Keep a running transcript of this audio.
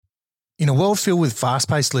a world filled with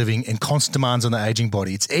fast-paced living and constant demands on the ageing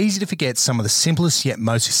body, it's easy to forget some of the simplest yet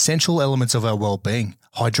most essential elements of our well-being,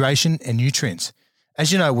 hydration and nutrients.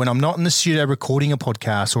 As you know, when I'm not in the studio recording a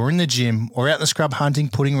podcast or in the gym or out in the scrub hunting,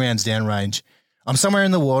 putting rounds downrange, I'm somewhere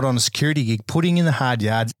in the world on a security gig, putting in the hard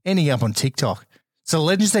yards, ending up on TikTok. So the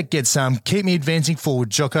legends that get some keep me advancing forward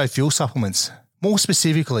Jocko fuel supplements. More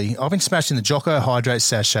specifically, I've been smashing the Jocko Hydrate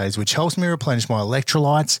sachets, which helps me replenish my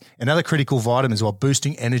electrolytes and other critical vitamins while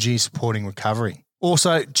boosting energy and supporting recovery.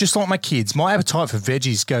 Also, just like my kids, my appetite for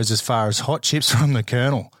veggies goes as far as hot chips from the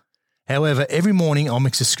Colonel. However, every morning I'll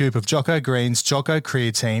mix a scoop of Jocko Greens, Jocko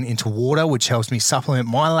Creatine into water, which helps me supplement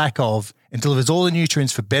my lack of and delivers all the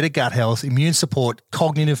nutrients for better gut health, immune support,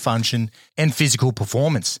 cognitive function, and physical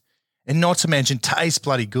performance. And not to mention, tastes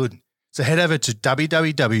bloody good. So head over to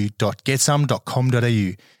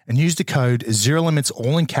www.getsome.com.au and use the code ZeroLimits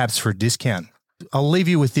all in caps for a discount. I'll leave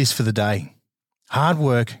you with this for the day. Hard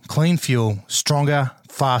work, clean fuel, stronger,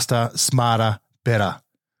 faster, smarter, better.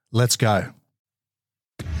 Let's go.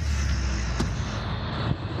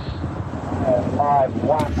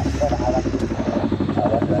 5-1.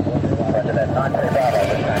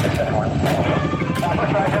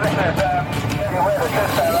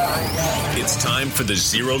 It's time for the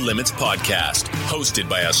Zero Limits podcast, hosted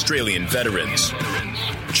by Australian veterans.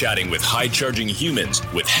 Chatting with high-charging humans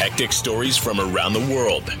with hectic stories from around the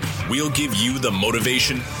world. We'll give you the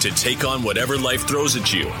motivation to take on whatever life throws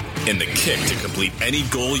at you and the kick to complete any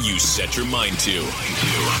goal you set your mind to.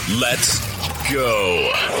 Let's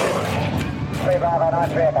go. 3 Bravo,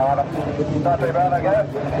 93 Echo, over. 93 Bravo, go.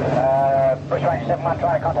 Bush Ranger 71,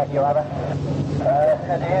 try to contact you, over.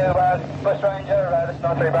 And you, Bush Ranger, this is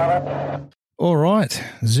 93 Bravo. All right,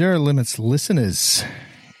 Zero Limits listeners.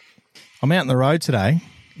 I'm out on the road today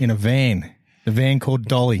in a van called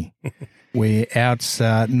Dolly. We're out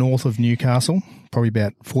north of Newcastle, probably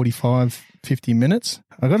about 45, 50 minutes.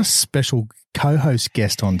 I got a special co-host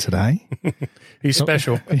guest on today. He's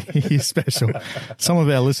special. He's special. Some of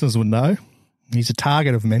our listeners would know. He's a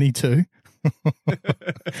target of many too.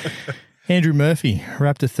 Andrew Murphy,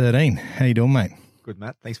 Raptor 13. How you doing, mate? Good,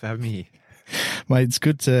 Matt. Thanks for having me here. Mate, it's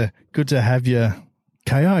good to have you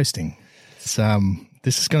co-hosting. It's,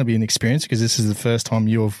 this is going to be an experience because this is the first time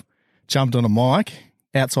you've jumped on a mic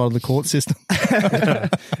outside of the court system.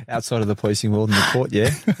 Outside of the policing world and the court,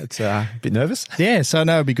 yeah. It's a bit nervous. Yeah, so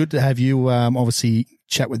no, it'd be good to have you obviously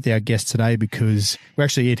chat with our guest today because we're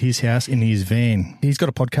actually at his house in his van. He's got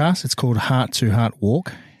a podcast. It's called Heart to Heart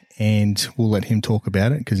Walk, and we'll let him talk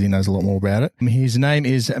about it because he knows a lot more about it. His name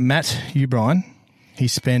is Matt O'Brien. He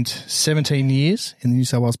spent 17 years in the New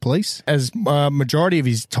South Wales Police. As majority of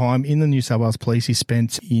his time in the New South Wales Police, he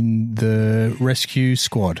spent in the rescue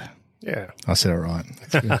squad. Yeah. I said it right.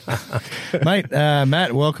 Mate,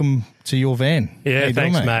 Matt, welcome to your van. Yeah,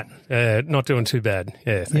 thanks, Matt. Not doing too bad.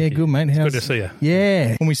 Yeah, yeah, good, mate. Good to see you.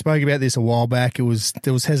 Yeah. When we spoke about this a while back, there was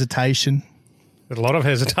hesitation. A lot of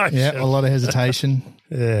hesitation. Yeah, a lot of hesitation.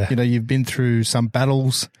 Yeah. You know, you've been through some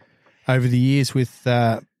battles over the years with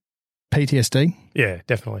PTSD. Yeah,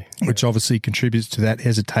 definitely. Which obviously contributes to that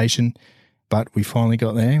hesitation. But we finally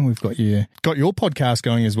got there, and we've got your podcast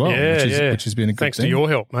going as well, which has been a good Thanks thing. to your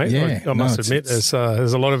help, mate. Yeah, I must admit, there's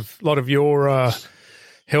a lot of your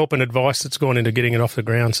help and advice that's gone into getting it off the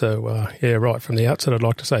ground. So, right from the outset, I'd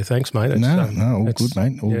like to say thanks, mate. All good,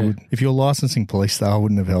 mate. All good. If you're licensing police, though, I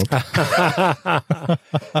wouldn't have helped. I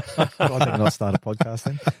better not start a podcast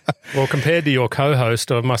then. Well, compared to your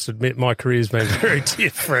co-host, I must admit my career's been very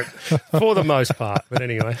different for the most part. But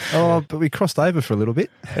anyway. Oh, but we crossed over for a little bit.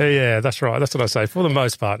 Yeah, that's right. That's what I say. For the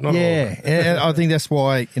most part, not all. Yeah, and I think that's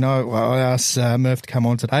why, I asked Murph to come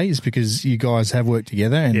on today is because you guys have worked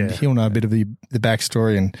together and he'll know a bit of the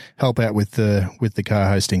backstory and help out with the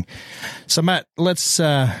co-hosting. So, Matt, let's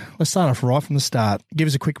start off right from the start. Give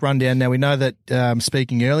us a quick rundown. Now, we know that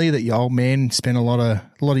speaking earlier that your old man spent a lot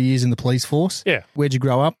of years in the police force. Yeah. Where'd you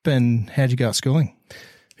grow up and how'd you go at schooling?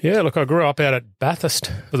 Yeah, look, I grew up out at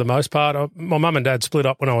Bathurst for the most part. My mum and dad split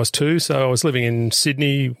up when I was 2, so I was living in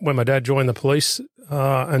Sydney when my dad joined the police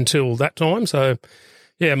until that time. So,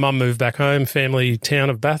 yeah, mum moved back home, family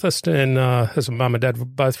town of Bathurst, and as mum and dad were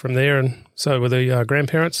both from there, and so were the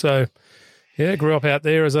grandparents. So, yeah, grew up out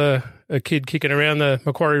there as a kid kicking around the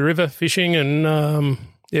Macquarie River fishing and,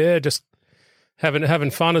 just having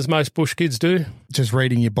fun as most bush kids do. Just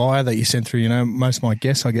reading your bio that you sent through, most of my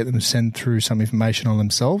guests, I get them to send through some information on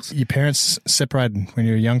themselves. Your parents separated when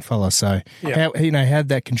you were a young fella, so how'd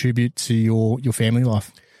that contribute to your family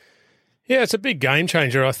life? Yeah, it's a big game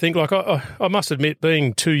changer, I think. Like I must admit,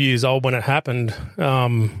 being 2 years old when it happened,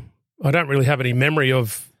 I don't really have any memory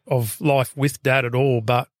of life with Dad at all,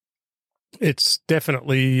 but it's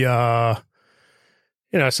definitely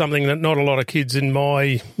something that not a lot of kids in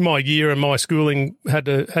my year and my schooling had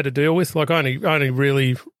to deal with. Like I only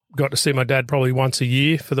really got to see my dad probably once a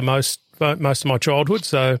year for the most of my childhood.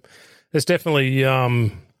 So it's definitely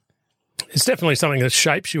something that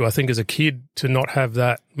shapes you, I think, as a kid to not have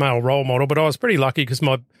that male role model. But I was pretty lucky because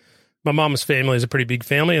my mum's family is a pretty big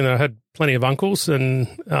family, and I had plenty of uncles, and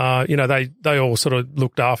they all sort of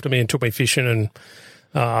looked after me and took me fishing, and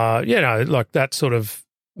like that sort of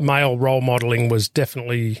male role modelling was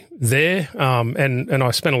definitely there. And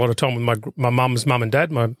I spent a lot of time with my mum's mum and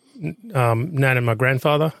dad, my nan and my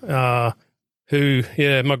grandfather, my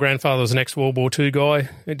grandfather was an ex-World War II guy.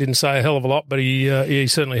 He didn't say a hell of a lot, but he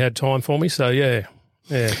certainly had time for me. So, yeah.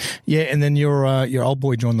 Yeah, and then your old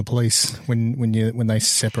boy joined the police when they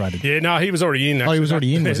separated. Yeah, no, he was already in. Actually. Oh, he was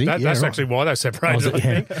already in, was he? That's actually why they separated, I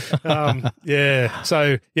think. Yeah.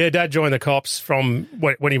 So, Dad joined the cops from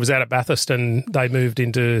when he was out at Bathurst, and they moved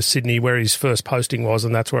into Sydney where his first posting was,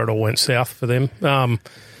 and that's where it all went south for them,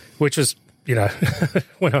 which was,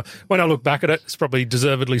 when I look back at it, it's probably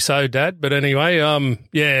deservedly so, Dad. But anyway,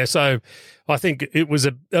 so I think it was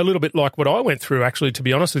a little bit like what I went through, actually, to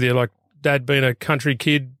be honest with you, like, Dad being a country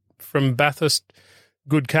kid from Bathurst,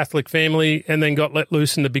 good Catholic family, and then got let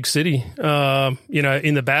loose in the big city,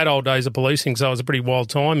 in the bad old days of policing. So it was a pretty wild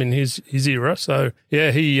time in his era. So,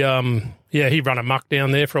 he run amok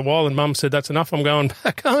down there for a while, and Mum said, that's enough, I'm going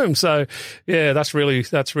back home. So, that's really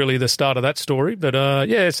the start of that story. But,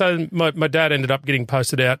 so my dad ended up getting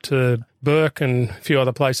posted out to Burke and a few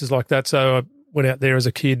other places like that. So I went out there as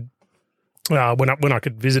a kid when I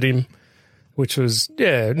could visit him, which was,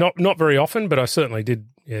 not very often, but I certainly did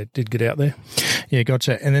get out there. Yeah,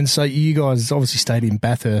 gotcha. And then so you guys obviously stayed in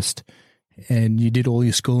Bathurst and you did all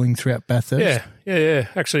your schooling throughout Bathurst? Yeah.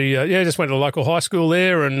 Actually, just went to a local high school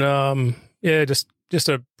there and, just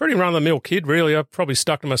a pretty run-of-the-mill kid, really. I probably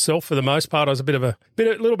stuck to myself for the most part. I was a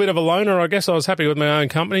little bit of a loner, I guess. I was happy with my own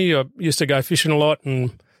company. I used to go fishing a lot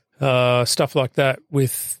and stuff like that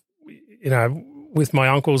with my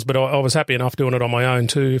uncles, but I was happy enough doing it on my own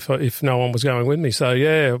too if no one was going with me.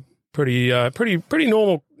 So, pretty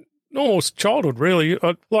normal childhood, really.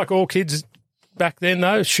 Like all kids back then,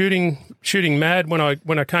 though, shooting mad when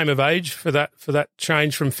I came of age for that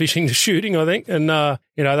change from fishing to shooting, I think. And,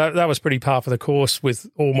 that was pretty par for the course with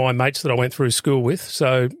all my mates that I went through school with.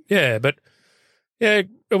 So, it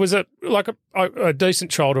was a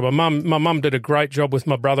decent childhood. My mum did a great job with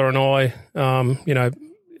my brother and I,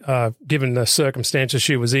 given the circumstances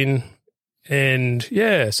she was in. And,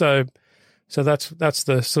 so that's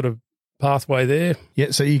the sort of pathway there.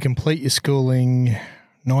 Yeah, so you complete your schooling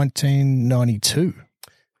 1992.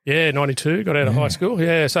 Yeah, 92, got out of high school.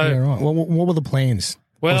 Yeah, so right. What were the plans?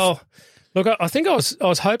 Well, look, I think I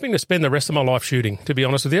was hoping to spend the rest of my life shooting, to be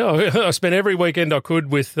honest with you. I spent every weekend I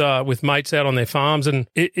could with mates out on their farms, and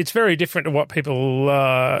it's very different to what people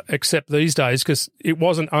accept these days, because it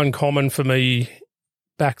wasn't uncommon for me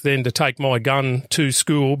back then to take my gun to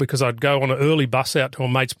school, because I'd go on an early bus out to a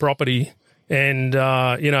mate's property, and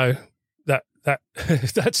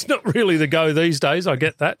that's not really the go these days. I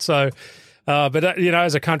get that. So, but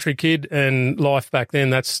as a country kid and life back then,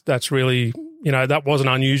 that's really, that wasn't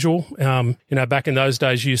unusual. Back in those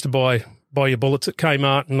days, you used to buy your bullets at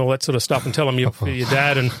Kmart and all that sort of stuff, and tell them you're for your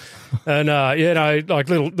dad,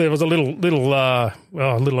 there was a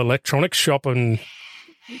little electronics shop and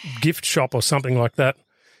gift shop or something like that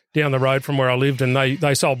down the road from where I lived, and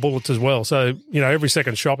they sold bullets as well. So, every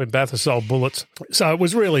second shop in Bathurst sold bullets. So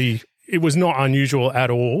it was not unusual at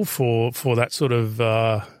all for that sort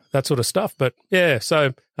of stuff. But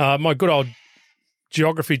so my good old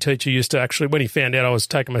geography teacher used to actually, when he found out I was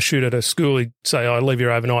taking my shoot at a school, he'd say, "I leave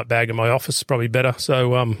your overnight bag in my office, it's probably better."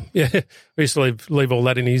 So we used to leave all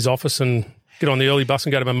that in his office and get on the early bus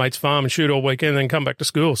and go to my mate's farm and shoot all weekend, and then come back to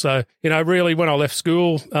school. So really, when I left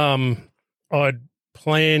school, I'd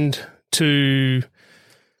planned to.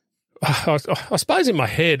 I suppose in my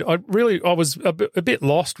head, I was a bit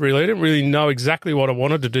lost, really. I didn't really know exactly what I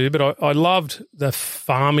wanted to do, but I loved the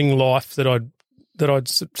farming life that I'd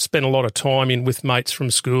spent a lot of time in with mates from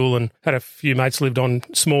school, and had a few mates lived on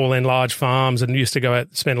small and large farms and used to go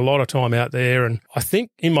out, spend a lot of time out there. And I think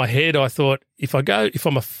in my head, I thought, if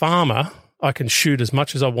I'm a farmer, I can shoot as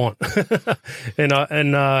much as I want, that'd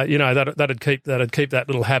keep that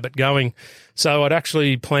little habit going. So I'd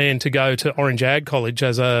actually planned to go to Orange Ag College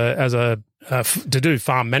to do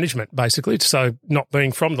farm management, basically. So not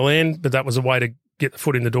being from the land, but that was a way to get the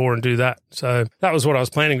foot in the door and do that. So that was what I was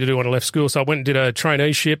planning to do when I left school. So I went and did a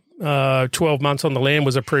traineeship. 12 months on the land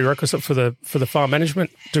was a prerequisite for the farm management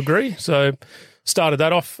degree. So started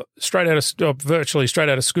that off virtually straight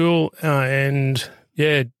out of school, and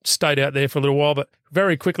stayed out there for a little while, but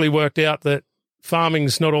very quickly worked out that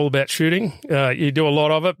farming's not all about shooting. You do a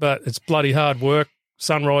lot of it, but it's bloody hard work,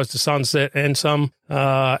 sunrise to sunset, and some.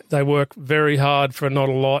 They work very hard for not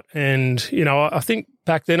a lot. And, I think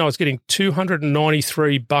back then I was getting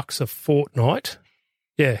 $293 a fortnight.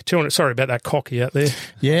 Yeah, 200. Sorry about that cocky out there.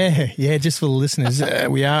 Yeah, just for the listeners,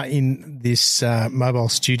 we are in this mobile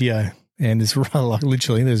studio, and it's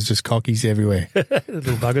literally there's just cockies everywhere.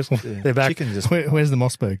 Little buggers. Yeah. They're back. Where's the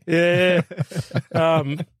Mossberg? Yeah.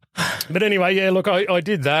 But anyway, look, I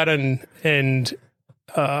did that, and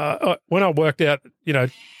when I worked out,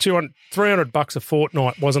 $300 a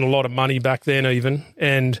fortnight wasn't a lot of money back then even,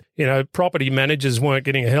 and property managers weren't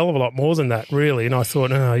getting a hell of a lot more than that really, and I thought,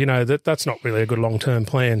 that's not really a good long-term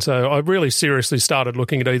plan. So I really seriously started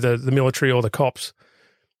looking at either the military or the cops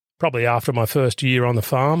probably after my first year on the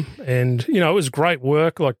farm, and it was great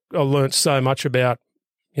work. Like I learnt so much about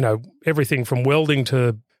everything from welding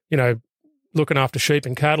to looking after sheep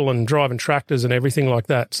and cattle and driving tractors and everything like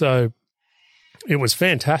that. So it was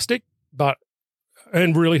fantastic,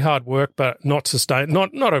 and really hard work, but not sustained,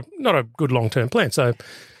 not a good long-term plan. So,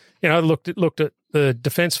 I looked at the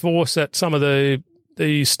Defence Force, at some of the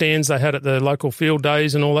stands they had at the local field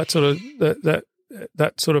days and all that sort of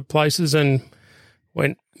that sort of places, and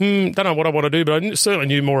went, don't know what I want to do, but I certainly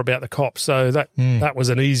knew more about the cops. So that was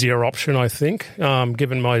an easier option, I think,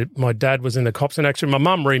 given my dad was in the cops. And actually my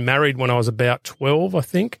mum remarried when I was about 12, I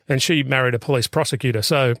think, and she married a police prosecutor.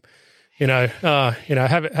 So,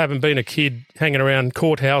 having been a kid hanging around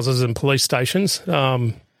courthouses and police stations,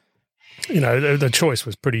 the choice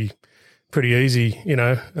was pretty easy,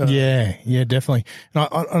 Yeah, definitely.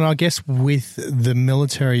 And I guess with the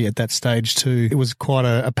military at that stage too, it was quite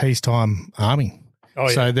a peacetime army. Oh,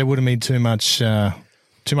 yeah. So there wouldn't be too much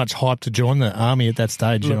hype to join the army at that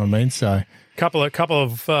stage. You know what I mean? So couple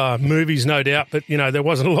of movies, no doubt, but there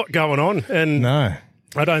wasn't a lot going on, and no.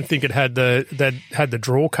 I don't think it had the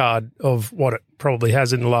draw card of what it probably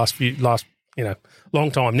has in the last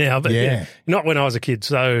long time now, but not when I was a kid.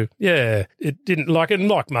 So it didn't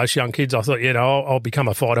like most young kids. I thought, I'll become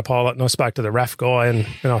a fighter pilot, and I spoke to the RAF guy, and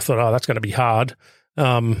I thought, oh, that's going to be hard.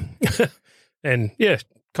 And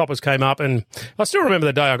coppers came up, and I still remember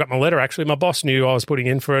the day I got my letter. Actually, my boss knew I was putting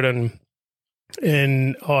in for it,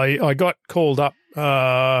 and I got called up.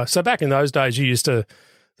 So back in those days, you used to.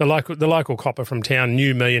 The local copper from town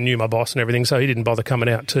knew me and knew my boss and everything, so he didn't bother coming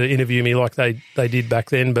out to interview me like they did back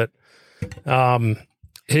then. But when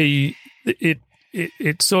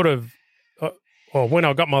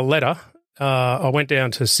I got my letter, I went down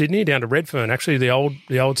to Sydney, down to Redfern, actually the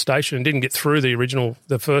old station, and didn't get through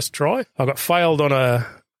the first try. I got failed on a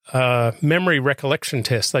memory recollection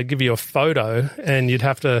test. They'd give you a photo, and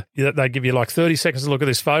they'd give you like 30 seconds to look at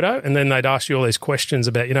this photo, and then they'd ask you all these questions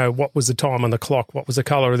about, what was the time on the clock, what was the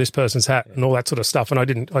colour of this person's hat, and all that sort of stuff. And I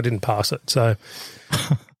didn't pass it. So,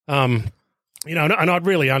 and I'd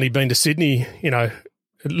really only been to Sydney,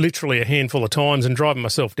 literally a handful of times, and driving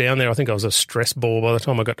myself down there, I think I was a stress ball by the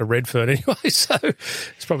time I got to Redfern anyway. So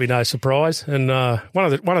it's probably no surprise. And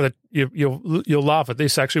you'll laugh at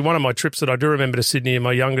this. Actually, one of my trips that I do remember to Sydney in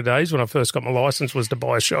my younger days when I first got my licence was to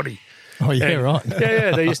buy a shotty. Oh yeah, right.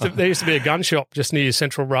 Yeah. There used to be a gun shop just near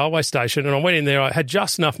Central Railway Station, and I went in there. I had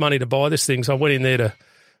just enough money to buy this thing, so I went in there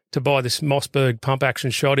to buy this Mossberg pump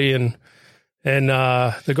action shotty, and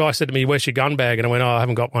the guy said to me, "Where's your gun bag?" And I went, "Oh, I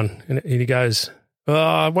haven't got one." And he goes,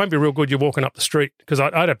 it won't be real good. You're walking up the street, because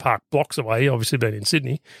I had parked blocks away, obviously being in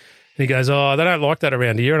Sydney. And he goes, "Oh, they don't like that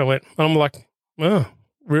around here." And I'm like, "Oh,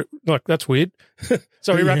 that's weird."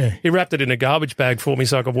 So he wrapped it in a garbage bag for me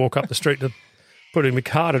so I could walk up the street to put it in my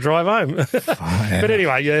car to drive home. But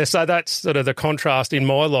anyway, so that's sort of the contrast in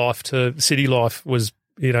my life to city life was,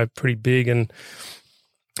 pretty big, and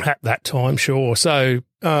at that time, sure. So,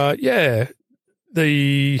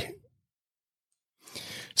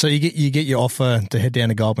 So you get your offer to head down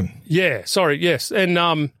to Goulburn. Yeah, sorry, yes. And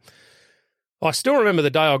I still remember the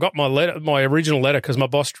day I got my original letter, because my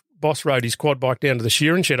boss rode his quad bike down to the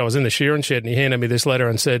shearing shed. I was in the shearing shed, and he handed me this letter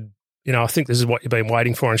and said, I think this is what you've been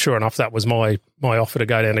waiting for. And sure enough, that was my offer to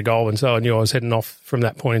go down to Goulburn. So I knew I was heading off from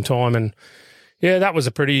that point in time. And that was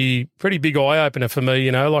a pretty big eye opener for me.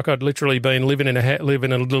 Like I'd literally been living in a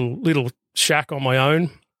little shack on my own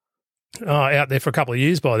out there for a couple of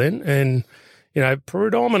years by then, and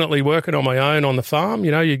predominantly working on my own on the farm.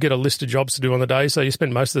 You get a list of jobs to do on the day, so you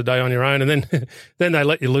spend most of the day on your own, and then they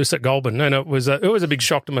let you loose at Goulburn. And it was a big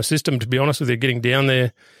shock to my system, to be honest with you, getting down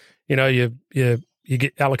there. You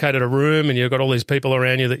get allocated a room, and you've got all these people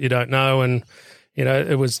around you that you don't know, and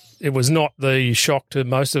it was not the shock to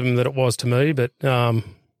most of them that it was to me. But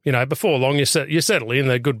before long you settle in.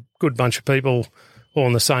 They're a good bunch of people all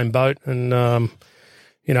in the same boat, and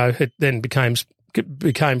it then became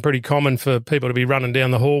pretty common for people to be running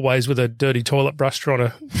down the hallways with a dirty toilet brush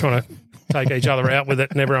trying to take each other out with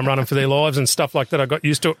it, and everyone running for their lives and stuff like that. I got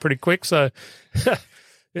used to it pretty quick. So,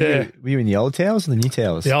 yeah. Were you in the old towers or the new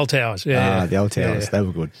towers? The old towers, yeah. The old towers, they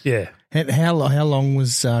were good. Yeah. How long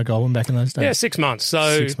was Goulburn back in those days? Yeah, 6 months.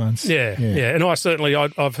 So 6 months. Yeah. And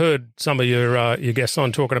I've heard some of your guests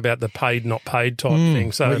on talking about the paid, not paid type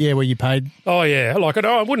thing. So were you paid? Oh yeah,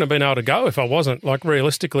 I wouldn't have been able to go if I wasn't. Like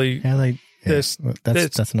realistically, that's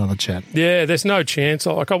another chat. Yeah, there's no chance.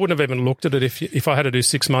 I wouldn't have even looked at it if I had to do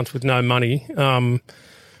 6 months with no money.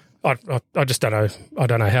 I just don't know. I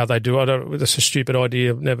don't know how they do it. It's a stupid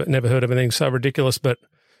idea. I've never heard of anything so ridiculous. But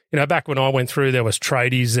back when I went through, there was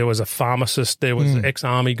tradies, there was a pharmacist, there was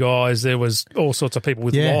ex-army guys, there was all sorts of people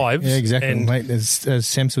with lives. Yeah, exactly. And, mate, as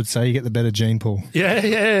Sems would say, you get the better gene pool.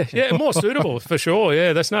 Yeah, more suitable for sure.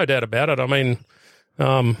 Yeah, there's no doubt about it. I mean,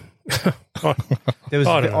 I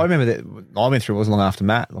remember that I went through. It wasn't long after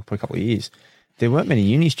Matt, for a couple of years. There weren't many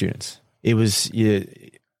uni students. It was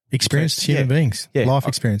experienced human beings, life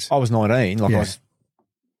experience. I was 19, I was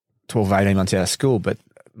 12, 18 months out of school, but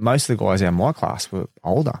most of the guys out of my class were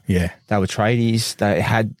older. Yeah. They were tradies. They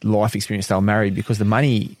had life experience. They were married because the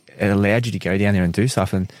money allowed you to go down there and do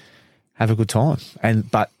stuff and have a good time,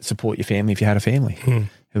 but support your family if you had a family.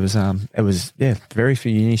 It was very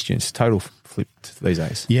few uni students. Total flip these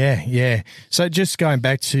days. Yeah. So just going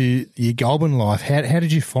back to your Goulburn life, how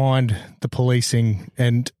did you find the policing?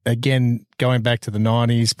 And again, going back to the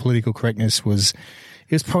 90s, political correctness was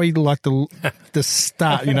probably like the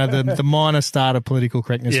start, the minor start of political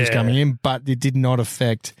correctness was coming in, but it did not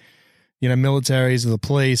affect, militaries or the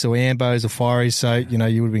police or AMBOs or fireys. So,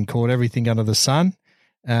 you would have been caught everything under the sun.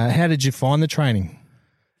 How did you find the training?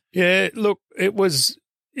 Yeah, look,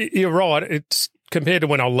 you're right. It's compared to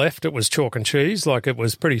when I left, it was chalk and cheese. Like it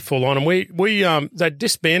was pretty full on. And they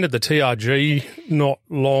disbanded the TRG not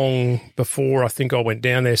long before I think I went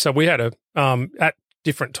down there. So we had at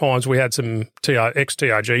different times we had some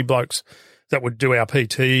ex-TRG blokes that would do our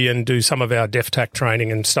PT and do some of our DEFTAC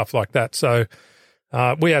training and stuff like that. So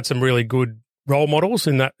we had some really good role models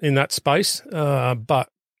in that space. But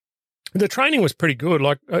the training was pretty good.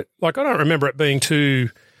 Like I don't remember it being too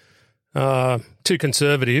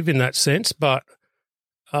conservative in that sense, but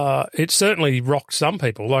it certainly rocked some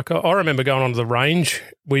people. Like I remember going onto the range.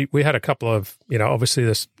 We had a couple of, obviously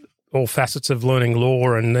there's all facets of learning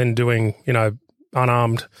law and then doing,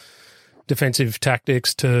 unarmed defensive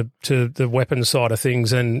tactics to the weapons side of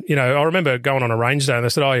things. And, I remember going on a range day and they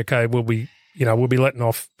said, oh, okay, we'll be letting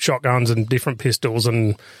off shotguns and different pistols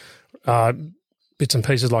and bits and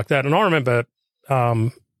pieces like that. And I remember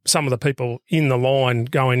some of the people in the line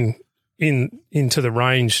going into the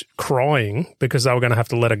range crying because they were going to have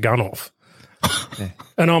to let a gun off. Yeah.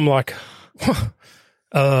 And I'm like,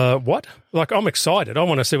 what? Like, I'm excited. I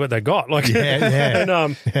want to see what they got. Like, and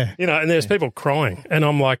and there's people crying, and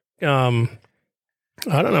I'm like, I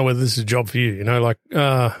don't know whether this is a job for you,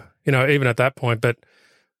 even at that point. But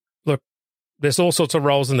look, there's all sorts of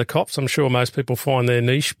roles in the cops. I'm sure most people find their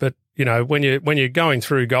niche, but when you're going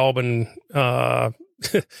through Goulburn,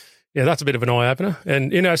 that's a bit of an eye opener.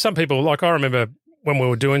 And some people, like I remember when we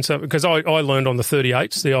were doing something, because I learned on the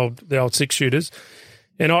 38s, the old 6-shooters.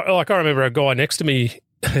 And I remember a guy next to me,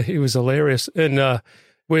 he was hilarious. And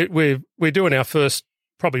we're doing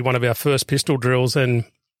probably one of our first pistol drills, and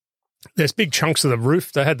there's big chunks of the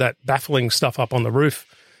roof. They had that baffling stuff up on the roof,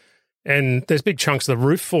 and there's big chunks of the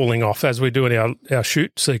roof falling off as we're doing our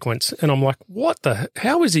shoot sequence. And I'm like,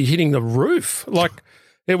 how is he hitting the roof? Like,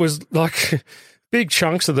 it was like big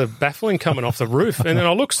chunks of the baffling coming off the roof. And then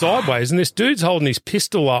I look sideways, and this dude's holding his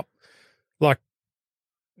pistol up like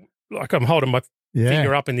I'm holding my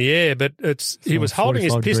finger up in the air, but he was holding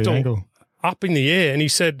his pistol up in the air, and he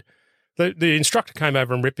said the instructor came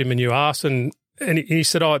over and ripped him a new ass, and he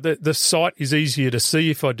said, the sight is easier to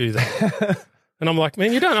see if I do that. And I'm like,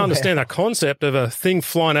 man, you don't understand the concept of a thing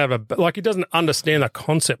flying out of he doesn't understand the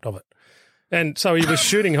concept of it. And so he was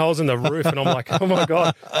shooting holes in the roof, and I'm like, oh my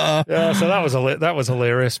God. Yeah, so that was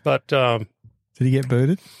hilarious. But did he get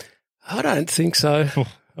booted? I don't think so.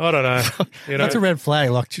 I don't know. That's a red flag.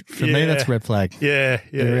 Like for me, that's a red flag. Yeah.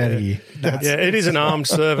 Get out of here. It is an armed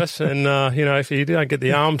service, and if you don't get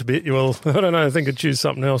the armed bit, you will. I don't know. I think I'd choose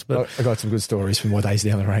something else. But I got some good stories from my days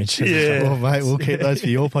down the range. Yeah, well, mate, we'll keep those for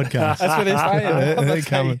your podcast. That's what they're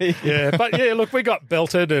saying. Yeah, but look, we got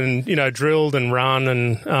belted and drilled and run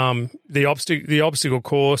and the obstacle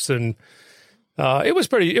course, and it was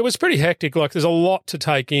pretty hectic. Like there's a lot to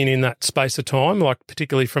take in that space of time, like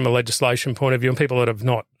particularly from a legislation point of view, and people that have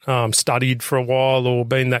not studied for a while or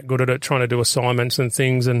been that good at it, trying to do assignments and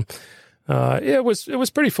things. And it was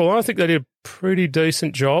pretty full. I think they did a pretty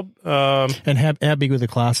decent job. And how big were the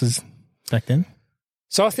classes back then?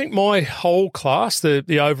 So I think my whole class,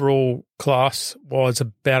 the overall class, was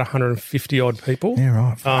about 150 odd people. Yeah,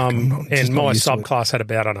 right. And my subclass had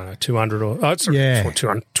about, I don't know, 200 or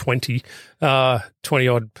 220, 20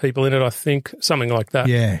 odd people in it, I think, something like that.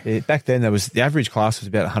 Yeah. Back then, the average class was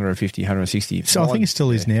about 150, 160. So I think it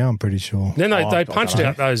still is now, I'm pretty sure. Then they punched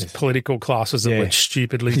out those political classes that went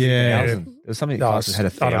stupidly. Yeah. There was some classes had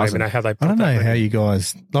 1,000. I don't even know how they put I don't know that how you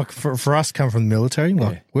guys, like for us come from the military,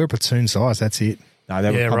 like we're a platoon size, that's it. No,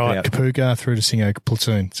 they were right. out. Kapuka through to Singo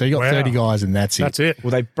platoon. So you got 30 guys and that's it. That's it.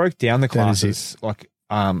 Well, they broke down the classes like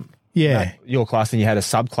your class, then you had a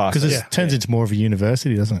subclass. Because it turns into more of a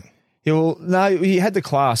university, doesn't it? Yeah, well, no, you had the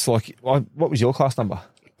class, like, what was your class number?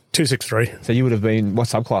 263. So you would have been, what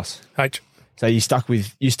subclass? H. So you stuck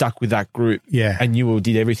with that group. Yeah. And you all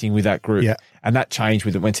did everything with that group. Yeah. And that changed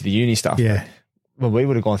with it went to the uni stuff. Yeah. When we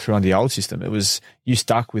would have gone through under the old system, it was you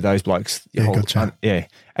stuck with those blokes. Gotcha.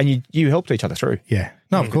 And you helped each other through. Yeah.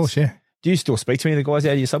 No, of course, yeah. Do you still speak to any of the guys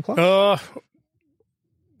out of your subclass?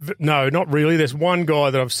 No, not really. There's one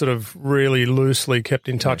guy that I've sort of really loosely kept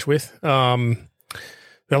in touch with. A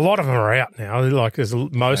lot of them are out now. Like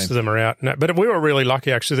most of them are out now. But we were really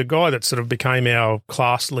lucky, actually. The guy that sort of became our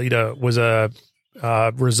class leader was a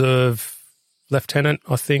reserve lieutenant,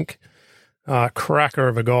 I think. Cracker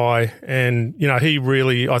of a guy, and he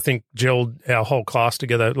really, I think, gelled our whole class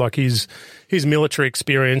together. Like his military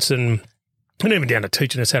experience and even down to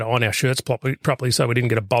teaching us how to iron our shirts properly so we didn't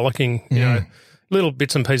get a bollocking. Little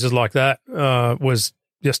bits and pieces like that was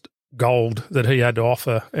just gold that he had to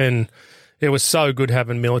offer, and it was so good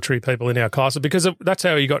having military people in our classes because that's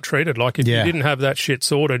how you got treated. Like if you didn't have that shit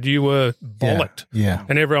sorted, you were bollocked. Yeah.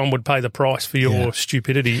 And everyone would pay the price for your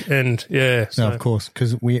stupidity. And no, of course,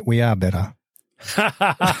 because we are better.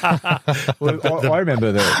 Well, I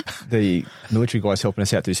remember the military guys helping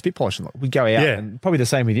us out do spit polishing. We'd go out, and probably the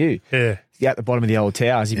same with you. Yeah. Out the bottom of the old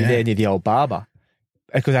towers, you'd be there near the old barber.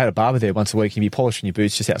 Because they had a barber there once a week, you'd be polishing your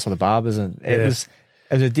boots just outside the barbers, and it was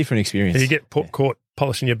a different experience. You get caught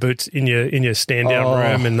polishing your boots in your stand down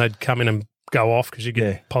room, and they'd come in and go off because you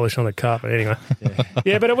get polished on the carpet. Anyway,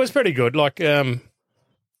 but it was pretty good. Like I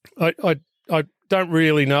don't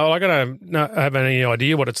really know. Like, I don't have any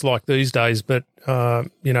idea what it's like these days, but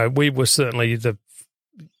we were certainly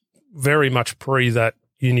very much pre that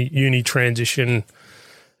uni transition,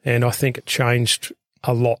 and I think it changed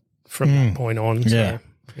a lot from that point on. So,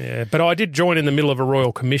 but I did join in the middle of a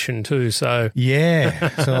royal commission too. So so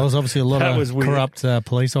there was obviously a lot of corrupt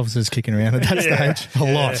police officers kicking around at that stage.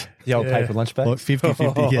 A lot. The old paper lunch bag? Like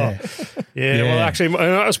 50-50, Well, actually,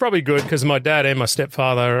 it was probably good because my dad and my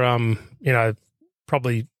stepfather,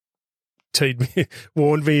 probably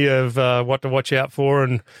warned me of what to watch out for,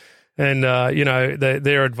 and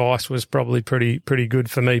their advice was probably pretty good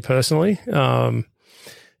for me personally.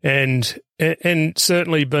 And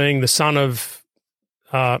certainly being the son of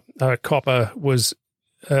a copper was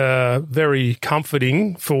very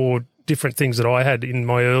comforting for different things that I had in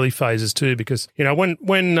my early phases too. Because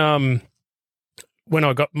when I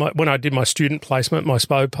did my student placement, my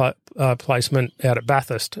SPO placement out at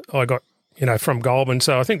Bathurst, I got from Goulburn.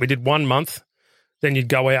 So I think we did 1 month, then you'd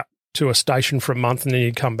go out to a station for a month, and then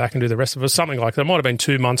you'd come back and do the rest of it. Something like that. It might have been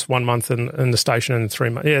 2 months, 1 month in the station, and 3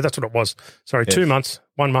 months. Yeah, that's what it was. Sorry, 2 months,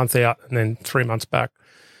 1 month out, and then 3 months back.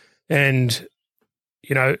 And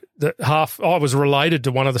I was related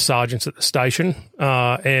to one of the sergeants at the station,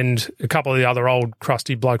 and a couple of the other old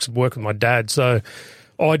crusty blokes had worked with my dad. So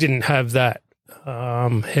I didn't have that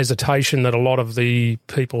hesitation that a lot of the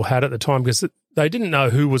people had at the time, because they didn't know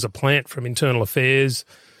who was a plant from internal affairs.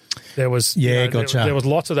 There was gotcha. There was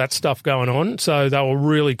lots of that stuff going on, so they were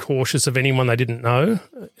really cautious of anyone they didn't know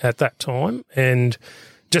at that time. And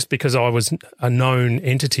just because I was a known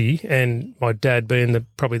entity, and my dad being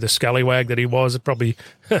probably the scallywag that he was, it probably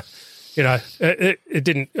it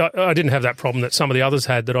didn't. I didn't have that problem that some of the others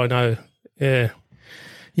had that I know.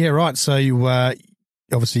 Yeah, right. So you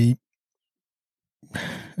obviously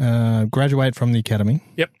graduate from the academy.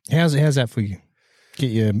 Yep. How's that for you?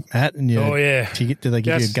 Get your hat and your ticket. Do they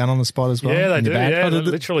give you a gun on the spot as well? Yeah, they do. Yeah,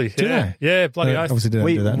 literally. Do they? Yeah, bloody oath. Obviously don't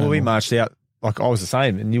do that. We marched out, like I was the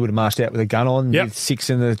same, and you would have marched out with a gun on, with 6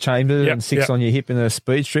 in the chamber and 6 on your hip in a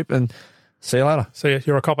speed strip, and see you later. So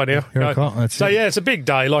you're a copper now. You're a copper. That's it. It's a big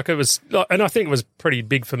day. Like it was, and I think it was pretty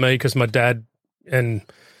big for me because my dad and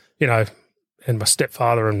my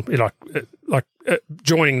stepfather, and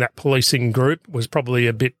joining that policing group was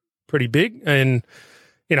probably pretty big, and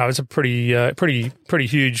it's a pretty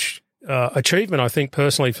huge achievement, I think,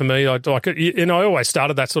 personally for me. I always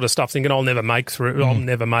started that sort of stuff thinking I'll never make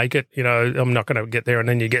it. I'm not going to get there, and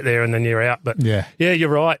then you get there, and then you're out. But yeah, you're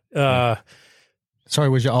right. Sorry,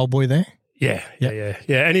 was your old boy there? Yeah.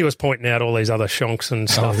 And he was pointing out all these other shonks and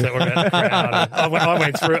stuff that were out the crowd.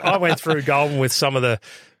 I went through Golden with some of the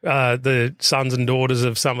sons and daughters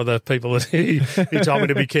of some of the people that he told me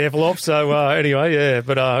to be careful of. So anyway,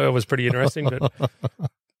 but it was pretty interesting. But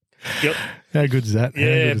yep. How good is that?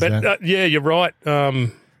 You're right. You're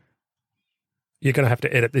going to have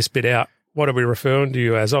to edit this bit out. What are we referring to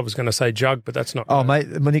you as? I was going to say Jug, but that's not. Oh, mate,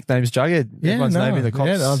 my nickname's Jughead. Everyone's naming the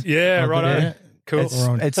cops. Righto. Cool.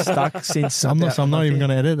 It's stuck since. I'm not even going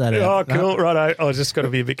to edit that out. Oh, cool. Righto. I was just got to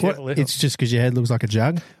be a bit careful. It's just because your head looks like a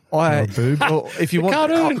jug. A boob. Well, if you want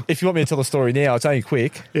me to tell the story now, it's only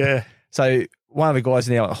quick. Yeah. So one of the guys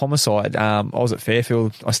now at Homicide, I was at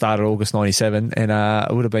Fairfield. I started August 97, and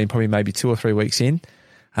it would have been probably maybe 2 or 3 weeks in.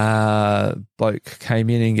 Bloke came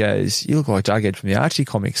in and goes, "You look like Jughead from the Archie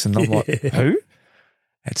comics," and I'm like, "Who?"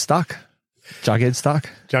 It stuck. Jughead stuck.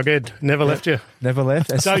 Jughead never left you. Never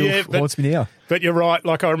left. And so haunts me now. But you're right.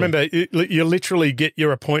 Like I remember, you literally get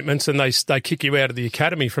your appointments, and they kick you out of the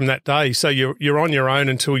academy from that day. So you're on your own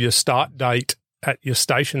until your start date at your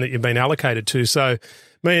station that you've been allocated to. So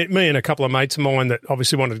me and a couple of mates of mine that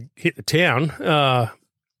obviously wanted to hit the town,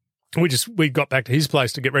 we got back to his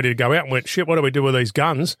place to get ready to go out and went, shit, what do we do with these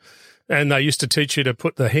guns? And they used to teach you to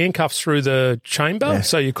put the handcuffs through the chamber,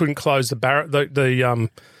 so you couldn't close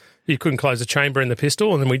you couldn't close the chamber in the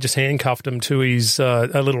pistol, and then we just handcuffed him to his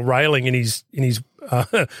a little railing in his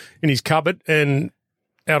cupboard, and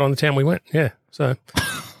out on the town we went. Yeah, so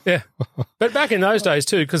yeah. But back in those days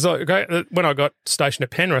too, because when I got stationed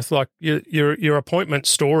at Penrith, like your appointment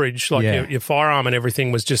storage, like your firearm and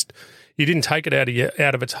everything was just, you didn't take it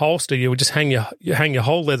out of its holster. You would just hang your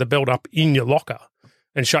whole leather belt up in your locker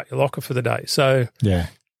and shut your locker for the day. So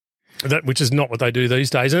which is not what they do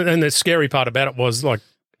these days. And the scary part about it was like,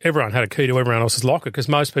 everyone had a key to everyone else's locker because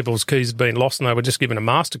most people's keys had been lost and they were just given a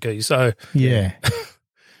master key. So, go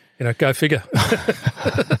figure.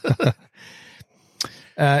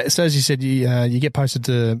 So as you said, you get posted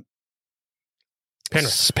to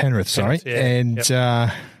Penrith, sorry. And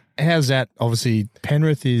how's that? Obviously,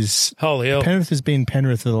 Penrith is... Holy hell. Penrith has been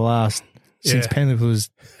Penrith for the last... Since Penrith was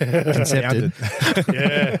concepted.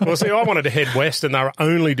 Well, see, I wanted to head west, and they were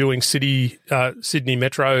only doing Sydney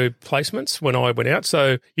Metro placements when I went out.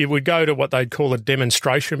 So you would go to what they'd call a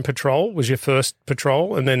demonstration patrol, was your first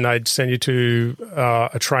patrol, and then they'd send you to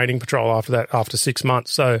a training patrol after that, after 6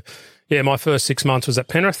 months. So, my first 6 months was at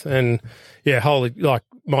Penrith, and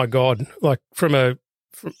my God, like from a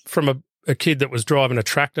kid that was driving a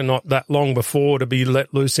tractor not that long before to be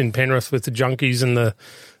let loose in Penrith with the junkies and the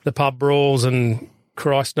pub brawls and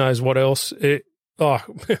Christ knows what else. I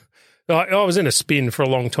was in a spin for a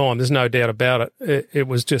long time. There's no doubt about it. It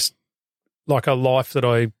was just like a life that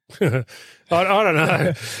I don't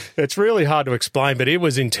know. It's really hard to explain, but it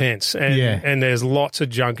was intense. And there's lots of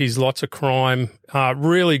junkies, lots of crime,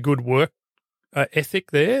 really good work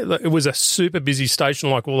ethic there. It was a super busy station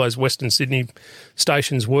like all those Western Sydney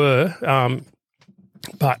stations were,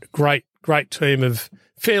 but great team of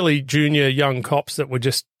fairly junior young cops that were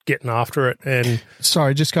just getting after it. And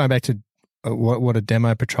sorry, just going back to what a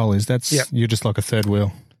demo patrol is, you're just like a third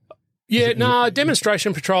wheel.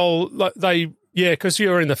 Demonstration patrol, because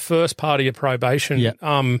you're in the first part of your probation.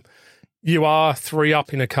 You are 3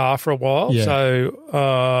 up in a car for a while.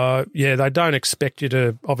 So, they don't expect you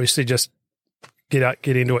to obviously just get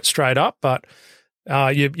into it straight up, but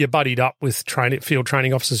you're buddied up with field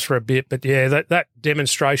training officers for a bit. But that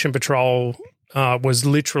demonstration patrol was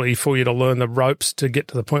literally for you to learn the ropes to get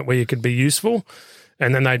to the point where you could be useful,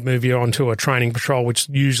 and then they'd move you on to a training patrol, which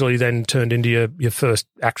usually then turned into your first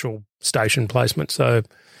actual station placement. So,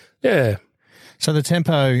 So the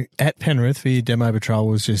tempo at Penrith for your demo patrol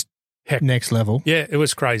was just next level. Yeah, it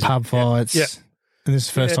was crazy. Pub fights. Yeah. And this is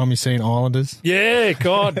the first time you've seen Islanders? Yeah,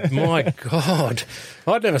 God, my God.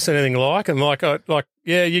 I'd never seen anything like them.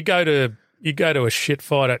 You go to a shit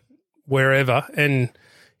fight at wherever, and,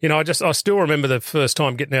 I still remember the first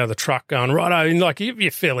time getting out of the truck going, righto, and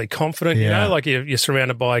you're fairly confident, you're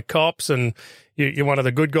surrounded by cops and you're one of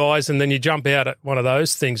the good guys, and then you jump out at one of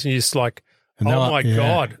those things and you're just like,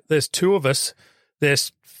 God, there's 2 of us,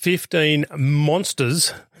 there's 15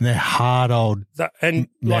 monsters. And they're hard old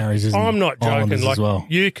Maoris, I'm not joking. Like, well.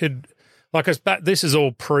 You could, this is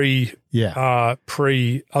all pre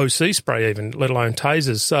OC spray even, let alone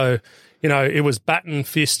tasers. So, it was baton,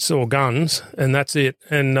 fists, or guns, and that's it.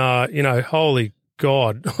 And holy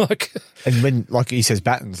God, like. And when, like he says,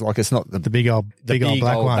 battens, like it's not the big old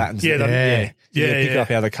black one. Battens. Yeah, Pick it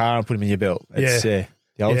up out of the car and put them in your belt. It's, the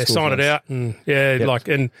old school sign it ones. out,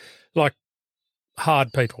 and like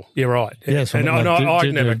hard people. You're right. Yes, and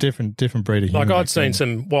I'd never different breed of human. like I'd seen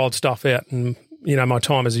some wild stuff out, and my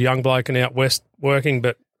time as a young bloke and out west working,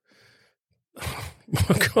 but. Oh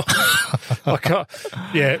my God.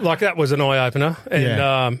 Like that was an eye opener.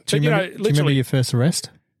 And do you remember your first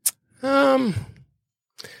arrest?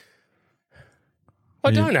 I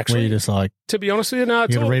don't actually. Were you just like, to be honest with you, no. You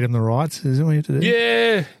got to read them the rights? Is that what you have to do?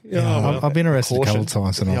 Yeah. I've been arrested a couple of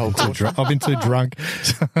times and I've been too drunk.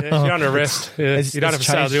 If you're under arrest, you don't have to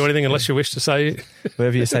say or do anything unless you wish to say.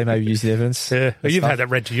 Whatever you say, maybe use the evidence. Yeah. Well, you've had that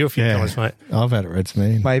read to you a few times, mate. I've had it read to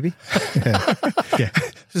me. Maybe. Yeah.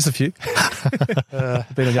 Just a few.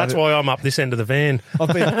 That's why I'm up this end of the van.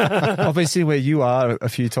 I've been sitting where you are a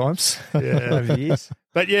few times over the years.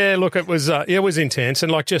 But yeah, look, it was intense,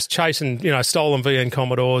 and like just chasing, stolen VN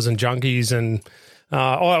Commodores and junkies, and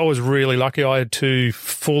I was really lucky. I had 2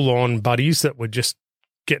 full-on buddies that were just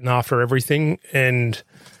getting after everything, and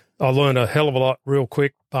I learned a hell of a lot real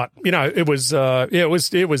quick. But it was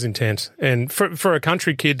it was intense, and for a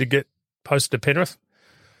country kid to get posted to Penrith,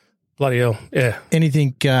 bloody hell, yeah.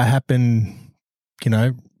 Anything happen,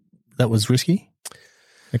 that was risky?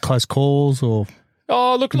 Close calls or?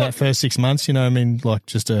 Oh, look, in that first 6 months, like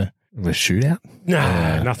just a shootout?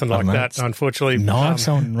 No, nothing like that, unfortunately. Knife,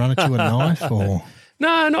 someone run at you with a knife or?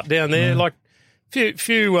 No, not down there. Like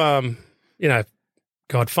few,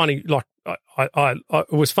 God, funny. Like I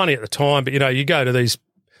it was funny at the time, but you go to these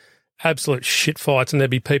absolute shit fights and there'd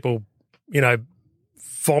be people,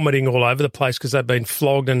 vomiting all over the place because they've been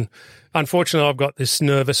flogged. And unfortunately, I've got this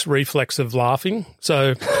nervous reflex of laughing.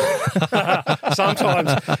 So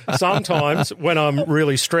sometimes when I'm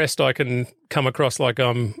really stressed, I can come across like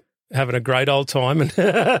I'm having a great old time. And,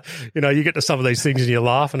 you get to some of these things and you're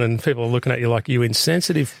laughing and people are looking at you like, you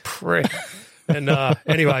insensitive prick. And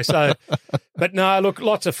anyway, but no, look,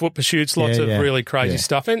 lots of foot pursuits, lots of really crazy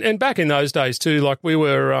stuff. And back in those days too, like we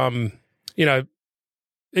were,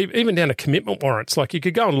 even down to commitment warrants. Like you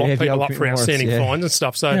could go and lock people up for outstanding fines and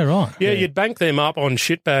stuff. So you'd bank them up on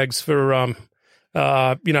shitbags for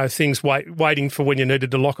things waiting for when you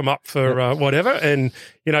needed to lock them up for whatever. And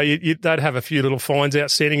they'd have a few little fines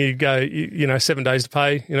outstanding. You'd go 7 days to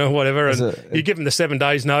pay, whatever, and you give them the 7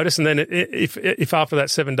 days notice. And then if after that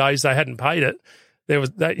 7 days they hadn't paid it, there was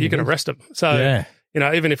that you could arrest them. So.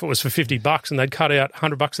 Even if it was for $50 and they'd cut out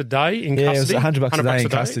 $100 a day in custody. Yeah, it was $100 a day in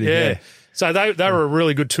custody. Yeah. So they were a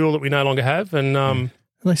really good tool that we no longer have. And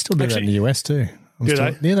they still do that in the US too. Do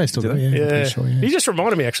they? Yeah, they still do. Yeah. Sure, You just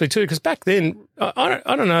reminded me actually too, because back then,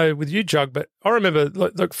 I don't know with you, Jug, but I remember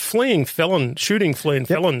like shooting fleeing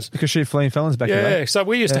felons. You could shoot fleeing felons back then. Yeah, so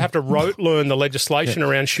we used to have to learn the legislation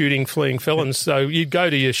around shooting fleeing felons. So you'd go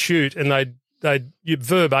to your shoot and you'd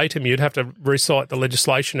verbatim, you'd have to recite the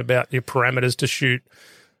legislation about your parameters to shoot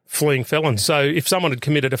fleeing felons. So if someone had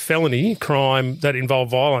committed a felony crime that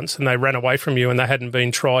involved violence and they ran away from you and they hadn't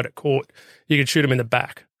been tried at court, you could shoot them in the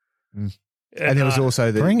back. Mm. And there was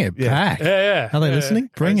also bring it back. Yeah. Are they listening?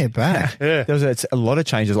 Bring it back. Yeah. There was a lot of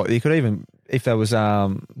changes. Like you could even, if there was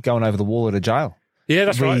going over the wall at a jail. Yeah,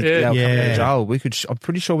 that's right. Yeah. Jail. I'm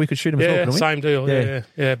pretty sure we could shoot them as well, couldn't we? Same deal.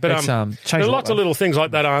 Yeah. But there are lots of little things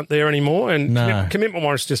like that aren't there anymore. And commitment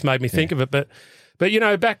warrants just made me think of it. But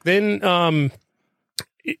back then,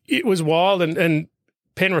 it was wild, and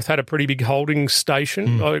Penrith had a pretty big holding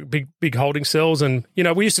station, like big holding cells, and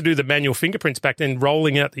we used to do the manual fingerprints back then,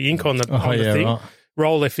 rolling out the ink on the thing, right.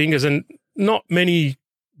 Roll their fingers, and not many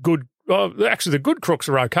good. Actually, the good crooks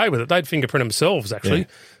are okay with it; they'd fingerprint themselves, actually. Yeah.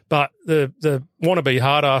 But the wannabe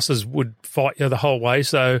hard asses would fight you the whole way.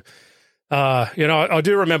 So, I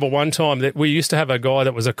do remember one time that we used to have a guy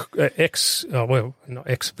that was not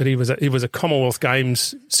ex, but he was a Commonwealth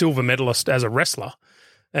Games silver medalist as a wrestler.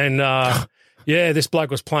 And, this bloke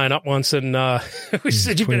was playing up once and we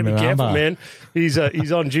said, you better be careful, man. He's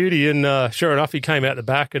on duty. And sure enough, he came out the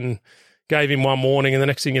back and gave him one warning. And the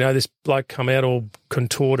next thing you know, this bloke come out all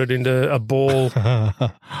contorted into a ball.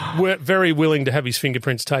 We're very willing to have his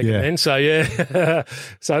fingerprints taken then. So,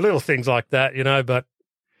 so little things like that, but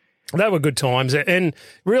they were good times and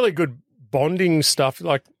really good bonding stuff.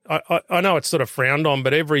 Like, I know it's sort of frowned on,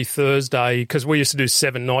 but every Thursday, because we used to do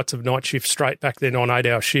 7 nights of night shift straight back then on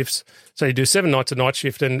 8-hour shifts. So you do 7 nights of night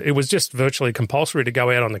shift, and it was just virtually compulsory to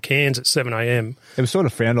go out on the cans at 7 a.m. It was sort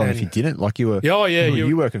of frowned on if you didn't, like you were. Who were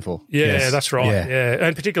you working for? Yeah, that's right. Yeah,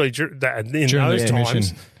 and particularly in those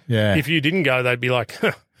times, if you didn't go, they'd be like,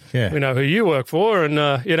 Yeah. We know who you work for, and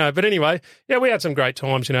But anyway, yeah, we had some great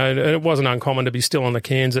times. And it wasn't uncommon to be still on the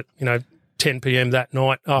cans at 10 p.m. that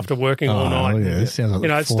night after working all night. Yeah, this sounds like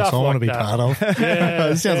the force I want to be part of. Yeah,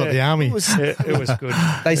 it sounds like the army. It was good.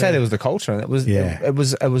 They say there was the culture, and it was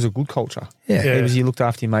a good culture. Yeah. It was you looked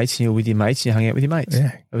after your mates, and you were with your mates, and you hung out with your mates.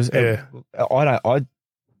 Yeah. It was.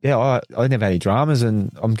 I never had any dramas,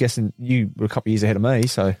 and I'm guessing you were a couple of years ahead of me.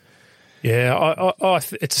 So yeah,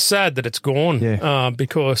 it's sad that it's gone.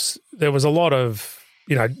 Because there was a lot of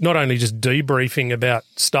not only just debriefing about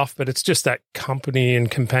stuff, but it's just that company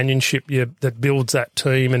and companionship that builds that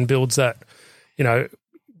team and builds that,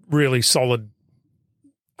 really solid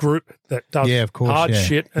group that does hard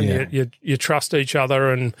shit, and you trust each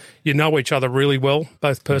other and you know each other really well,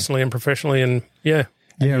 both personally and professionally, and right.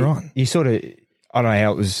 You sort of, I don't know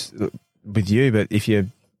how it was with you, but if they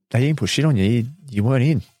didn't put shit on you, you weren't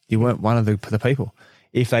in. You weren't one of the people.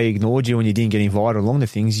 If they ignored you and you didn't get invited along to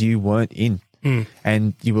things, you weren't in.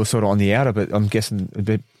 And you were sort of on the outer, but I'm guessing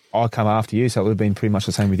I come after you, so it would have been pretty much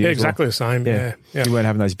the same with you. Yeah, as well. exactly the same. Yeah. You weren't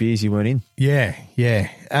having those beers, you weren't in. Yeah.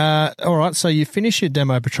 All right, so you finish your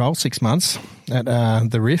demo patrol 6 months at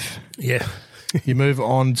the RIF. Yeah. You move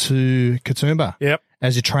on to Katoomba. Yep.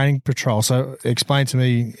 As your training patrol. So explain to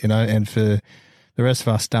me, and for the rest of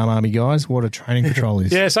us Dumb Army guys, what a training patrol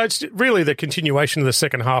is. Yeah, so it's really the continuation of the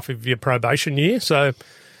second half of your probation year. So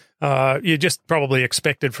you just probably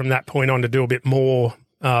expected from that point on to do a bit more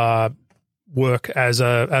work as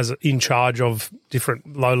in charge of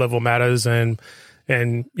different low-level matters, and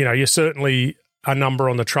you're certainly a number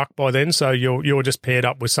on the truck by then, so you're just paired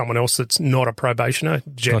up with someone else that's not a probationer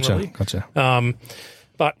generally. Gotcha.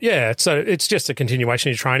 But yeah, so it's just a continuation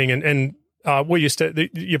of your training, and we used to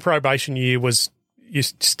your probation year was. You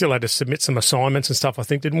still had to submit some assignments and stuff, I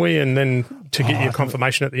think, didn't we? And then to get your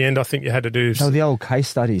confirmation at the end, I think you had to do... Oh, the old case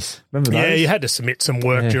studies. Remember those? Yeah, you had to submit some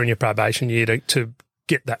work during your probation year to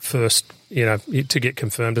get that first, to get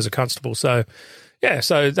confirmed as a constable. So, yeah,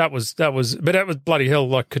 so that was, but that was bloody hell.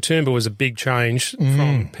 Like Katoomba was a big change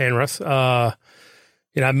from Penrith.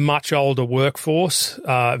 Much older workforce,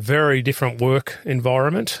 very different work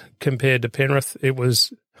environment compared to Penrith. It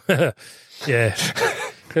was, yeah...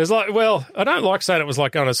 It was like, well, I don't like saying it was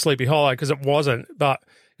like going to Sleepy Hollow because it wasn't. But,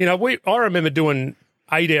 I remember doing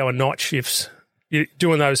 8-hour night shifts,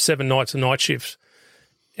 doing those 7 nights of night shifts.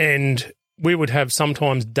 And we would have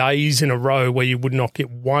sometimes days in a row where you would not get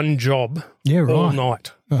one job all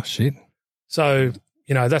night. Oh, shit. So,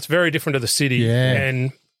 that's very different to the city. Yeah.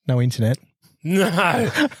 And no internet. No,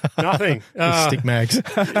 nothing. Stick mags. The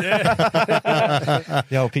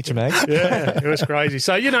old picture mags. Yeah, it was crazy.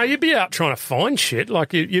 So, you'd be out trying to find shit,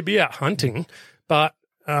 like you'd be out hunting, but,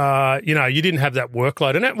 you didn't have that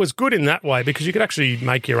workload. And that was good in that way because you could actually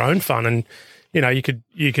make your own fun and, you could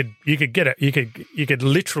get it. You could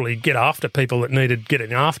literally get after people that needed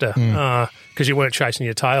getting after because you weren't chasing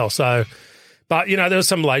your tail. So, but, there was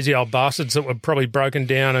some lazy old bastards that were probably broken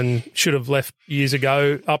down and should have left years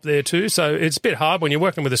ago up there too. So it's a bit hard when you're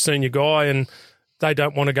working with a senior guy and they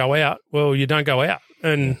don't want to go out. Well, you don't go out.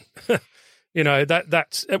 And,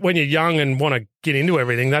 that's when you're young and want to get into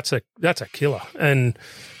everything, that's a killer. And,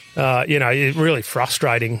 it's really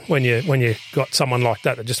frustrating when you got someone like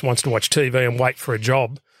that just wants to watch TV and wait for a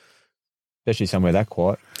job. Especially somewhere that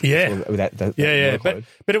quiet. Yeah. With that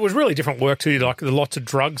But it was really different work too. Like there lots of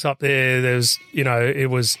drugs up there. There's, it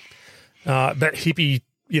was that hippie,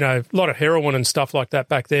 a lot of heroin and stuff like that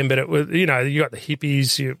back then. But it was, you got the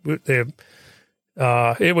hippies.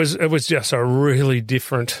 It was just a really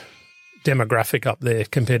different demographic up there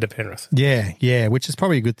compared to Penrith. Yeah, which is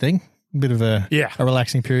probably a good thing. A bit of a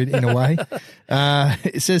relaxing period in a way.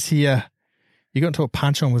 It says here, you got into a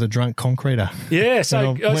punch on with a drunk concreter. Yeah,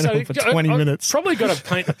 so went on for 20 minutes. Probably got to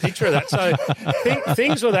paint a picture of that. So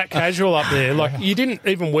things were that casual up there. Like you didn't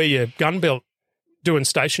even wear your gun belt doing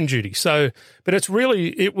station duty. So, but it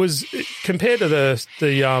was compared to the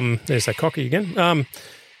there's that cocky again.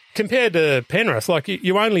 Compared to Penrith, like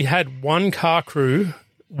you only had one car crew,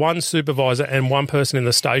 one supervisor, and one person in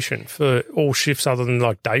the station for all shifts other than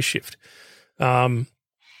like day shift.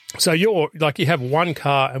 So you have one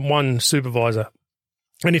car and one supervisor.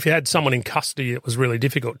 And if you had someone in custody, it was really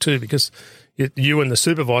difficult too because you and the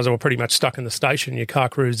supervisor were pretty much stuck in the station. Your car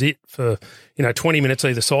crew's it for, 20 minutes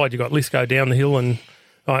either side. You got Lithgow down the hill and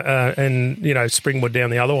Springwood down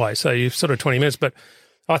the other way. So you've sort of 20 minutes. But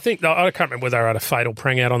I think, I can't remember whether they had a fatal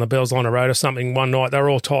prang out on the Bells Liner Road or something one night. They were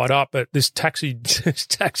all tied up, but this taxi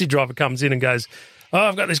driver comes in and goes, "Oh,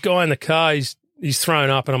 I've got this guy in the car. He's thrown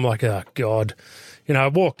up." And I'm like, "Oh, God." I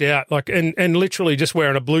walked out and literally just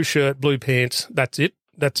wearing a blue shirt, blue pants. That's it.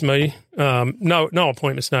 That's me. No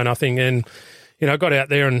appointments, no nothing. And, I got out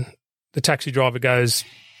there and the taxi driver's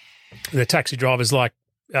like,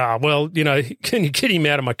 well, can you get him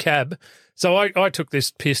out of my cab? So I took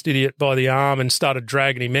this pissed idiot by the arm and started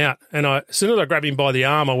dragging him out. And as soon as I grabbed him by the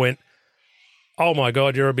arm, I went, oh, my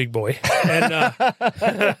God, you're a big boy. And,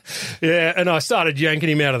 and I started yanking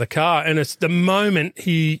him out of the car. And it's the moment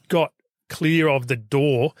he got clear of the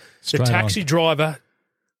door, the taxi driver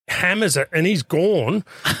hammers it and he's gone.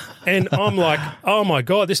 And I'm like, oh, my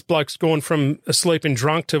God, this bloke's gone from asleep and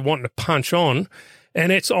drunk to wanting to punch on.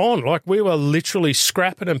 And it's on. Like, we were literally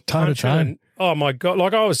scrapping and punching. And, oh, my God.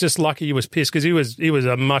 Like, I was just lucky he was pissed because he was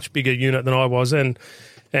a much bigger unit than I was. And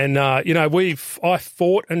I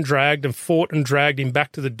fought and dragged him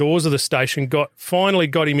back to the doors of the station, finally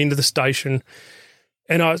got him into the station,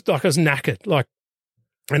 and I was knackered. Like,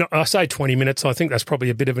 and I say 20 minutes, I think that's probably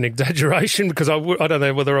a bit of an exaggeration because I don't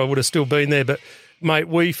know whether I would have still been there, but, mate,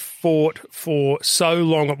 we fought for so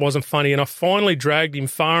long it wasn't funny, and I finally dragged him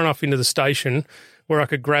far enough into the station where I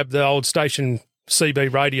could grab the old station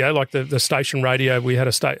CB radio, like the station radio. We had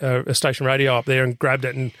a station radio up there and grabbed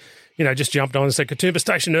it and, just jumped on and said, Katoomba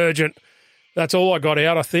Station urgent. That's all I got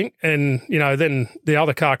out, I think. And, then the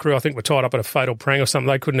other car crew, I think, were tied up at a fatal prang or something.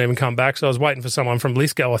 They couldn't even come back. So I was waiting for someone from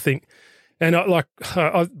Lithgow, I think. And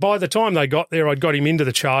by the time they got there, I'd got him into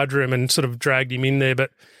the charge room and sort of dragged him in there.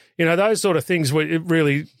 But, those sort of things were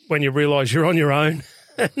really when you realise you're on your own.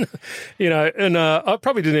 I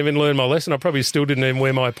probably didn't even learn my lesson. I probably still didn't even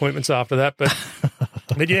wear my appointments after that.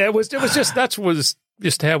 But yeah, it was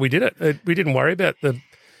just how we did it. We didn't worry about that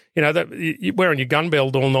wearing your gun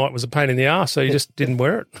belt all night was a pain in the arse, so you just didn't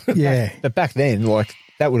wear it. Yeah. But back then, like,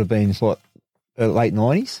 that would have been, late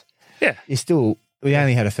 90s? Yeah. We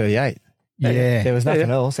only had a 38. Yeah. There was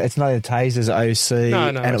nothing else. It's no Tasers, OC,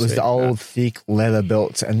 and it was the old thick leather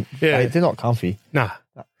belts, and they're not comfy. Nah.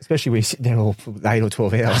 Especially when you sit there all for 8 or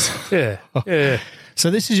 12 hours. Yeah.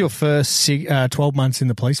 So this is your first 12 months in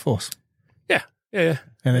the police force? Yeah.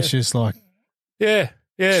 And it's just like... Yeah.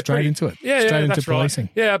 Straight into it. Yeah, straight into that's policing.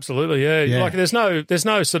 Right. Yeah, absolutely. Yeah. Like there's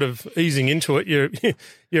no sort of easing into it.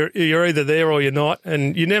 You're either there or you're not,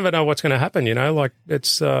 and you never know what's going to happen. Like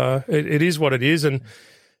it's it is what it is, and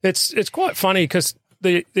it's quite funny because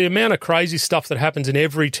the amount of crazy stuff that happens in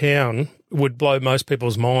every town would blow most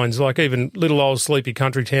people's minds. Like even little old sleepy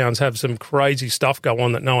country towns have some crazy stuff go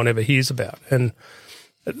on that no one ever hears about, and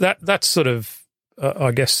that's sort of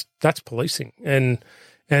I guess that's policing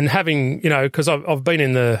and having, because I've been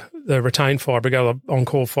in the retained fire brigade,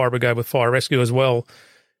 on-call fire brigade with fire rescue as well,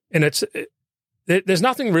 and there's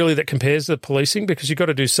nothing really that compares to policing because you've got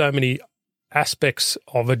to do so many aspects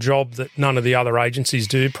of a job that none of the other agencies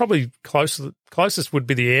do. Probably closest would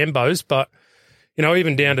be the AMBOs, but,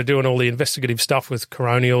 even down to doing all the investigative stuff with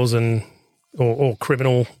coronials and or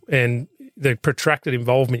criminal, and the protracted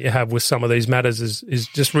involvement you have with some of these matters is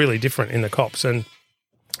just really different in the cops. And,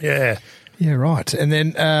 yeah. Yeah, right. And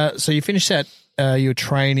then, so you finished that, your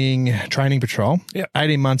training patrol. Yeah.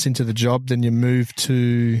 18 months into the job, then you moved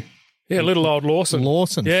to... Yeah, little old Lawson.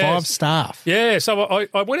 Yeah. 5 staff. Yeah, so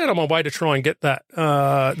I went out on my way to try and get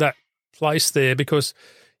that place there because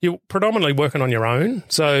you're predominantly working on your own,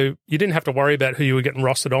 so you didn't have to worry about who you were getting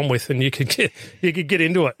rostered on with, and you could get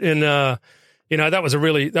into it. And that was a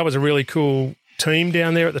really cool team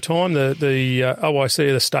down there at the time. The OIC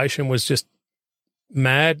of the station was just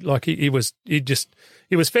mad. Like he was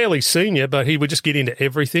fairly senior, but he would just get into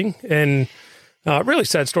everything. And really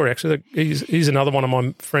sad story actually. He's another one of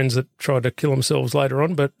my friends that tried to kill themselves later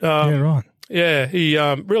on. But yeah, right. Yeah, he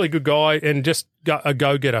really good guy and just a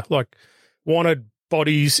go getter. Like wanted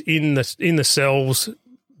bodies in the cells,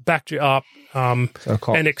 backed you up,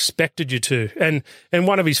 and expected you to. And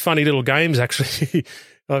one of his funny little games actually.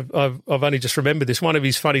 I've only just remembered this. One of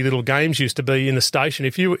his funny little games used to be in the station.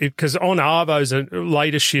 Because on Arvos and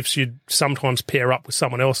later shifts, you'd sometimes pair up with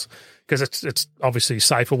someone else because it's obviously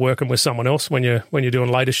safer working with someone else when you're doing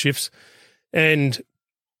later shifts. And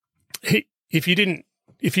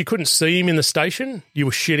if you couldn't see him in the station, you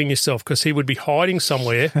were shitting yourself because he would be hiding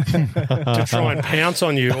somewhere to try and pounce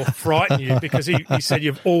on you or frighten you because he said,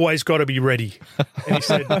 you've always got to be ready. And he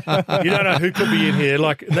said, you don't know who could be in here.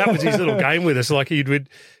 Like that was his little game with us. Like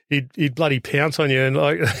he'd bloody pounce on you. And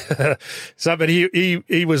like, so, but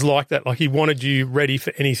he was like that. Like he wanted you ready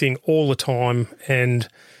for anything all the time. And,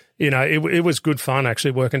 it was good fun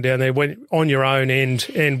actually working down there when on your own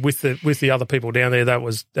and with the other people down there. That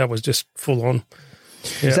was just full on.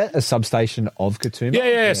 Yeah. Is that a substation of Katoomba?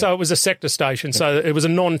 Yeah. So it was a sector station. So it was a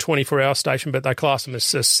non-24-hour station, but they classed them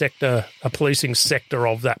as a policing sector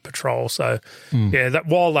of that patrol. So, that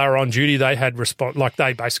while they were on duty, they had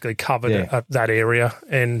they basically covered that area.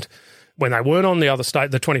 And when they weren't on the other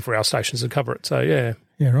the 24-hour stations would cover it. So, yeah.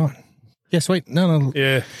 Yeah, right. Yeah, sweet. No.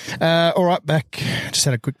 Yeah. All right, back. Just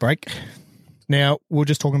had a quick break. Now, we're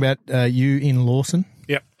just talking about you in Lawson.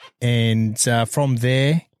 Yep. And from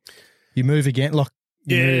there, you move again.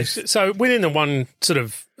 So within the one sort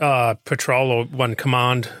of patrol or one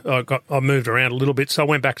command, I moved around a little bit. So I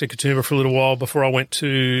went back to Katoomba for a little while before I went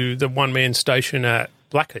to the one-man station at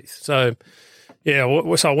Blackheath. So,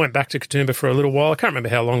 yeah, so I went back to Katoomba for a little while. I can't remember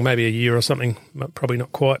how long, maybe a year or something, probably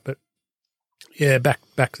not quite. But, yeah,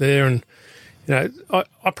 back there. And, you know,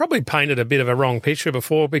 I probably painted a bit of a wrong picture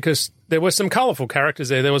before because there were some colourful characters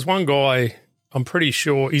there. There was one guy, I'm pretty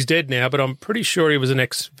sure, he's dead now, but I'm pretty sure he was an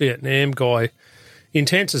ex-Vietnam guy.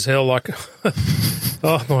 Intense as hell, like,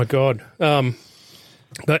 oh, my God.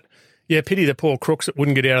 But, yeah, pity the poor crooks that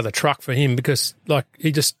wouldn't get out of the truck for him because, like,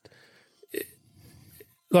 he just,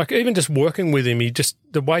 like, even just working with him,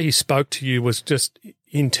 the way he spoke to you was just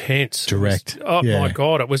intense. Direct. My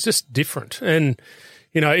God, it was just different. And,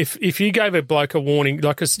 you know, if you gave a bloke a warning,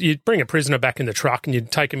 like, 'cause you'd bring a prisoner back in the truck and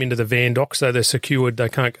you'd take them into the van dock so they're secured, they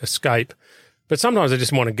can't escape. But sometimes they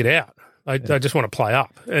just want to get out. They just want to play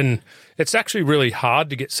up. And it's actually really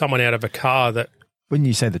hard to get someone out of a car that... When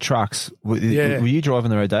you say the trucks, were you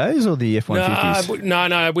driving the Rodeos or the F-150s?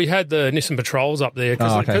 No, we had the Nissan Patrols up there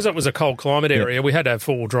because it was a cold climate area. Yep. We had to have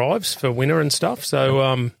 4 drives for winter and stuff.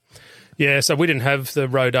 So, so we didn't have the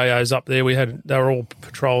Rodeos up there. They were all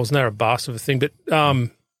Patrols and they were a bust of a thing.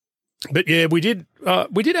 But yeah, we did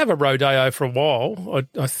have a Rodeo for a while,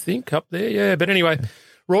 I think, up there. Yeah, but anyway...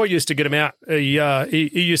 Roy used to get him out. He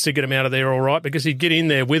used to get him out of there all right because he'd get in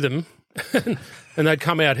there with him, and they'd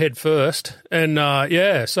come out head first. And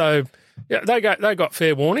they got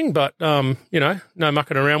fair warning, but you know, no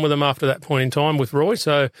mucking around with them after that point in time with Roy.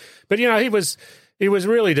 So, but you know, he was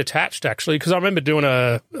really detached actually because I remember doing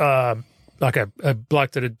a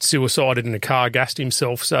bloke that had suicided in a car, gassed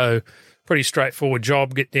himself. So, pretty straightforward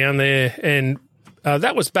job. Get down there, and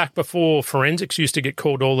that was back before forensics used to get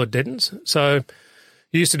called all the dead-uns. So.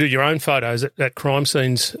 You used to do your own photos at crime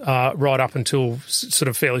scenes right up until sort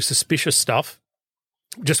of fairly suspicious stuff,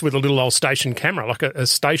 just with a little old station camera, like a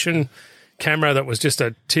station camera that was just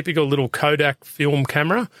a typical little Kodak film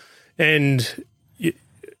camera. And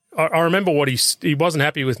I remember he wasn't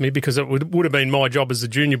happy with me because it would have been my job as the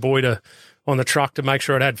junior boy on the truck to make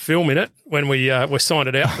sure it had film in it when we signed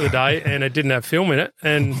it out for the day and it didn't have film in it.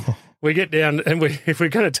 And we get down and if we're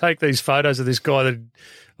going to take these photos of this guy that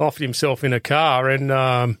offered himself in a car, and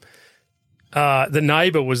the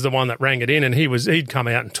neighbour was the one that rang it in, and he'd come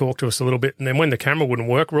out and talk to us a little bit. And then when the camera wouldn't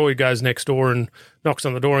work, Roy goes next door and knocks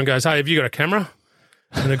on the door and goes, "Hey, have you got a camera?"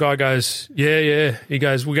 And the guy goes, "Yeah." He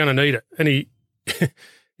goes, "We're going to need it." And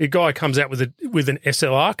the guy comes out with an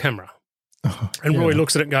SLR camera, and Roy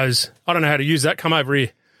looks at it and goes, "I don't know how to use that. Come over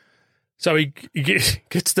here." So he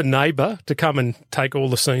gets the neighbour to come and take all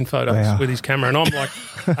the scene photos with his camera. And I'm like,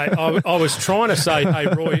 I was trying to say, "Hey,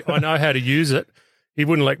 Roy, I know how to use it." He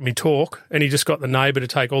wouldn't let me talk, and he just got the neighbour to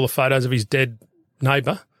take all the photos of his dead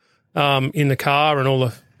neighbour in the car and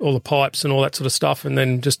all the pipes and all that sort of stuff, and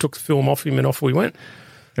then just took the film off him and off we went.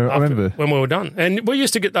 I remember. When we were done. And we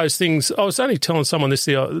used to get those things. I was only telling someone this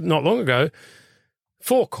not long ago.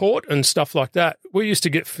 For court and stuff like that, we used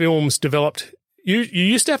to get films developed. You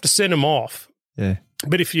used to have to send them off. Yeah.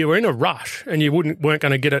 But if you were in a rush and you weren't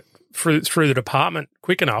going to get it through the department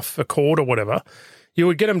quick enough for court or whatever, you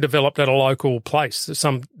would get them developed at a local place.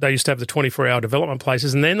 They used to have the 24-hour development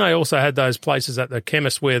places, and then they also had those places at the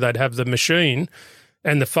chemist where they'd have the machine,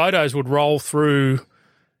 and the photos would roll through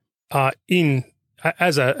as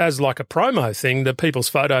like a promo thing. The people's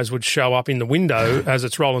photos would show up in the window as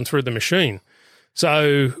it's rolling through the machine.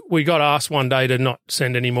 So we got asked one day to not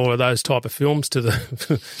send any more of those type of films to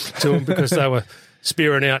them because they were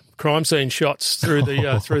spearing out crime scene shots through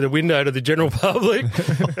the window to the general public.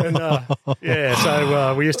 And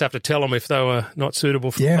so we used to have to tell them if they were not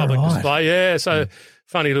suitable for public display. Yeah, so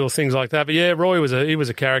funny little things like that. But yeah, Roy was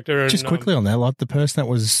a character. And, just quickly on that, like the person that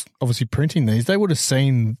was obviously printing these, they would have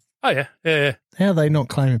seen. Oh yeah. How are they not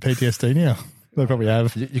claiming PTSD now? They probably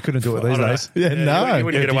have. You couldn't do it these days. No. You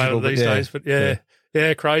wouldn't get away with it these days, but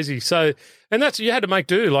yeah, crazy. So, and that's, you had to make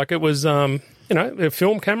do. Like it was, a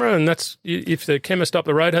film camera, and that's, if the chemist up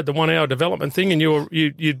the road had the 1 hour development thing and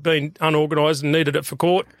you'd been unorganised and needed it for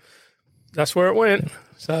court, that's where it went.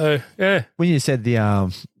 So, yeah. When you said the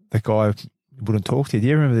guy wouldn't talk to you, do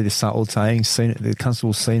you remember this old saying, the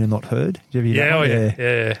constable's seen and not heard? Did you ever hear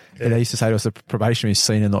that? Yeah. They used to say to us, the probationary's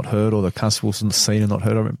seen and not heard, or the constable's seen and not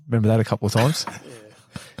heard. I remember that a couple of times.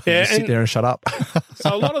 Yeah, sit there and shut up.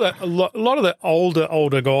 So a lot of the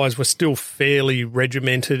older guys were still fairly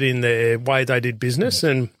regimented in their way they did business,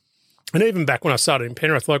 and And even back when I started in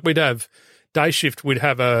Penrith, like we'd have day shift, we'd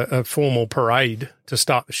have a formal parade to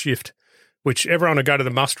start the shift, which everyone would go to the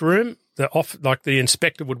muster room. The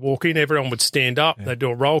inspector would walk in, everyone would stand up, they'd do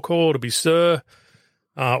a roll call to be sir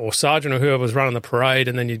or sergeant or whoever was running the parade,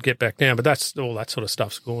 and then you'd get back down. But that's all that sort of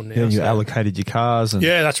stuff's gone now. Yeah, you allocated your cars. And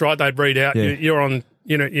yeah, that's right. They'd read out. Yeah. You're on,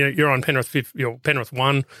 you're on Penrith 5, Penrith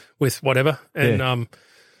 1 with whatever, and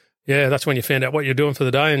that's when you found out what you're doing for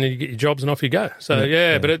the day, and then you get your jobs and off you go.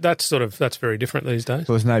 So but that's very different these days.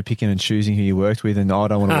 There was no picking and choosing who you worked with, and I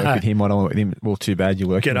don't want to work with him. I don't want to work with him. Well, too bad you're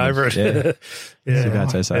working. Get over it. Yeah, yeah. Too bad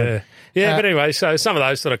to say. Yeah, but anyway, so some of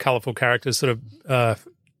those sort of colourful characters, sort of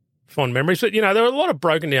fond memories. But there were a lot of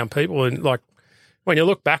broken down people, and like when you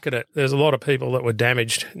look back at it, there's a lot of people that were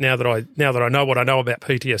damaged. Now that I know what I know about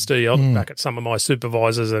PTSD, I look back at some of my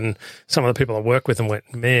supervisors and some of the people I work with, and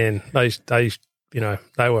went, man, they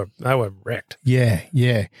were wrecked.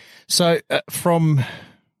 Yeah. So from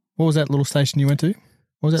what was that little station you went to?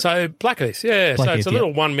 What was that? So Blackheath, yeah. So it's a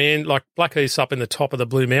little one man, like Blackheath's up in the top of the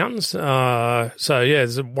Blue Mountains.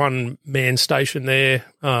 There's a one man station there.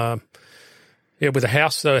 With a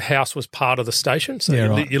house. The house was part of the station, so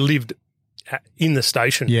you lived in the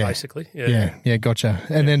station basically. Yeah, gotcha.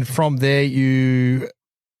 And then from there you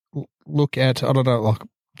look at, I don't know, like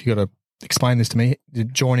you got to explain this to me,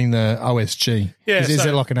 joining the OSG. Yeah, is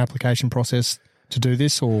there like an application process to do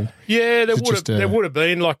this, or there would have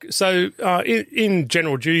been like in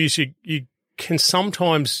general duties you can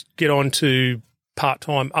sometimes get onto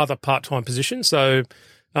other part-time positions. So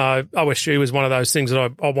OSG was one of those things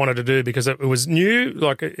that I wanted to do because it was new.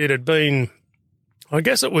 Like it had been, I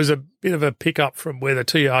guess it was a bit of a pickup from where the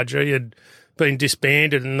TRG had been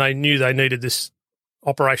disbanded, and they knew they needed this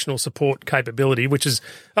operational support capability, which is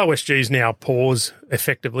OSG's now PAWS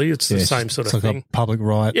effectively. It's the same sort of thing. Like a public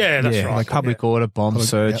right. Yeah, that's right. Like public order, bomb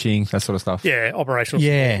searching, that sort of stuff. Yeah, operational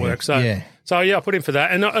support work. So I put in for that.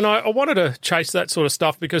 And I wanted to chase that sort of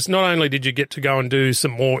stuff because not only did you get to go and do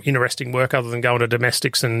some more interesting work other than going to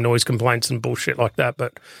domestics and noise complaints and bullshit like that,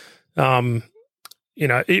 but,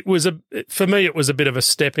 it was for me, it was a bit of a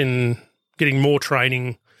step in getting more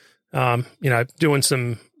training, doing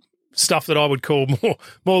some stuff that I would call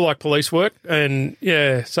more like police work, and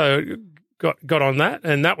so got on that,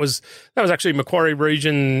 and that was actually Macquarie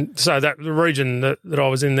region. So that the region that I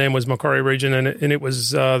was in then was Macquarie region, and it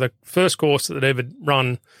was the first course that they'd ever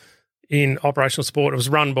run in operational support. It was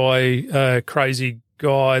run by a crazy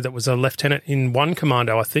guy that was a lieutenant in 1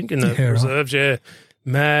 Commando, I think, in the reserves. Right. Yeah,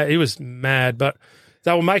 mad. He was mad, but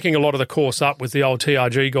they were making a lot of the course up with the old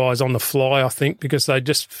TRG guys on the fly, I think, because they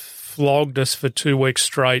just flogged us for 2 weeks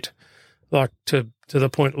straight. Like to the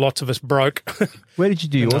point lots of us broke. Where did you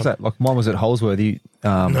do yours at? Like mine was at Holsworthy.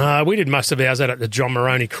 No, we did most of ours at the John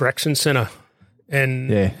Moroney Correction Centre, and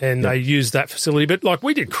they used that facility. But like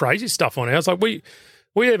we did crazy stuff on ours. Like we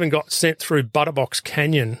even got sent through Butterbox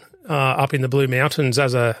Canyon up in the Blue Mountains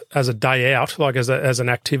as a day out, like as an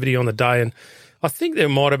activity on the day. And I think there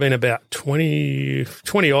might have been about 20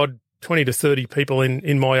 to 30 people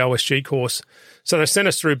in my OSG course. So they sent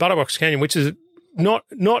us through Butterbox Canyon, which is not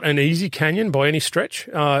an easy canyon by any stretch,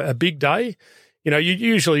 a big day.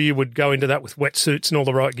 You would go into that with wetsuits and all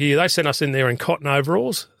the right gear. They sent us in there in cotton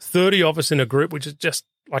overalls, 30 of us in a group, which is just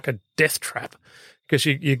like a death trap because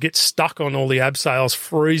you get stuck on all the abseils,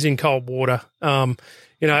 freezing cold water.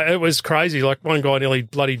 It was crazy. Like one guy nearly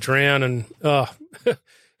bloody drowned, and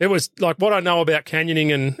it was like what I know about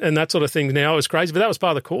canyoning and that sort of thing now is crazy, but that was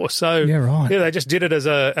part of the course. So they just did it as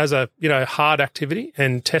a hard activity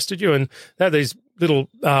and tested you. And they had these little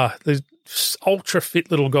these ultra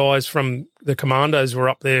fit little guys from the commandos were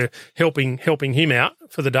up there helping him out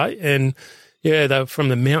for the day. And they were from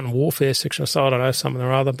the mountain warfare section. So I don't know, something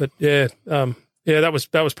or other, but that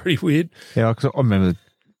was pretty weird. Yeah, because I remember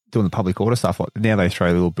doing the public order stuff. Like now they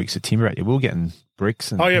throw little bricks of timber at you. We were getting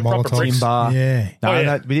bricks and proper bricks. Timber. Yeah.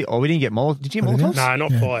 No, we didn't get Molotovs. Did you get Molotovs? No,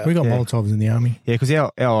 not fire. We got Molotovs in the army. Yeah, because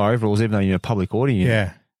our overalls, even though you're a public order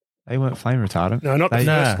unit, they weren't flame retardant. No, not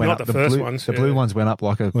the first ones. The blue ones went up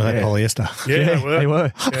like a polyester. Yeah, they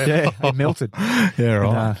were. Yeah, they melted.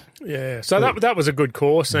 Yeah, right. So that was a good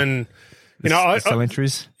course, and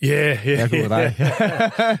entries. Yeah. How good were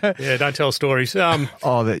they? Yeah, don't tell stories.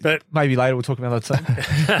 But maybe later we'll talk about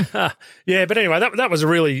that too. Yeah, but anyway, that was a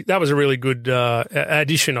really good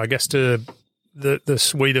addition, I guess, to the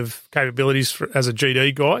suite of capabilities as a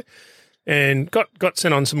GD guy, and got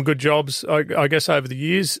sent on some good jobs, I guess, over the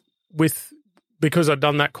years because I'd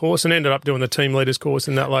done that course and ended up doing the team leaders course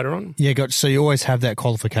in that later on. Yeah, so you always have that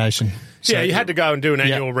qualification. So you had to go and do an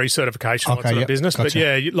annual recertification, that sort of business.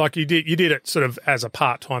 Gotcha. But you did it sort of as a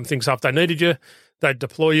part-time thing. So if they needed you, they'd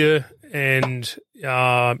deploy you, and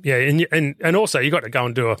and also you got to go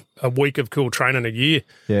and do a week of cool training a year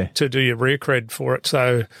to do your rear cred for it.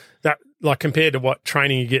 So that, like, compared to what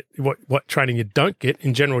training you get, what training you don't get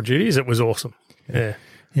in general duties, it was awesome. Yeah.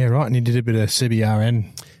 Yeah, right. And you did a bit of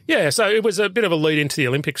CBRN. Yeah, so it was a bit of a lead into the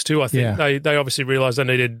Olympics too, I think. Yeah. They obviously realised they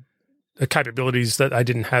needed the capabilities that they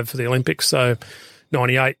didn't have for the Olympics. So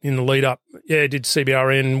 98 in the lead up, did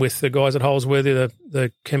CBRN with the guys at Holsworthy,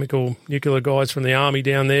 the chemical nuclear guys from the Army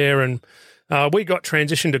down there. And we got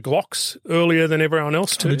transitioned to Glocks earlier than everyone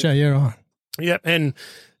else too. Oh, did you? Yeah, right. Yep, and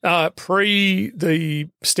pre the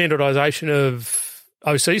standardisation of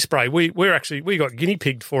OC spray, we got guinea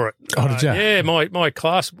pigged for it. Oh, did you? Yeah, my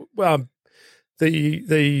class,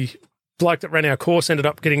 the bloke that ran our course ended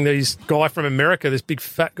up getting this guy from America, this big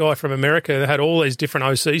fat guy from America that had all these different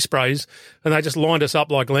OC sprays, and they just lined us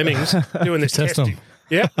up like lemmings doing this Test testing. them.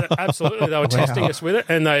 Yeah, absolutely. They were testing us with it,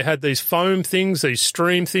 and they had these foam things, these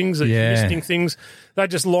stream things, these misting things. They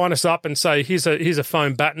just line us up and say, here's a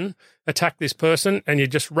foam baton, attack this person, and you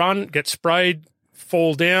just run, get sprayed,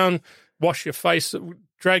 fall down, wash your face,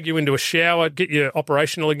 drag you into a shower, get you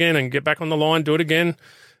operational again, and get back on the line, do it again.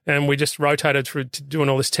 And we just rotated through to doing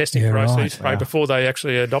all this testing for OC spray before they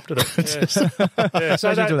actually adopted it. Yeah.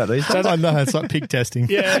 So do that these days. I know, it's like pig testing.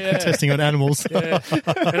 Yeah. Testing on animals. Yeah.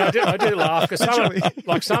 And I do laugh because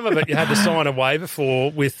some of it you had to sign a waiver for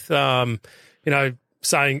with,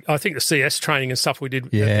 saying, I think the CS training and stuff we did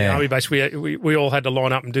at the Army base, we all had to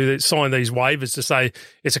line up and sign these waivers to say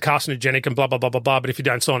it's a carcinogenic and blah, blah, blah, blah, blah. But if you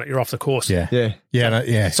don't sign it, you're off the course. Yeah.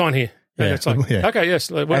 Sign here. Yeah. It's like, okay,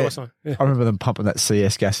 yes, what do I sign? Yeah. I remember them pumping that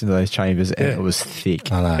CS gas into those chambers, and it was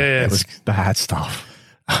thick. I know. Yeah. It was bad stuff.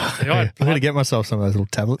 I I'm going to get myself some of those little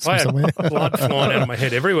tablets from had somewhere. blood flying out of my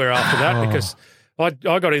head everywhere after that because I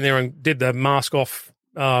got in there and did the mask off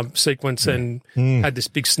sequence and had this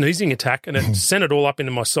big sneezing attack, and it sent it all up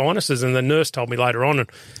into my sinuses, and the nurse told me later on,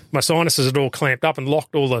 and my sinuses had all clamped up and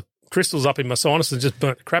locked all the crystals up in my sinuses and just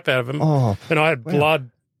burnt the crap out of them. And I had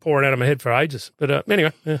blood pouring out of my head for ages. But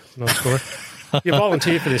anyway, nice story. You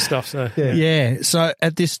volunteer for this stuff, so Yeah. So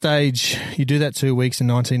at this stage, you do that 2 weeks in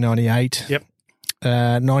 1998. Yep.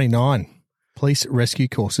 99, police rescue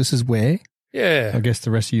course. This is where I guess the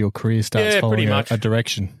rest of your career starts following a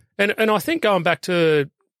direction. And I think going back to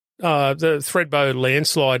the Thredbo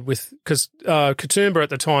landslide because Katoomba at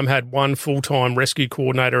the time had one full-time rescue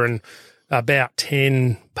coordinator and about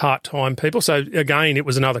 10 part-time people. So, again, it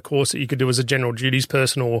was another course that you could do as a general duties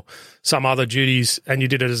person or some other duties, and you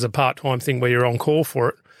did it as a part-time thing where you're on call for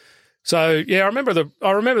it. So, I remember the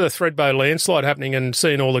Thredbo landslide happening and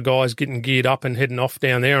seeing all the guys getting geared up and heading off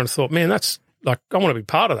down there and thought, man, that's like, I want to be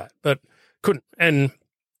part of that, but couldn't. And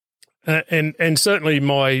certainly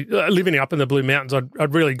my living up in the Blue Mountains,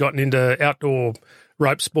 I'd really gotten into outdoor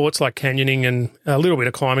rope sports like canyoning and a little bit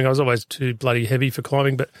of climbing. I was always too bloody heavy for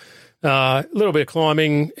climbing, but a little bit of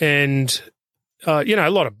climbing and, a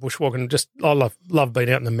lot of bushwalking. Just I love being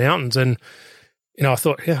out in the mountains. And, I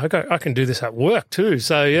thought, I can do this at work too.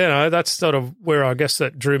 So, that's sort of where I guess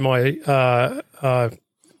that drew my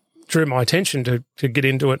attention to get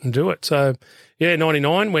into it and do it. So,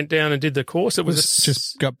 99 went down and did the course. It was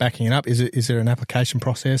just got backing it up. Is there an application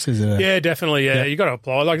process? Is it? Yeah, definitely. Yeah, you got to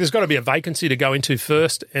apply. Like, there's got to be a vacancy to go into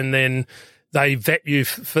first, and then they vet you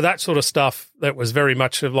for that sort of stuff. That was very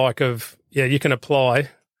much you can apply,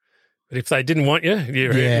 but if they didn't want you,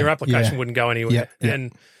 your application wouldn't go anywhere.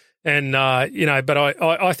 Yep. But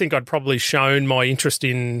I think I'd probably shown my interest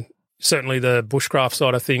in certainly the bushcraft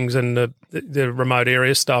side of things and the remote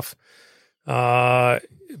area stuff.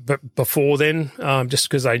 But before then, just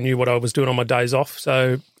because they knew what I was doing on my days off.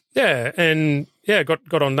 So,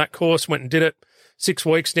 got on that course, went and did it 6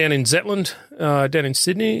 weeks down in Zetland, down in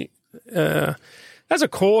Sydney. As a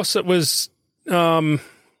course, it was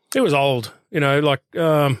old,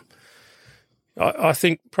 I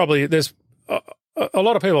think probably there's a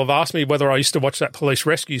lot of people have asked me whether I used to watch that Police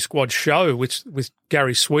Rescue Squad show with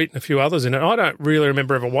Gary Sweet and a few others in it. I don't really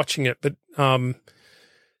remember ever watching it, but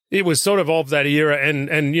it was sort of that era, and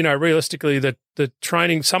realistically, the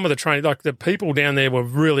training, some of the training, like the people down there were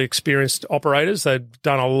really experienced operators. They'd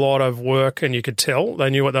done a lot of work, and you could tell they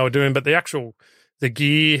knew what they were doing. But the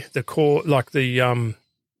gear, the core, like the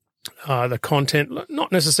content,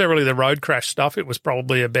 not necessarily the road crash stuff. It was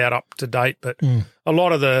probably about up to date, but a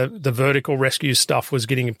lot of the vertical rescue stuff was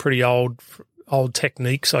getting pretty old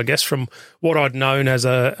techniques, I guess, from what I'd known as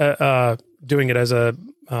doing it as a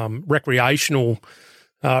recreational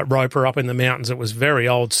roper up in the mountains. It was very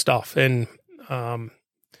old stuff, and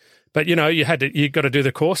but you got to do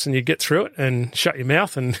the course, and you get through it and shut your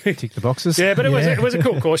mouth and tick the boxes. Yeah, but it was a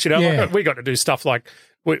cool course. We got to do stuff like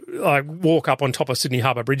we walk up on top of Sydney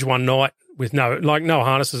Harbour Bridge one night with no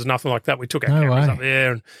harnesses, nothing like that. We took our cameras up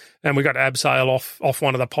there and we got to abseil off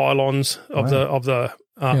one of the pylons of the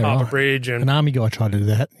Harbour Bridge. And an army guy tried to do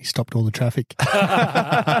that. He stopped all the traffic.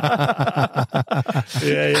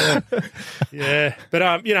 Yeah.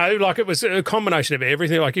 But it was a combination of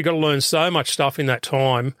everything. Like, you got to learn so much stuff in that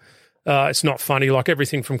time. It's not funny. Like,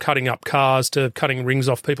 everything from cutting up cars to cutting rings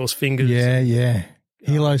off people's fingers. Yeah.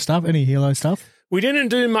 Helo stuff. Any Helo stuff? We didn't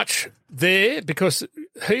do much there because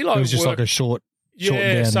Helo It was just like a short.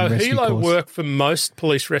 Yeah, so Helo work for most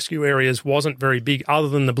police rescue areas wasn't very big other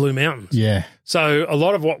than the Blue Mountains. Yeah. So a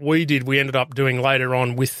lot of what we did, we ended up doing later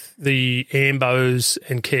on with the Ambos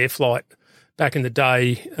and Care Flight back in the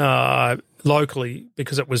day locally,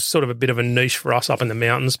 because it was sort of a bit of a niche for us up in the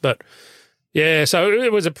mountains. But, yeah, so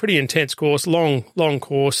it was a pretty intense course, long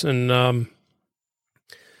course. And,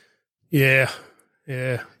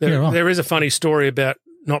 There is a funny story about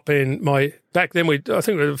not being back then. I think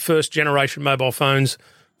we were the first generation mobile phones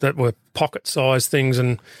that were pocket-sized things,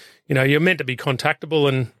 and you're meant to be contactable.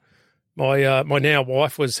 And my now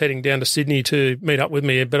wife was heading down to Sydney to meet up with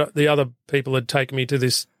me, but the other people had taken me to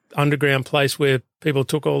this underground place where people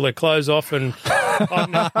took all their clothes off, and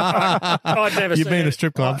I'd never. You've been to a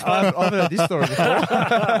strip club. I've heard this story before.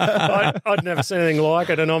 I'd never seen anything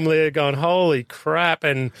like it, and I'm there going, "Holy crap!"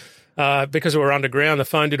 And because we were underground, the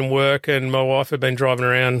phone didn't work, and my wife had been driving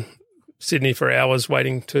around Sydney for hours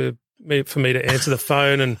waiting for me to answer the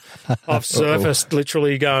phone, and I've surfaced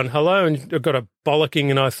literally going, "Hello," and I got a bollocking,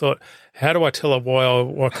 and I thought, how do I tell her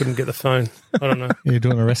why I couldn't get the phone? I don't know. You're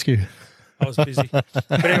doing a rescue. I was busy. But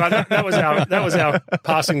anyway, that was our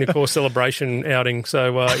passing the course celebration outing.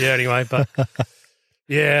 So, anyway, but...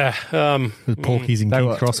 Yeah. Porkies and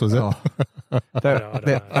King Cross, was it? They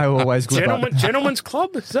were always good. Gentlemen's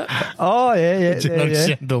Club? Is that? Oh, yeah.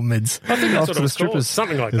 Gentlemen's. I think that's what it was strippers. called.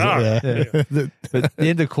 Something like that. Yeah. But at the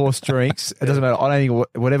end of course drinks, it doesn't matter. I don't think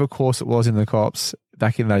whatever course it was in the cops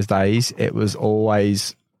back in those days, it was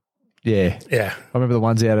always, Yeah. I remember the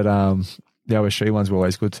ones out at the OSG ones were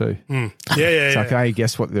always good too. Yeah. So I can only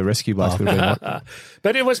guess what the rescue blokes would have been like.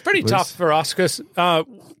 But it was pretty tough for us because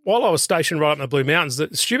while I was stationed right up in the Blue Mountains, the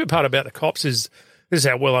stupid part about the cops is this is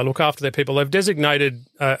how well I look after their people. They've designated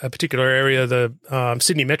a particular area, the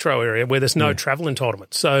Sydney metro area, where there's no travel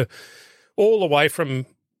entitlement. So all the way from,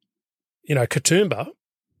 Katoomba,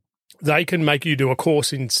 they can make you do a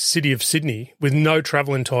course in City of Sydney with no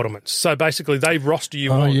travel entitlements. So basically they roster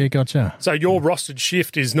you on. Oh, yeah, gotcha. So your rostered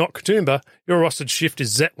shift is not Katoomba, your rostered shift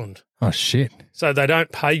is Zetland. Oh, shit. So they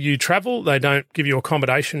don't pay you travel, they don't give you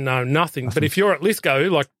accommodation, no, nothing. But if you're at Lithgow,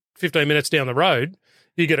 like 15 minutes down the road,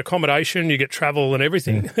 you get accommodation, you get travel and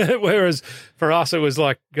everything. Yeah. Whereas for us, it was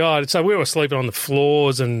like, God, so we were sleeping on the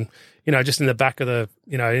floors and, just in the back of the,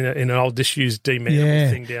 in an old disused demountable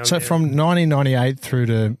thing down there. So from 1998 through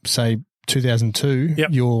to, say, 2002,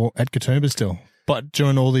 you're at Katoomba still, but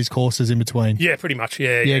during all these courses in between? Yeah, pretty much,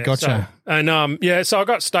 yeah. Yeah, gotcha. So, and, so I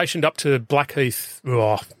got stationed up to Blackheath,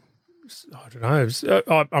 I don't know.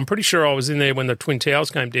 I'm pretty sure I was in there when the Twin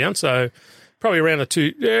Towers came down, so probably around the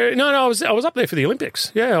two. I was up there for the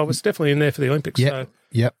Olympics. Yeah, I was definitely in there for the Olympics. Yep.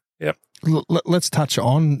 Let's touch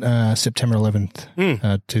on September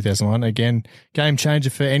 11th, 2001. Again, game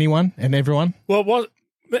changer for anyone and everyone. Well,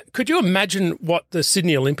 could you imagine what the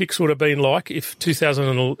Sydney Olympics would have been like if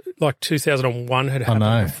 2001 had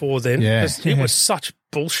happened before then? Yeah. It was such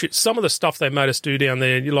bullshit. Some of the stuff they made us do down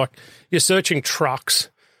there, you're searching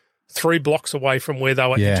trucks 3 blocks away from where they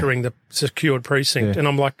were entering the secured precinct. And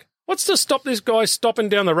I'm like, what's to stop this guy stopping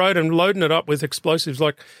down the road and loading it up with explosives?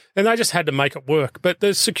 And they just had to make it work. But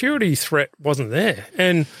the security threat wasn't there.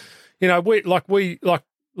 And, we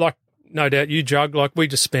no doubt you jug, we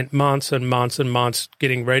just spent months and months and months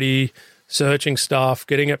getting ready, searching stuff,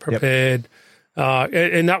 getting it prepared.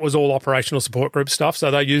 And that was all operational support group stuff. So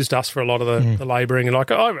they used us for a lot of the labouring. And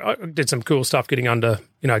I did some cool stuff getting under,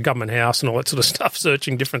 Government House and all that sort of stuff,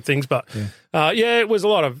 searching different things. But it was a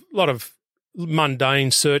lot of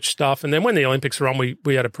mundane search stuff. And then when the Olympics were on,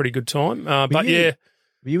 we had a pretty good time.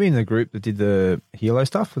 Were you in the group that did the Helo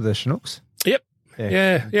stuff with the Chinooks? Yep.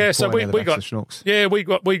 Yeah. So we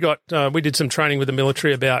did some training with the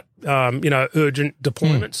military about urgent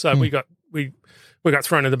deployments. So we got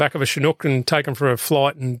thrown in the back of a Chinook and taken for a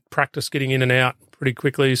flight and practiced getting in and out pretty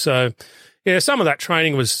quickly. So some of that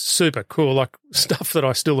training was super cool, like stuff that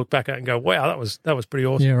I still look back at and go, wow, that was pretty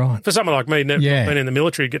awesome. Yeah, right. For someone like me, never been in the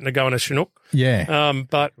military, getting to go in a Chinook. Yeah.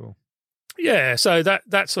 So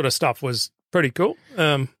that sort of stuff was pretty cool.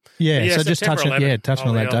 So just touching on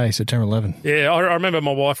that day, September 11th. Yeah, I remember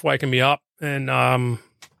my wife waking me up and,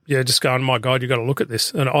 just going, my God, you got to look at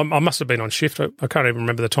this. And I must have been on shift. I can't even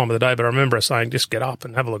remember the time of the day, but I remember her saying, just get up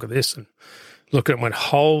and have a look at this. And look at it and went,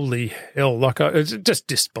 holy hell. Like, it's just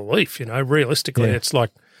disbelief, realistically. Yeah. It's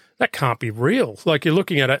like, that can't be real. Like, you're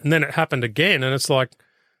looking at it and then it happened again. And it's like,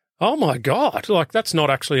 oh my God, like, that's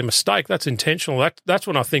not actually a mistake. That's intentional. That's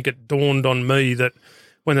when I think it dawned on me that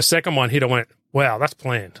when the second one hit, I went, wow, that's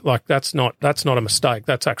planned. Like, that's not a mistake.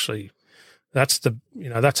 That's actually,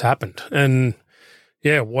 that's happened. And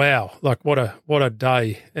yeah, wow. Like, what a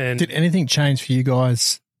day. And did anything change for you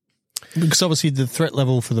guys? Because obviously the threat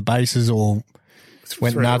level for the bases all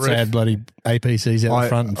went nuts. They had bloody APCs out the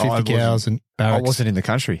front and 50 cows and barracks. I wasn't in the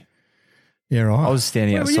country. Yeah, right. I was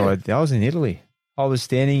standing outside. I was in Italy. I was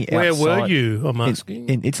standing outside. Where were you, I'm asking?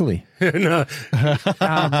 In Italy. No.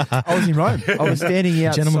 I was in Rome. I was standing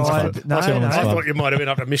outside. Gentleman's club. No, I thought you might have been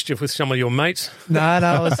up to mischief with some of your mates. No,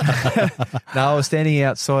 I was standing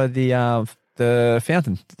outside the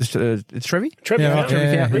fountain, the Trevi. Trevi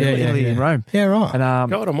Fountain. Fountain, Italy in Rome. Yeah, right.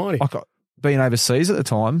 And God almighty. I got being overseas at the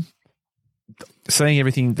time, seeing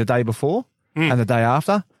everything the day before and the day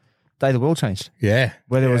after. Day the world changed. Yeah.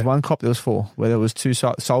 Where there was one cop, there was 4. Where there was 2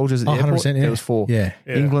 soldiers at the airport, there was 4. Yeah.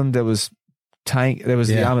 England, there was tank. There was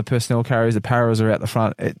the armoured personnel carriers. The paras are out the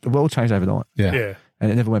front. The world changed overnight. Yeah.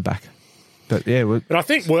 And it never went back. But yeah. But I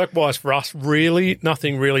think work-wise for us, really,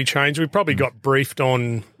 nothing really changed. We probably got briefed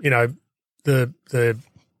on, the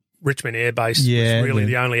Richmond Air Base was really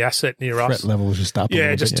the only asset near us. Threat level was just up.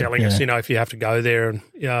 Yeah, just telling us, if you have to go there. And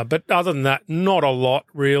but other than that, not a lot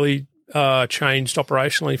really changed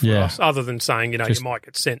operationally for us, other than saying, you might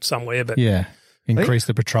get sent somewhere. But increase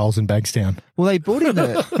the patrols in Bagstown. Well, they brought in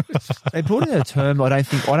a term I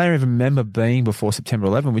don't even remember being before September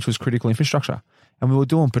 11, which was critical infrastructure. And we were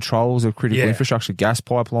doing patrols of critical infrastructure, gas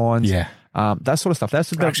pipelines, that sort of stuff.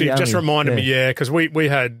 That's actually just reminded me, because we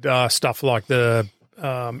had stuff like the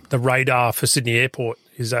radar for Sydney Airport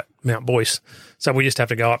is at Mount Boyce. So we just have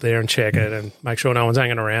to go up there and check it and make sure no one's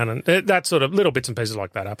hanging around. And that sort of little bits and pieces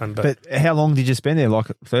like that happen. But how long did you spend there? Like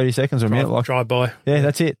 30 seconds or a minute? Drive by. Yeah,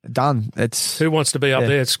 that's it. Done. Who wants to be up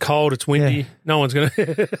there? It's cold. It's windy. Yeah. No one's going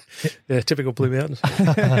to. Typical Blue Mountains.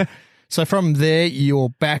 So from there, you're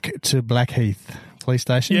back to Blackheath Police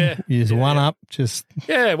Station. Yeah. You just one up.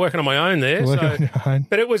 Working on my own there. On your own.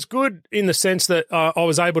 But it was good in the sense that I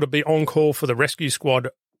was able to be on call for the rescue squad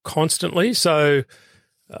constantly. So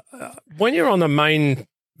when you're on the main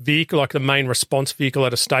vehicle, like the main response vehicle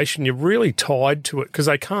at a station, you're really tied to it because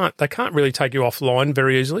they can't really take you offline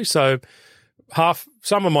very easily. So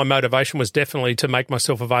some of my motivation was definitely to make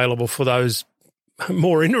myself available for those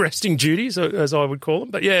more interesting duties, as I would call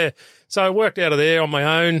them. But so I worked out of there on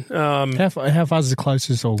my own. How far is the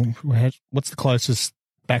closest, or what's the closest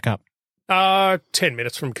backup? 10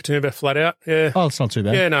 minutes from Katoomba, flat out. Yeah. Oh, it's not too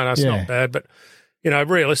bad. Yeah, no, it's not bad. But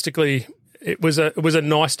realistically, it was a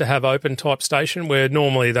nice to have open type station where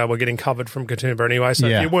normally they were getting covered from Katoomba anyway. So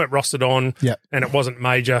if you weren't rostered on and it wasn't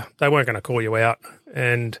major, they weren't going to call you out.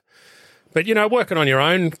 But working on your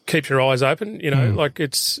own keeps your eyes open. Like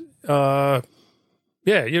it's.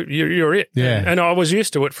 You're it. Yeah. And I was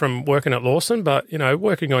used to it from working at Lawson, but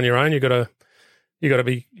working on your own, you got to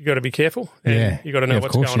be careful. And you got to know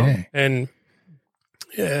what's going on. And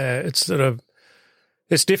it's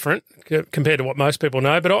different compared to what most people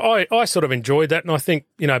know. But I sort of enjoyed that, and I think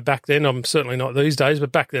back then, I'm certainly not these days,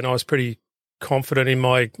 but back then I was pretty confident in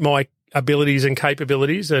my abilities and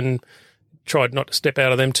capabilities, and tried not to step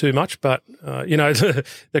out of them too much. But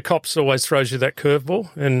the cops always throws you that curveball,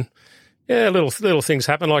 and little things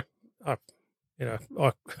happen. Like I've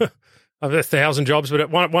 1,000 jobs, but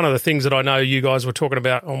one of the things that I know you guys were talking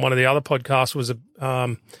about on one of the other podcasts was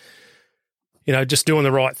just doing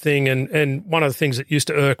the right thing. And one of the things that used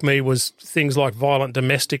to irk me was things like violent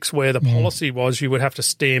domestics, where the policy was you would have to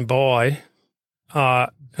stand by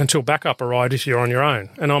until backup arrived if you're on your own.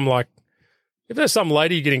 And I'm like, if there's some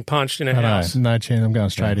lady getting punched in a house, no chance. I'm going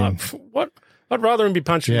straight in. What? I'd rather him be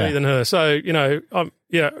punching me than her. So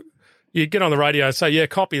you get on the radio and say, yeah,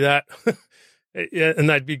 copy that. And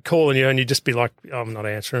they'd be calling you and you'd just be like, I'm not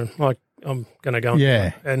answering. Like, I'm going to go.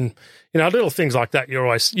 And, little things like that, you're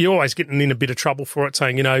always getting in a bit of trouble for it,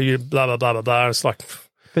 saying, you blah, blah, blah, blah, blah. It's like,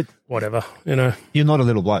 but whatever, You're not a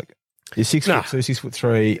little bloke. You're 6'2",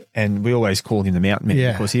 6'3", and we always called him the Mountain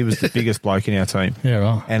Man because he was the biggest bloke in our team. Yeah,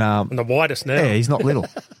 right. And the widest now. Yeah, he's not little.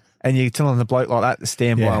 And you're telling the bloke like that to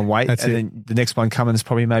stand by and wait, and then the next one coming is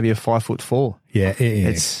probably maybe a 5'4". Yeah,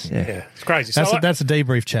 it's crazy. That's a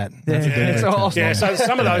debrief chat. So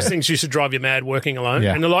some of those things used to drive you mad working alone,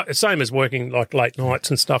 and the same as working like late nights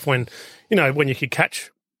and stuff. When when you could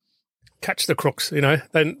catch the crooks, they're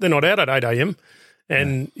not out at 8 a.m.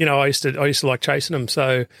 And I used to like chasing them.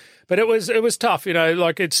 So, but it was tough.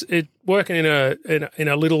 Like it's working in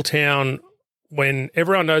a little town when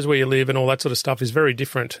everyone knows where you live and all that sort of stuff is very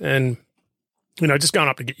different. And just going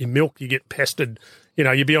up to get your milk, you get pestered.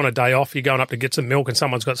 You'd be on a day off, you're going up to get some milk, and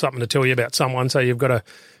someone's got something to tell you about someone. So you've got to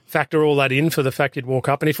factor all that in for the fact you'd walk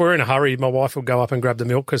up. And if we're in a hurry, my wife will go up and grab the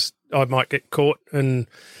milk because I might get caught. And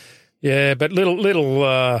yeah, but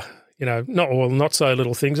little. Not so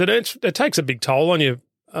little things. It takes a big toll on you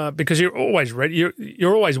because you're always ready.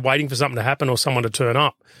 You're always waiting for something to happen or someone to turn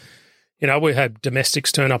up. We had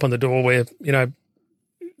domestics turn up on the door where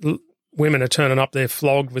women are turning up. They're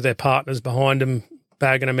flogged with their partners behind them,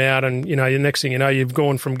 bagging them out, and the next thing you know, you've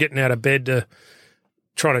gone from getting out of bed to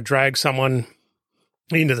trying to drag someone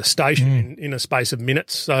into the station in a space of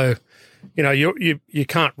minutes. So you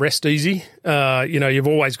can't rest easy. You've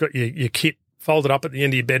always got your kit folded up at the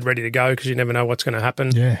end of your bed, ready to go because you never know what's going to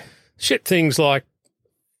happen. Yeah, shit. Things like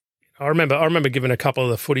I remember giving a couple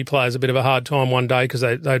of the footy players a bit of a hard time one day because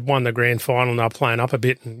they'd won the grand final and they were playing up a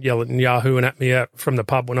bit and yelling and yahooing at me out from the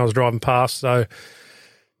pub when I was driving past. So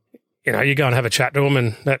you go and have a chat to them,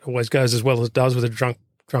 and that always goes as well as it does with a drunk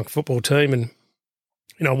football team. And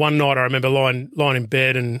one night I remember lying in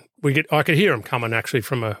bed and I could hear them coming actually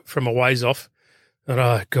from a ways off. And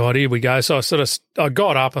oh God, here we go. So I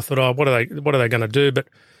got up. I thought, oh, what are they going to do? But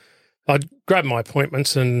I grabbed my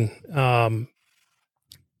appointments and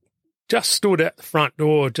just stood at the front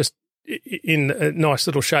door, just in a nice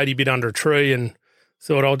little shady bit under a tree, and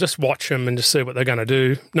thought I'll just watch them and just see what they're going to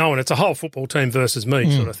do. Knowing it's a whole football team versus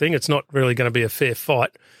me sort of thing. It's not really going to be a fair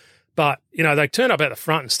fight. But, they turned up at the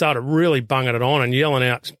front and started really bunging it on and yelling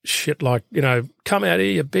out shit like, come out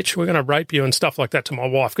here, you bitch, we're going to rape you and stuff like that to my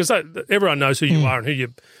wife because everyone knows who you are and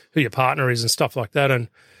who your partner is and stuff like that. And,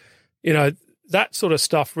 that sort of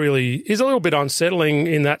stuff really is a little bit unsettling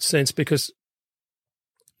in that sense because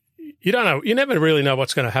you don't know, you never really know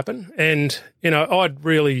what's going to happen. And, I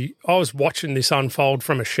was watching this unfold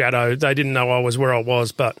from a shadow. They didn't know I was where I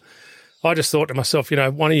was, but I just thought to myself,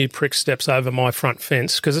 one of you pricks steps over my front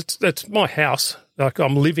fence because it's my house. Like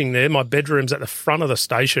I'm living there. My bedroom's at the front of the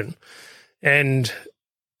station. And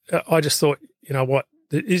I just thought, what,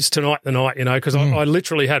 is tonight the night, because I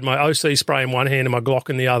literally had my OC spray in one hand and my Glock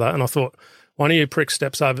in the other. And I thought, one of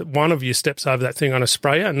you steps over that thing on a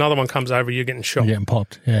sprayer, another one comes over, you're getting shot. You're getting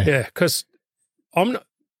popped, yeah. Yeah, because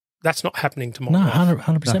that's not happening to my life. life.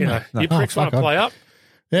 100%, mate. You pricks want to play up.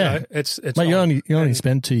 Yeah, it's. Mate, you only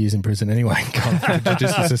spend 2 years in prison anyway. The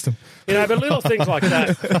judicial system. But little things like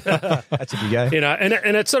that. That's a big go.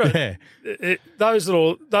 And it's sort of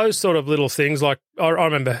those sort of little things. Like I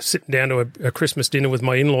remember sitting down to a Christmas dinner with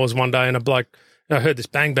my in-laws one day, and a bloke, I heard this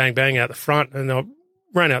bang bang bang out the front, and I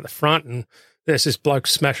ran out the front, and there's this bloke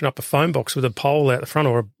smashing up a phone box with a pole out the front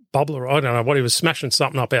or a bubbler. I don't know what he was smashing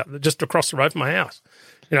something up out just across the road from my house.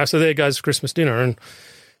 So there goes Christmas dinner, and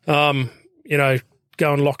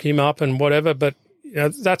go and lock him up and whatever. But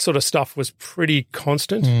that sort of stuff was pretty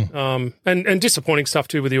constant, and disappointing stuff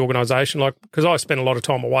too with the organisation. Like because I spent a lot of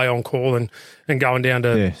time away on call and going down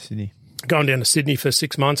to Sydney for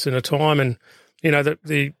 6 months at a time, and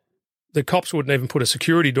the cops wouldn't even put a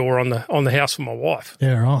security door on the house for my wife.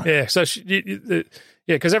 Yeah, right. Yeah, so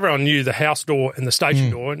because everyone knew the house door and the station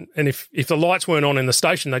door, and if the lights weren't on in the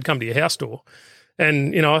station, they'd come to your house door.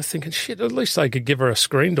 And, I was thinking, shit, at least they could give her a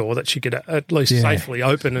screen door that she could at least safely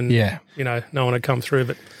open and, no one had come through.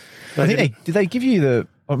 But did they give you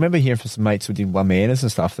I remember hearing from some mates who did one manners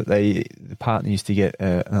and stuff that the partner used to get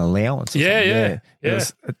an allowance. Yeah.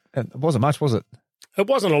 It wasn't much, was it? It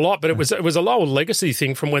wasn't a lot, but it was a lower legacy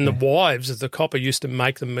thing from when the wives of the copper used to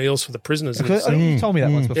make the meals for the prisoners. You told me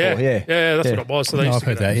that once before, Yeah, that's what it was. So they used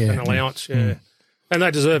to get an allowance, And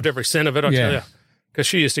they deserved every cent of it, I tell you. Because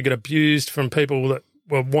she used to get abused from people that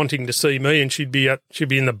were wanting to see me, and she'd be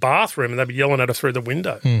in the bathroom and they'd be yelling at her through the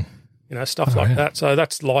window. Stuff like that. So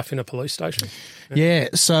that's life in a police station. Yeah,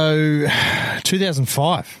 so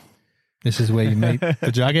 2005. This is where you meet the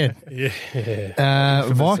Jughead. Yeah.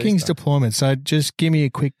 Vikings deployment. So just give me a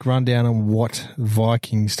quick rundown on what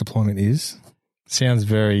Vikings deployment is. Sounds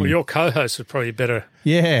very... Well, your co-host would probably better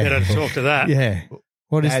to talk to that. Yeah.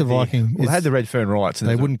 What is the Viking? Well, they had the Red Fern Riots.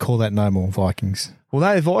 They wouldn't call that no more Vikings. Well,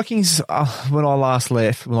 no, Vikings, when I left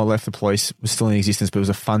the police, was still in existence, but it was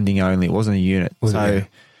a funding only. It wasn't a unit. You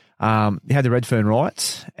had the Red Fern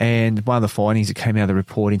Riots, and one of the findings that came out of the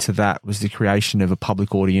report into that was the creation of a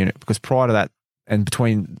public order unit, because prior to that, and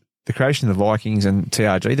between the creation of the Vikings and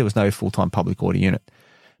TRG, there was no full-time public order unit.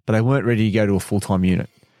 But they weren't ready to go to a full-time unit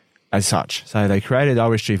as such. So they created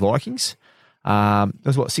OSG Vikings. There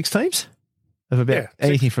was 6 teams? Of about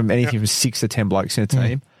anything from 6 to 10 blokes in a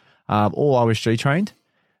team. all OSG trained,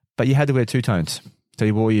 but you had to wear two tones. So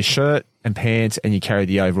you wore your shirt and pants and you carried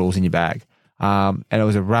the overalls in your bag. And it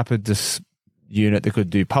was a rapid unit that could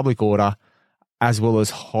do public order as well as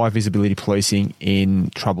high visibility policing in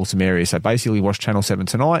troublesome areas. So basically watch Channel 7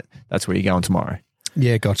 tonight. That's where you're going tomorrow.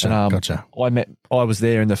 Yeah, gotcha. Gotcha. I was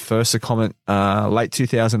there in the first secondment, late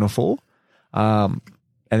 2004. And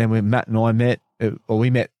then when Matt and I met, we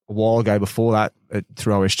met a while ago before that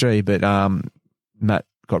through OSG, but Matt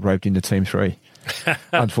got roped into Team 3.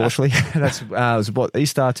 Unfortunately, that was what,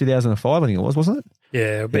 Easter 2005, I think it was, wasn't it?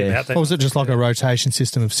 Yeah, a bit about that. Or was it just like a rotation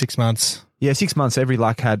system of 6 months? Yeah, 6 months. Every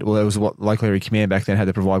LUC had, well, it was what local area command back then had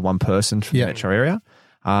to provide one person for the metro area.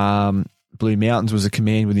 Blue Mountains was a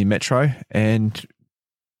command within metro, and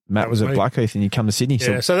Matt was at Blackheath, and you come to Sydney.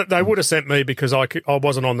 Yeah, so they would have sent me because I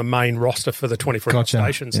wasn't on the main roster for the 24-hour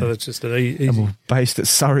station, so it's just an easy. And we're based at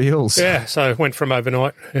Surrey Hills. Yeah, so went from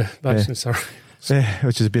overnight, based in Surrey. Yeah,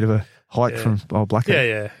 which is a bit of a hike from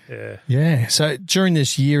Blackheath. Yeah. So during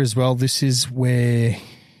this year as well, this is where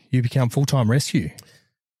you become full-time rescue.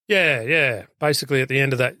 Yeah. Basically at the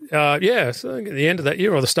end of that, so at the end of that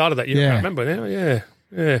year or the start of that year, I can't remember now. Yeah.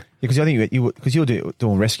 Because I think you were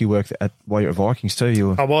doing rescue work while you were at Vikings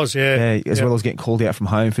too. I was, as well as getting called out from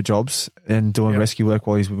home for jobs and doing rescue work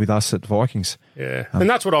while you were with us at Vikings. Yeah, and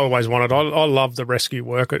that's what I always wanted. I love the rescue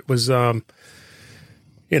work. It was,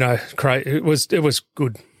 great. It was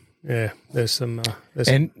good. Yeah, there's some. This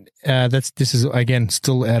is again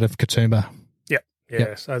still out of Katoomba.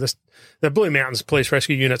 Yeah. So the Blue Mountains Police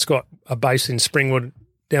Rescue Unit's got a base in Springwood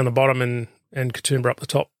down the bottom and Katoomba up the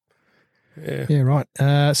top. Yeah, right.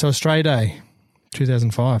 So Australia Day,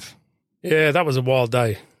 2005. Yeah, that was a wild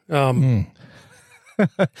day. When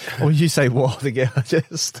you say wild again,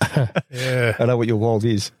 I know what your wild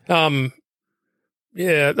is. That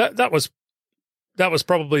was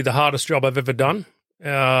probably the hardest job I've ever done.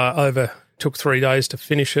 Took 3 days to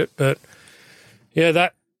finish it, but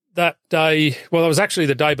that day. Well, it was actually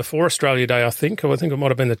the day before Australia Day. I think it might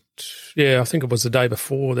have been I think it was the day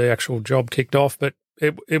before the actual job kicked off, but.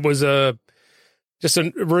 It was just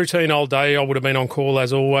a routine old day. I would have been on call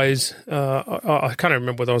as always. I can't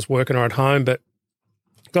remember whether I was working or at home, but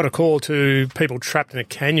got a call to people trapped in a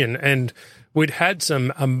canyon, and we'd had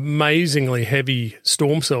some amazingly heavy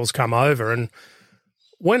storm cells come over. And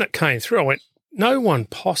when it came through, I went, no one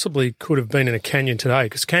possibly could have been in a canyon today,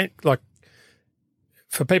 because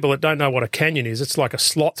for people that don't know what a canyon is, it's like a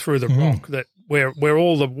slot through the rock that where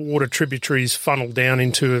all the water tributaries funnel down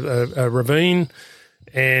into a ravine.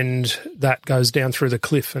 And that goes down through the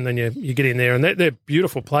cliff, and then you get in there, and they're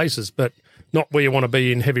beautiful places, but not where you want to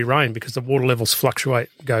be in heavy rain, because the water levels fluctuate,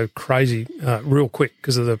 go crazy real quick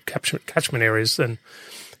because of the catchment areas. And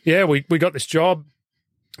we got this job,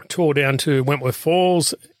 tore down to Wentworth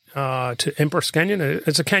Falls, to Empress Canyon.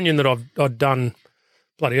 It's a canyon that I've done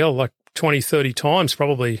bloody hell like 20, 30 times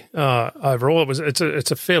probably overall.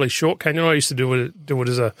 It's a fairly short canyon. I used to do it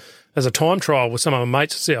as a time trial with some of my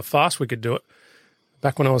mates to see how fast we could do it.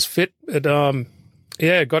 Back when I was fit,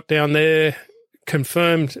 got down there,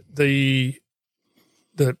 confirmed the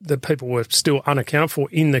people were still unaccounted for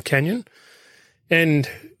in the canyon. And,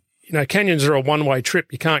 canyons are a one-way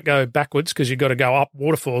trip. You can't go backwards because you've got to go up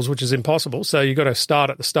waterfalls, which is impossible. So you've got to start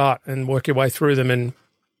at the start and work your way through them. And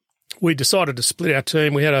we decided to split our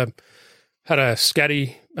team. We had a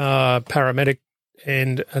scatty paramedic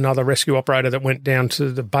and another rescue operator that went down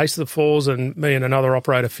to the base of the falls, and me and another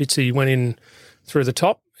operator, Fitzy, went in through the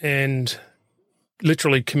top and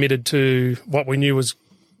literally committed to what we knew was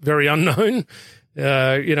very unknown.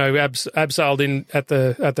 Abseiled in at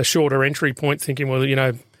the shorter entry point, thinking, well,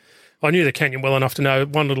 I knew the canyon well enough to know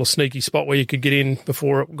one little sneaky spot where you could get in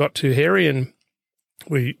before it got too hairy, and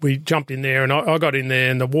we jumped in there, and I got in there,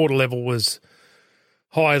 and the water level was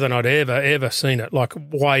higher than I'd ever seen it, like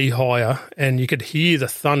way higher, and you could hear the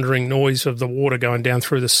thundering noise of the water going down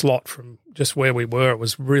through the slot from just where we were. It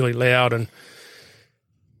was really loud, and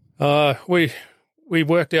we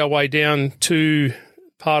worked our way down to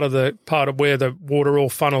part of where the water all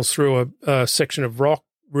funnels through a section of rock,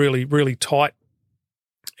 really, really tight,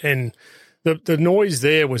 and the noise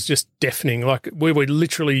there was just deafening. Like we were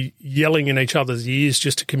literally yelling in each other's ears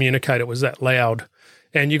just to communicate. It was that loud.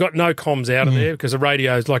 And you got no comms out of there because the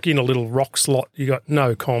radio's like in a little rock slot. You got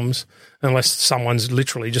no comms unless someone's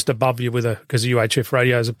literally just above you because UHF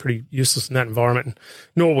radios are pretty useless in that environment, and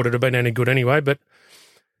nor would it have been any good anyway. But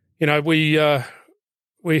we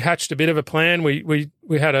hatched a bit of a plan. We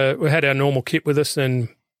had our normal kit with us, and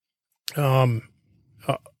I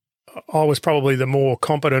was probably the more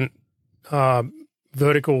competent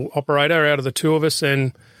vertical operator out of the two of us,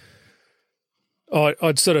 and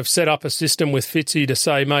I'd sort of set up a system with Fitzy to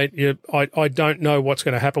say, mate, I don't know what's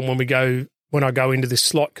going to happen when I go into this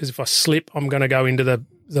slot, because if I slip, I'm going to go into the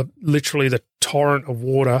literally the torrent of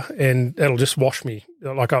water, and that'll just wash me.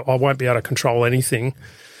 Like I won't be able to control anything.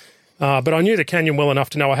 But I knew the canyon well enough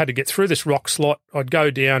to know I had to get through this rock slot. I'd go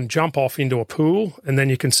down, jump off into a pool, and then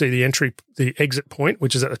you can see the exit point,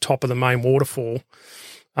 which is at the top of the main waterfall.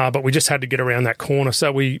 But we just had to get around that corner.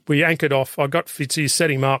 So we anchored off. I got Fitzy,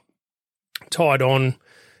 set him up, tied on,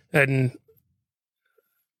 and,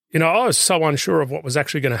 I was so unsure of what was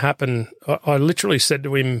actually going to happen. I literally said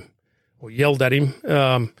to him, or yelled at him,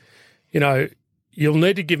 you'll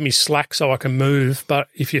need to give me slack so I can move, but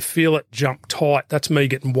if you feel it jump tight, that's me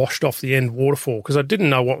getting washed off the end waterfall, because I didn't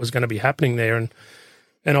know what was going to be happening there.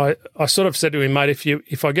 And I sort of said to him, mate,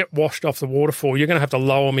 if I get washed off the waterfall, you're going to have to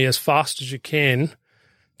lower me as fast as you can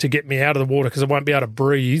to get me out of the water, because I won't be able to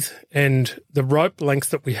breathe. And the rope length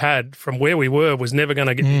that we had from where we were was never going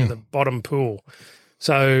to get me to the bottom pool.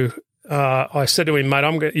 So I said to him, mate,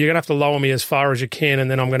 you're going to have to lower me as far as you can, and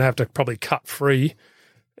then I'm going to have to probably cut free.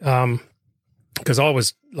 Because I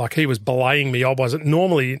was like, he was belaying me. I wasn't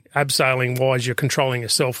normally abseiling wise. You're controlling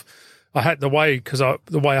yourself. I had the way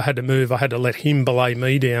I had to move, I had to let him belay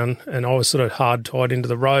me down, and I was sort of hard tied into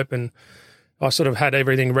the rope, and I sort of had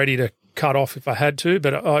everything ready to cut off if I had to.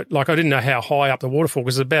 But I didn't know how high up the waterfall,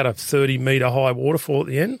 because it's about a 30-meter high waterfall at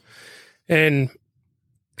the end, and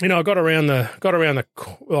I got around the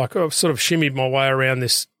like I sort of shimmied my way around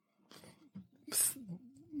this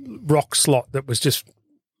rock slot that was just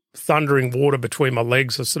thundering water between my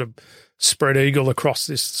legs. I sort of spread eagle across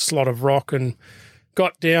this slot of rock and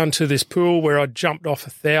got down to this pool where I jumped off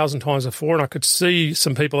 1,000 times before, and I could see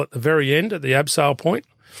some people at the very end at the abseil point.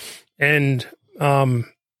 And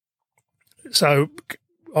so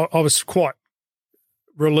I was quite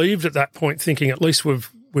relieved at that point, thinking at least we've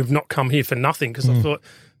not come here for nothing, because I thought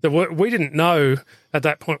that we didn't know at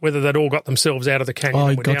that point whether they'd all got themselves out of the canyon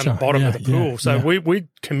and were down the bottom of the pool. So we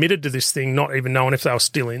committed to this thing not even knowing if they were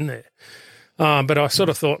still in there. But I sort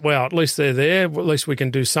of thought, well, at least they're there. At least we can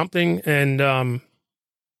do something. And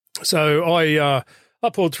so I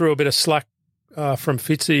pulled through a bit of slack from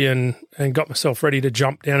Fitzy and got myself ready to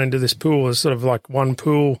jump down into this pool. It's sort of like one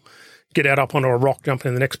pool, get out up onto a rock, jump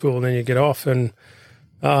in the next pool, and then you get off. And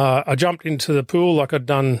I jumped into the pool like I'd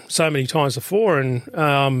done so many times before, and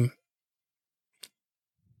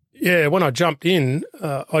when I jumped in,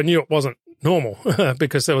 I knew it wasn't normal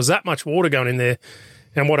because there was that much water going in there.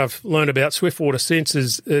 And what I've learned about Swiftwater since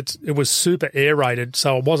is it was super aerated,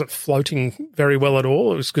 so it wasn't floating very well at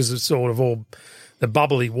all. It was because it's sort of all the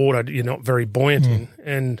bubbly water you're not very buoyant in.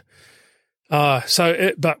 And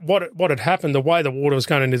but what had happened, the way the water was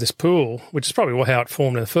going into this pool, which is probably how it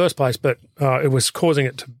formed in the first place, but it was causing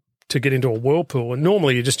it to get into a whirlpool. And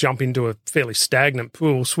normally you just jump into a fairly stagnant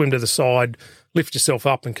pool, swim to the side, lift yourself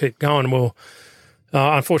up and keep going. Well,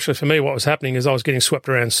 unfortunately for me, what was happening is I was getting swept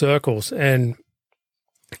around in circles, and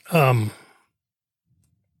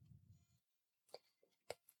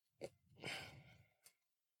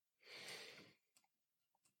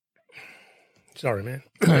sorry, man.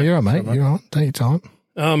 No, you're all right, mate. You're all right. Take your time.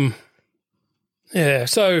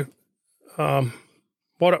 So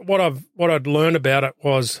what I'd learned about it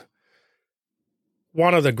was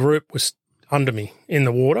one of the group was under me in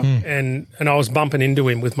the water, and I was bumping into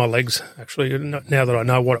him with my legs, actually, now that I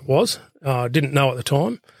know what it was. Didn't know at the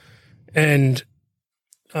time. And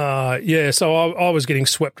so I was getting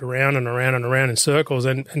swept around and around and around in circles,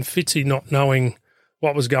 and Fitzy, not knowing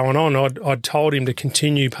what was going on, I'd told him to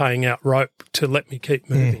continue paying out rope to let me keep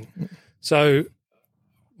moving. So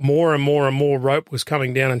more and more and more rope was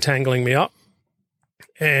coming down and tangling me up,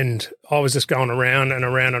 and I was just going around and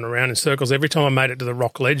around and around in circles. Every time I made it to the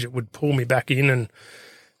rock ledge, it would pull me back in, and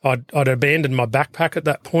I'd abandoned my backpack at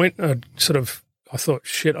that point. I thought,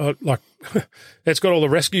 shit, it's got all the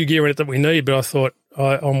rescue gear in it that we need, but I thought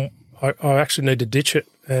I actually need to ditch it.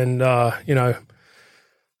 And, I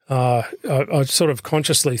sort of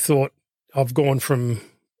consciously thought I've gone from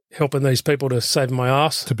helping these people to save my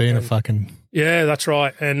ass to being a fucking... Yeah, that's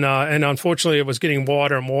right. And unfortunately it was getting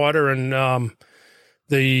wider and wider, and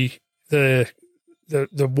the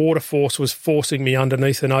water force was forcing me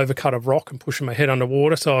underneath an overcut of rock and pushing my head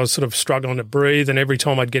underwater. So I was sort of struggling to breathe, and every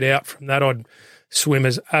time I'd get out from that, I'd swim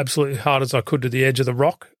as absolutely hard as I could to the edge of the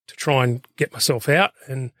rock to try and get myself out.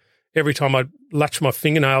 And every time I'd latch my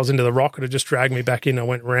fingernails into the rock, it would just drag me back in. I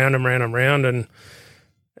went round and round and round, and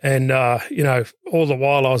all the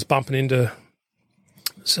while I was bumping into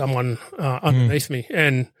someone underneath me.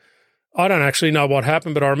 And I don't actually know what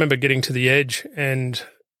happened, but I remember getting to the edge and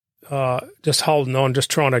just holding on,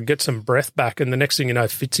 just trying to get some breath back. And the next thing you know,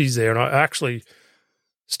 Fitzy's there. And I actually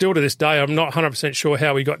still to this day, I'm not 100% sure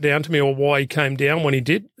how he got down to me or why he came down when he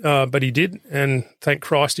did, but he did, and thank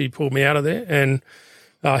Christ he pulled me out of there. And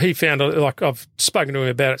he found, like I've spoken to him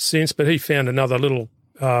about it since, but he found another little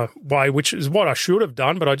way, which is what I should have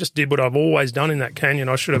done, but I just did what I've always done in that canyon.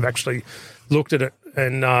 I should have actually looked at it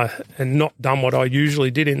and not done what I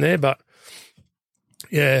usually did in there. But,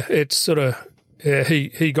 yeah, it's sort of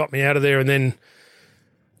he got me out of there, and then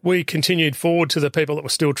we continued forward to the people that were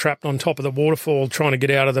still trapped on top of the waterfall trying to get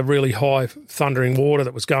out of the really high thundering water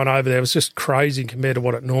that was going over there. It was just crazy compared to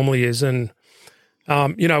what it normally is. And,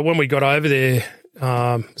 when we got over there,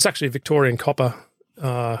 it's actually a Victorian copper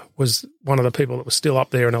was one of the people that was still up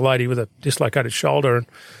there, and a lady with a dislocated shoulder. And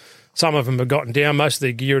some of them had gotten down. Most of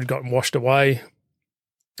their gear had gotten washed away.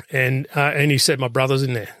 And he said, my brother's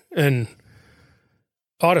in there. And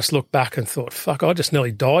I just looked back and thought, fuck, I just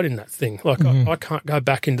nearly died in that thing. Like, I can't go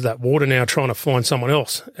back into that water now trying to find someone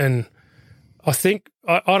else. And I think,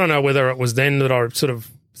 I don't know whether it was then that I sort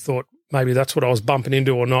of thought maybe that's what I was bumping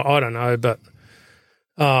into or not. I don't know. But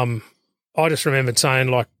I just remembered saying,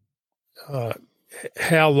 like,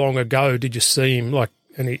 how long ago did you see him? Like,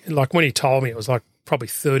 and he, like when he told me, it was like probably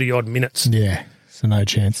 30-odd minutes. Yeah, so no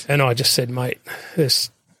chance. And I just said, mate,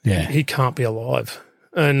 he can't be alive.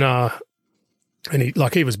 And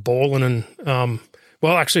he was bawling and,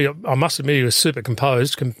 well, actually, I must admit he was super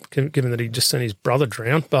composed given that he'd just seen his brother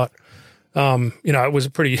drown. But, it was a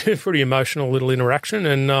pretty emotional little interaction.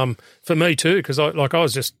 And for me too, because I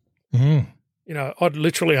was just, I'd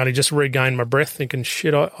literally only just regained my breath thinking,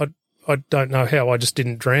 shit, I don't know how I just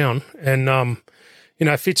didn't drown. And,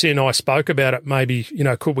 Fitzy and I spoke about it, maybe,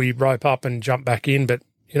 could we rope up and jump back in? But,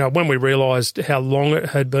 when we realised how long it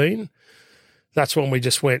had been, that's when we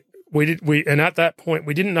just went, and at that point,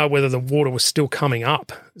 we didn't know whether the water was still coming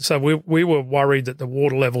up. So we were worried that the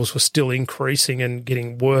water levels were still increasing and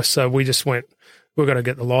getting worse. So we just went, we're going to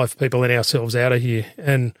get the live people and ourselves out of here.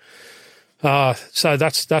 And so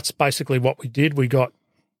that's basically what we did. We got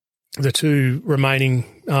the two remaining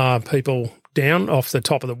people down off the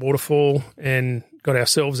top of the waterfall and got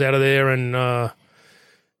ourselves out of there. And,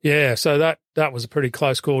 so that was a pretty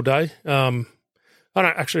close call day. I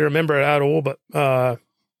don't actually remember it at all, but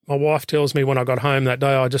my wife tells me when I got home that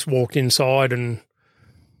day, I just walked inside and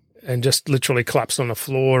just literally collapsed on the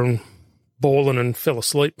floor and bawling and fell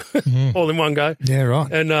asleep all in one go. Yeah,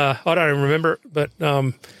 right. And I don't even remember it, but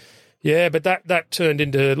but that turned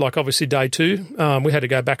into, like, obviously day two. We had to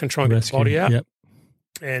go back and try and get the body out. Yep.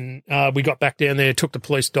 And we got back down there, took the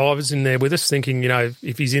police divers in there with us, thinking,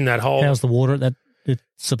 if he's in that hole. How's the water at that? It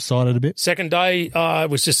subsided a bit? Second day, it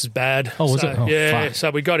was just as bad. Oh, was it? Oh, yeah, fuck.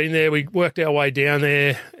 so we got in there, we worked our way down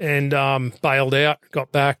there and bailed out,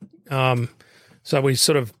 got back. So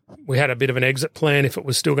we had a bit of an exit plan if it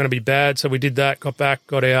was still going to be bad. So we did that, got back,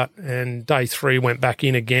 got out, and day three went back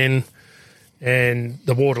in again, and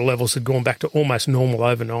the water levels had gone back to almost normal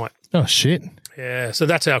overnight. Oh, shit. Yeah, so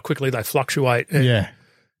that's how quickly they fluctuate.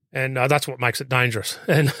 And that's what makes it dangerous.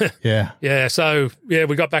 And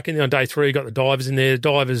we got back in there on day three, got the divers in there. The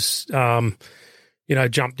divers,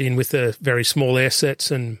 jumped in with the very small air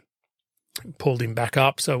sets and pulled him back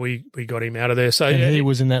up. So we got him out of there. So he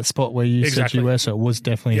was in that spot where you said you were, so it was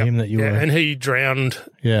definitely him that you were. And he drowned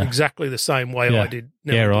exactly the same way I did.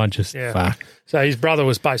 Fuck. So his brother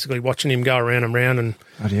was basically watching him go around and round. And,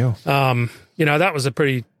 that was a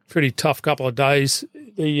pretty tough couple of days.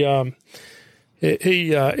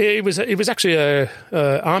 He was actually a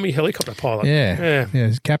army helicopter pilot. Yeah,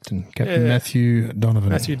 he's Captain Matthew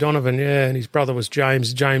Donovan. And his brother was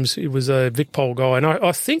James. James, he was a Vicpol guy, and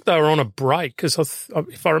I think they were on a break because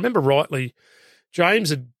if I remember rightly,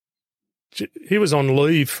 James he was on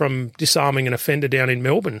leave from disarming an offender down in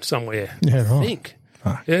Melbourne somewhere. Yeah, right. I think.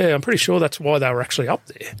 Yeah, I'm pretty sure that's why they were actually up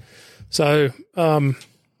there. So.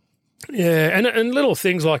 And little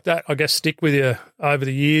things like that, I guess, stick with you over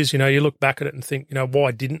the years. You look back at it and think,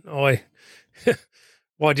 why didn't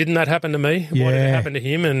why didn't that happen to me? Why did it happen to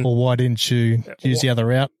him? Or why didn't you use the other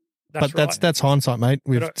route? That's hindsight, mate.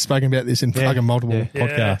 We've spoken about this in fucking multiple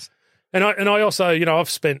podcasts. And I also, I've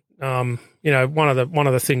spent, one of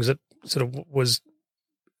the things that sort of was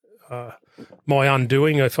my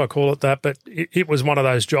undoing, if I call it that, but it was one of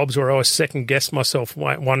those jobs where I was second-guessed myself,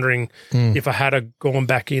 wondering if I had gone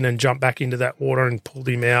back in and jumped back into that water and pulled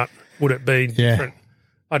him out, would it be different?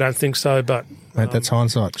 I don't think so, but... Mate, that's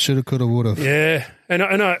hindsight. Shoulda, coulda, woulda. Yeah. And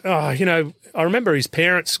I remember his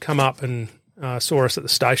parents come up and saw us at the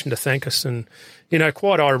station to thank us, and,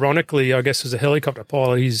 quite ironically, I guess as a helicopter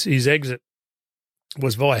pilot, his exit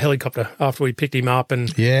was via helicopter after we picked him up,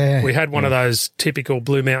 and we had one of those typical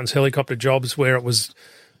Blue Mountains helicopter jobs where it was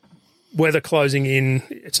weather closing in.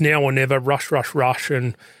 It's now or never, rush.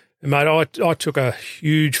 And mate, I took a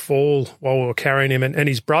huge fall while we were carrying him, and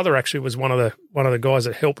his brother actually was one of the guys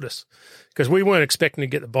that helped us because we weren't expecting to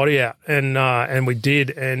get the body out, and we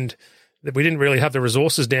did, and we didn't really have the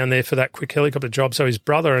resources down there for that quick helicopter job. So his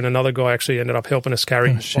brother and another guy actually ended up helping us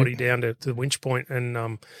carry his body down to the winch point. And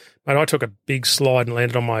mate, I took a big slide and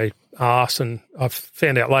landed on my arse, and I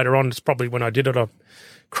found out later on it's probably when I did it I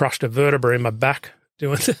crushed a vertebra in my back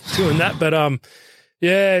doing that. But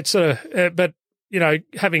yeah, it's but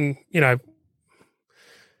having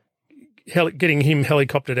getting him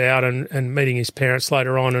helicoptered out and meeting his parents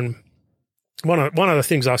later on, and one of the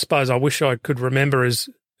things I suppose I wish I could remember is,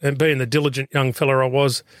 and being the diligent young fella I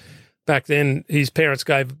was back then, his parents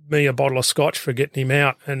gave me a bottle of scotch for getting him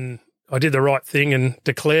out, and I did the right thing and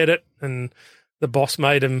declared it, and the boss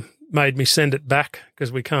made me send it back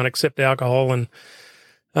because we can't accept alcohol. And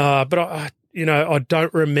but I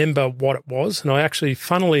don't remember what it was, and I actually,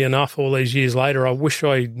 funnily enough, all these years later, I wish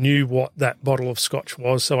I knew what that bottle of scotch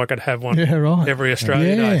was so I could have one every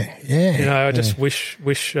Australia Day. Yeah, I just wish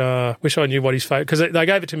I knew what his favourite, because they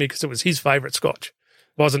gave it to me because it was his favourite scotch.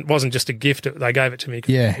 Wasn't just a gift. They gave it to me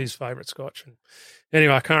because it was his favourite scotch. And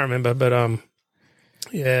anyway, I can't remember, but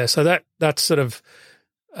so that's sort of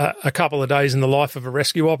a couple of days in the life of a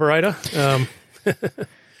rescue operator. And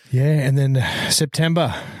then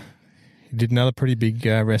September, you did another pretty big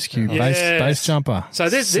rescue base jumper. So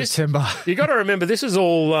this September, you got to remember, this is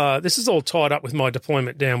all tied up with my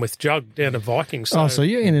deployment down with Jug down to Vikings. So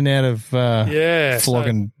you're in and out of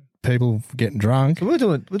flogging people getting drunk. we're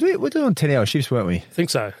doing 10-hour shifts, weren't we? I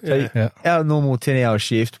think so. Our normal 10-hour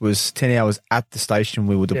shift was 10 hours at the station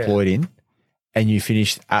we were deployed in, and you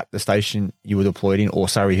finished at the station you were deployed in, or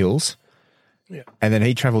Surrey Hills. Yeah. And then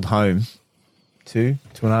he travelled home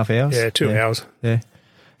 2.5 hours. Yeah, 2 hours. Yeah.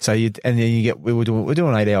 So we were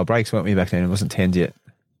doing 8-hour breaks, weren't we, back then? It wasn't 10s yet.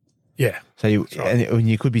 Yeah. So you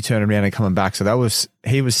could be turning around and coming back. So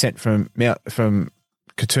he was sent from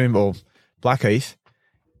Katoomba or Blackheath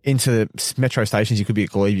into the metro stations. You could be at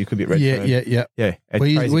Glebe, you could be at Redfern. Yeah.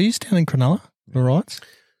 Were you down in Cronulla, the rights?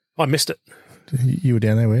 I missed it. You were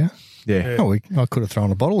down there, were you? Yeah. Oh, I could have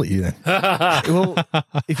thrown a bottle at you then. Well,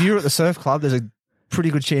 if you were at the surf club, there's a pretty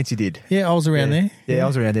good chance you did. Yeah, I was around there. Yeah, I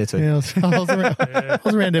was around there too. Yeah, I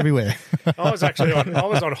was around everywhere. I was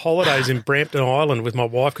on holidays in Brampton Island with my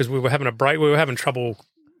wife because we were having a break. We were having trouble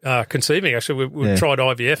conceiving. Actually, we tried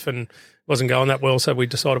IVF and it wasn't going that well, so we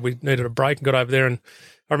decided we needed a break and got over there. And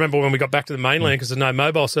I remember when we got back to the mainland, because there's no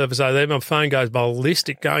mobile service over there, my phone goes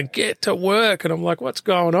ballistic going, "Get to work." And I'm like, "What's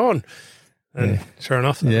going on?" And sure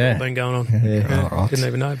enough, that's been going on. Right. Didn't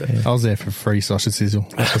even know. But I was there for free sausage sizzle.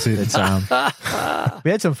 That was it.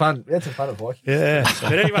 We had some fun. We had some fun at Vikings. Yeah.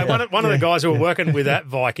 But anyway, one of the guys who were working with at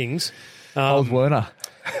Vikings, Old Werner.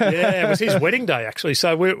 it was his wedding day actually.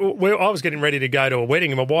 So I was getting ready to go to a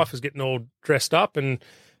wedding, and my wife was getting all dressed up, and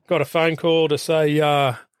got a phone call to say,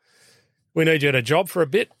 "We need you at a job for a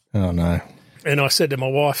bit." Oh no. And I said to my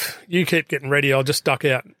wife, "You keep getting ready. I'll just duck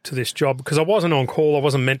out to this job," because I wasn't on call. I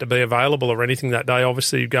wasn't meant to be available or anything that day.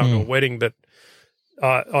 Obviously, going to a wedding, but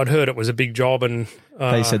I'd heard it was a big job, and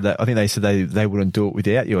they said that. I think they said they wouldn't do it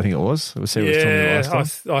without you. I think it was. Sarah was telling me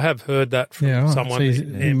last time. I have heard that from someone. So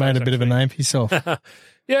you made a bit of a name for yourself.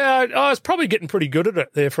 Yeah, I was probably getting pretty good at it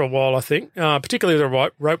there for a while, I think, particularly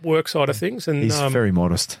the rope work side of things. And he's very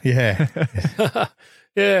modest. Yeah.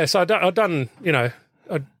 Yeah, so I'd done,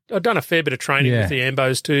 I'd done a fair bit of training with the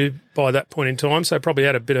Ambos too by that point in time, so probably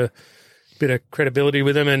had a bit of credibility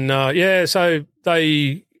with them. And so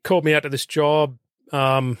they called me out to this job.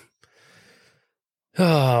 Oh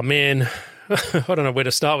man, I don't know where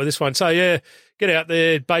to start with this one. So get out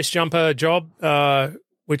there, base jumper job,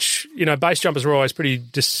 which base jumpers are always pretty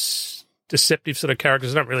deceptive sort of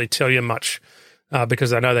characters. They don't really tell you much. Because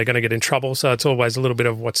they know they're going to get in trouble, so it's always a little bit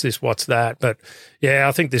of what's this, what's that. But yeah,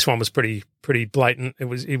 I think this one was pretty blatant.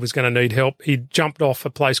 He was going to need help. He jumped off a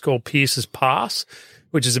place called Pierce's Pass,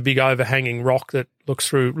 which is a big overhanging rock that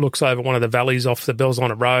looks over one of the valleys off the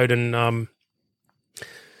Belzona Road. And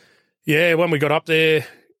when we got up there,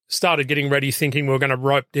 started getting ready, thinking we were going to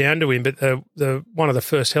rope down to him. But the one of the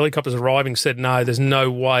first helicopters arriving said, "No, there's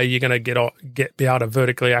no way you're going to be able to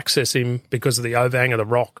vertically access him because of the overhang of the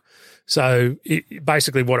rock." So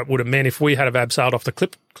basically what it would have meant, if we had abseiled off the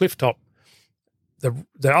cliff top, the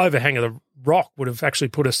overhang of the rock would have actually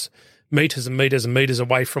put us meters and meters and meters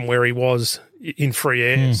away from where he was in free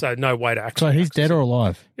air. So no way to access. So he's dead or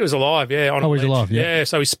alive? He was alive, yeah. He's alive, yeah. Yeah,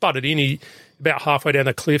 so he sputtered in. He about halfway down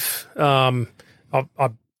the cliff. I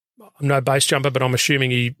no base jumper, but I'm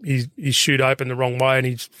assuming he shoot open the wrong way and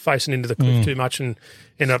he's facing into the cliff too much and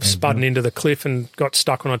ended up spudding into the cliff and got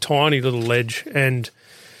stuck on a tiny little ledge. And,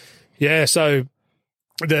 yeah, so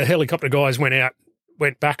the helicopter guys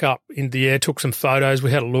went back up in the air, took some photos.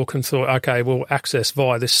 We had a look and thought, okay, we'll access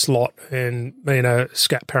via this slot. And me and a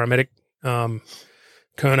SCAT paramedic, Kerno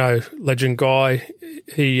legend guy,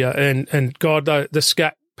 he and God, the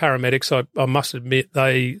SCAT paramedics, I must admit,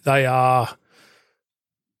 they are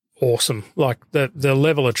awesome. Like the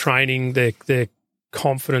level of training, their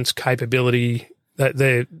confidence, capability, that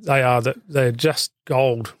they're just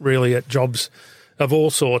gold really at jobs of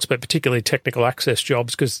all sorts, but particularly technical access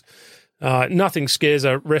jobs, because nothing scares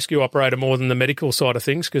a rescue operator more than the medical side of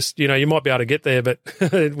things, because, you know, you might be able to get there, but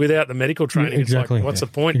without the medical training, exactly. It's like, what's the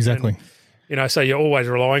point? Exactly. And, you know, so you're always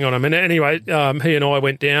relying on them. And anyway, he and I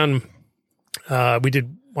went down. We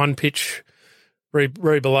did one pitch,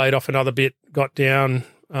 rebelayed off another bit, got down.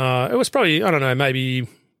 It was probably, I don't know, maybe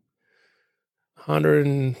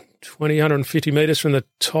 120, 150 metres from the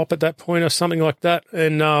top at that point or something like that.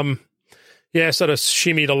 And, sort of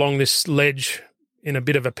shimmied along this ledge in a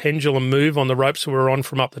bit of a pendulum move on the ropes we were on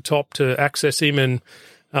from up the top to access him. And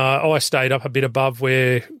I stayed up a bit above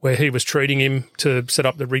where he was treating him to set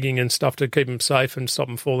up the rigging and stuff to keep him safe and stop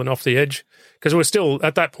him falling off the edge. Because we're still,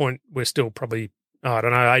 at that point, we're still probably, I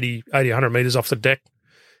don't know, 80, 100 metres off the deck.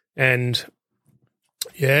 And,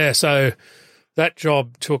 yeah, so that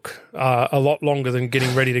job took a lot longer than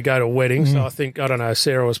getting ready to go to a wedding. So I think, I don't know,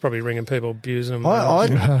 Sarah was probably ringing people, abusing them. I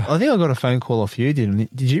think I got a phone call off you,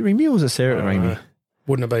 didn't you ring me, or was it Sarah that rang me?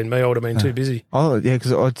 Wouldn't have been me. I would have been too busy. Oh, yeah,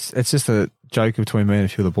 because it's just a joke between me and a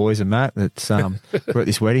few of the boys and Matt that we're at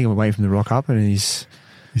this wedding and we're waiting for him to rock up and he's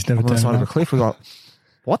never on the side of a cliff. We're like,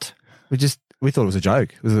 what? We thought it was a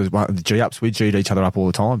joke. It was one of the G-ups. We G'd each other up all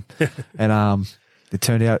the time. And it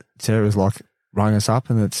turned out Sarah was like rung us up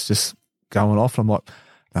and it's just going off. And I'm like,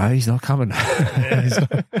 no, he's not coming.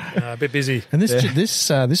 A bit busy. And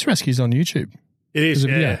this rescue's on YouTube. It is,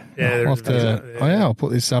 yeah. I'll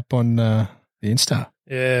put this up on the Insta.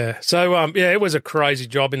 Yeah. So, it was a crazy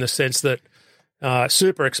job in the sense that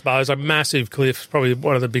super exposed, a massive cliff, probably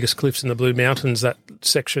one of the biggest cliffs in the Blue Mountains, that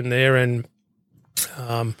section there, and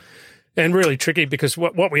really tricky because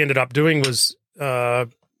what we ended up doing was Paul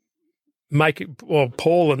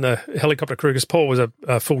and the helicopter crew, because Paul was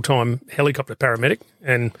a full-time helicopter paramedic,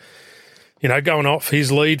 and, you know, going off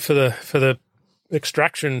his lead for the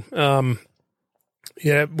extraction,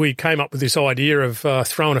 we came up with this idea of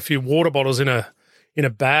throwing a few water bottles in a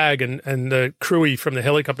bag, and the crewie from the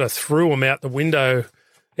helicopter threw them out the window,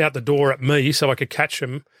 out the door at me, so I could catch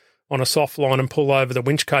them on a soft line and pull over the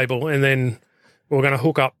winch cable, and then we were going to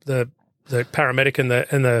hook up the paramedic and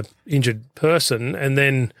the injured person, and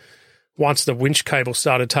then once the winch cable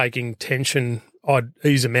started taking tension, I'd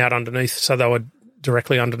ease them out underneath, so they were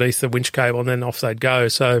directly underneath the winch cable, and then off they'd go.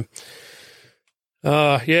 So,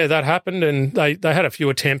 that happened, and they had a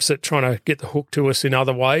few attempts at trying to get the hook to us in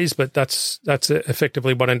other ways, but that's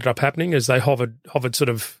effectively what ended up happening, is they hovered sort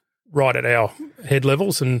of right at our head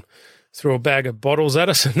levels and threw a bag of bottles at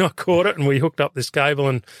us, and I caught it, and we hooked up this cable,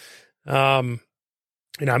 and mind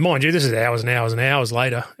you, this is hours and hours and hours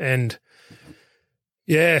later, and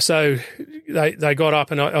so they got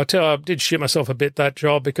up, and I did shit myself a bit that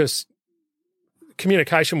job, because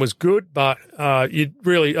communication was good, but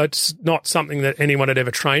it's not something that anyone had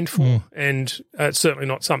ever trained for, and it's certainly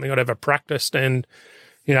not something I'd ever practiced. And,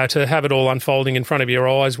 you know, to have it all unfolding in front of your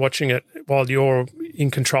eyes, watching it while you're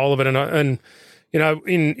in control of it, and you know,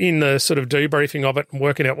 in the sort of debriefing of it and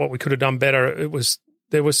working out what we could have done better,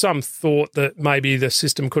 there was some thought that maybe the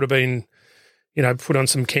system could have been, you know, put on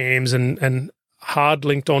some cams and hard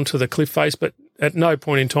linked onto the cliff face, but at no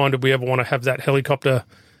point in time did we ever want to have that helicopter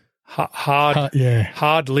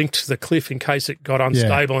hard linked to the cliff in case it got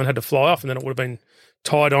unstable and had to fly off, and then it would have been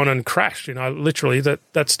tied on and crashed. You know, literally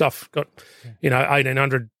that stuff got, you know,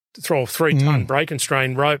 1,800 throw 3-ton break and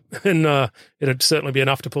strain rope, and it'd certainly be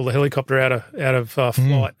enough to pull the helicopter out of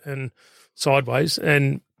flight and sideways.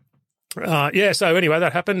 And so anyway,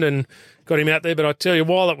 that happened and got him out there. But I tell you,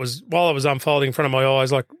 while it was unfolding in front of my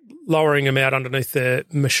eyes, like lowering him out underneath the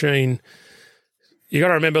machine, you got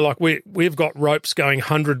to remember, like we've got ropes going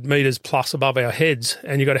 100 metres plus above our heads,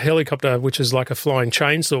 and you got a helicopter which is like a flying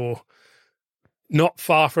chainsaw, not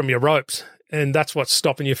far from your ropes, and that's what's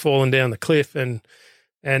stopping you falling down the cliff. And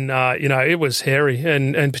it was hairy,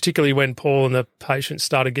 and particularly when Paul and the patient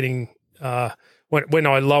started getting when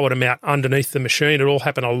I lowered him out underneath the machine, it all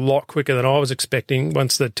happened a lot quicker than I was expecting.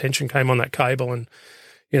 Once the tension came on that cable, and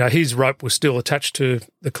you know his rope was still attached to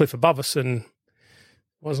the cliff above us, and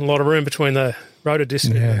wasn't a lot of room between the rotor disc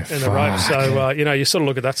and the rope. So, you sort of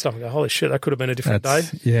look at that stuff and go, holy shit, that could have been a different day.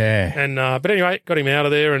 Yeah. And but anyway, got him out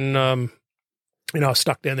of there and, I was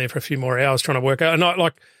stuck down there for a few more hours trying to work out. And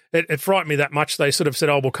it frightened me that much. They sort of said,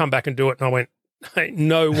 oh, we'll come back and do it. And I went, hey,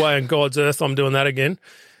 no way on God's earth I'm doing that again.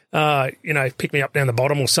 Pick me up down the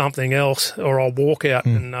bottom or something else, or I'll walk out.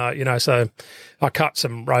 And, so I cut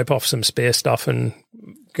some rope off some spare stuff and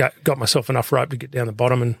got myself enough rope to get down the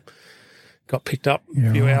bottom and got picked up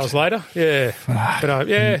a few hours later. Yeah. But,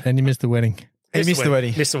 And you missed the wedding. He missed the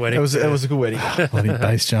wedding. Missed the wedding. It was a good wedding. Bloody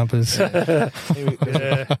base jumpers. Lots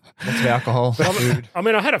of alcohol, food. I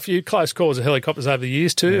mean, I had a few close calls of helicopters over the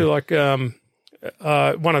years too. Like one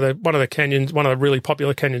of the canyons, one of the really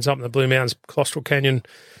popular canyons up in the Blue Mountains, Colostral Canyon.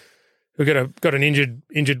 We got an injured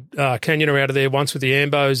canyoner out of there once with the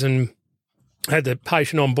ambos and had the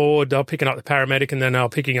patient on board. They were picking up the paramedic and then they were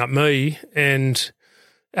picking up me. And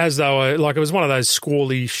as they were, it was one of those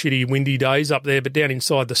squally, shitty, windy days up there, but down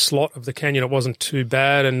inside the slot of the canyon, it wasn't too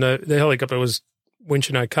bad. And the helicopter was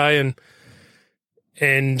winching okay.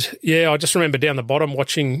 And I just remember down the bottom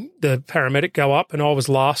watching the paramedic go up, and I was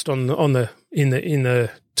last in the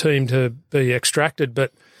team to be extracted.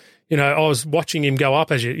 But I was watching him go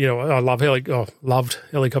up as I loved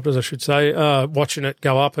helicopters, I should say. Watching it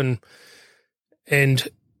go up and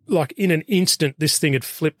like in an instant, this thing had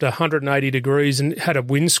flipped 180 degrees and had a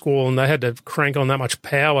wind squall, and they had to crank on that much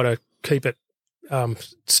power to keep it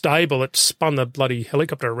stable. It spun the bloody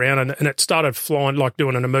helicopter around and it started flying, like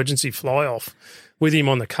doing an emergency fly off with him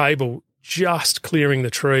on the cable, just clearing the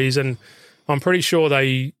trees. And I'm pretty sure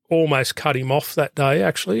they almost cut him off that day,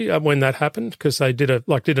 actually, when that happened, because they did an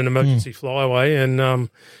emergency flyaway. And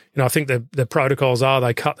I think the protocols are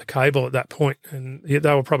they cut the cable at that point, and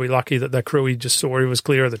they were probably lucky that the crew just saw he was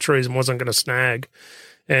clear of the trees and wasn't going to snag.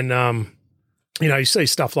 And you see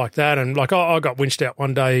stuff like that, and like I got winched out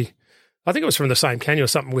one day. I think it was from the same canyon or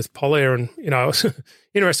something with Polair, and it was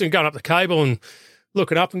interesting going up the cable and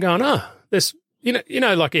looking up and going, there's.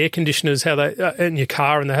 Like air conditioners, how they in your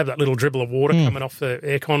car, and they have that little dribble of water coming off the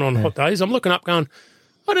aircon on hot days. I'm looking up going,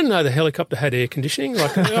 I didn't know the helicopter had air conditioning.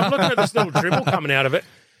 Like I'm looking at this little dribble coming out of it.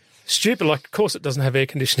 Stupid, like of course it doesn't have air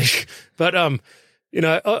conditioning. But I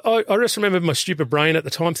just remember my stupid brain at the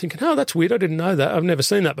time thinking, oh, that's weird. I didn't know that. I've never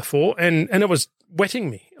seen that before. And it was wetting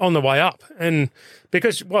me on the way up. And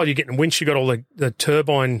because while you're getting winched, you got all the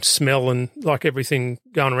turbine smell and like everything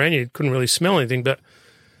going around you couldn't really smell anything. But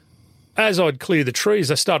as I'd clear the trees,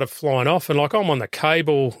 they started flying off, and like I'm on the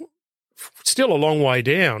cable, still a long way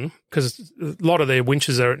down because a lot of their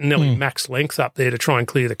winches are at nearly max length up there to try and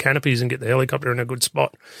clear the canopies and get the helicopter in a good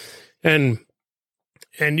spot. And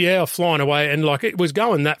I'm flying away, and like it was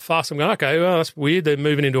going that fast. I'm going, okay, well that's weird. They're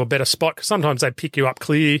moving into a better spot because sometimes they pick you up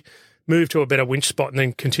clear, move to a better winch spot, and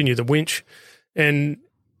then continue the winch. And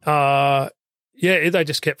they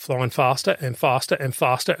just kept flying faster and faster and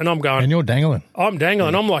faster. And I'm going. And you're dangling. I'm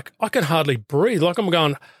dangling. I'm like, I can hardly breathe. Like I'm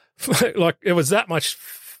going, like it was that much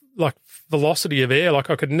like velocity of air. Like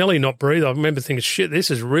I could nearly not breathe. I remember thinking, shit, this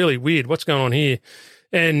is really weird. What's going on here?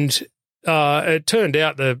 And it turned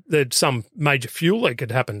out that some major fuel leak had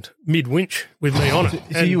happened mid-winch with me on it.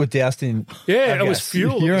 So you were doused in it was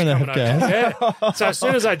fuel. You're in a gas. Yeah. So as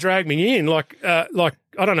soon as they dragged me in, like I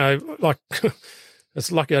don't know, like it's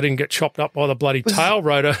lucky I didn't get chopped up by the bloody tail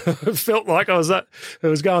rotor. It felt like it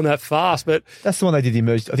was going that fast. But that's the one they did the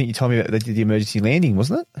emergency. I think you told me about they did the emergency landing,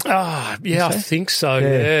 wasn't it? I think so.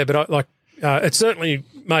 Yeah, but it certainly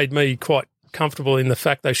made me quite comfortable in the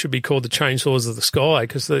fact they should be called the chainsaws of the sky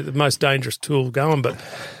because they're the most dangerous tool going. But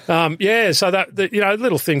so that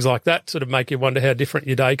little things like that sort of make you wonder how different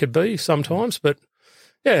your day could be sometimes. But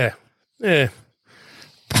yeah.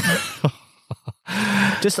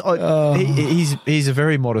 Just he's a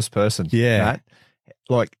very modest person. Yeah, Matt.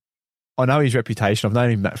 Like I know his reputation. I've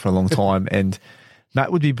known him Matt for a long time, and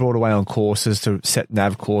Matt would be brought away on courses to set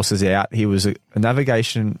nav courses out. He was a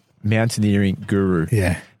navigation mountaineering guru.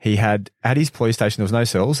 Yeah, he had at his police station. There was no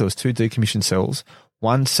cells. There was 2 decommissioned cells.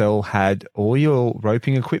 One cell had all your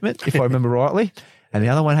roping equipment, if I remember rightly, and the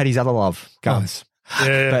other one had his other love, guns.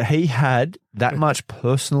 Yeah. But he had that much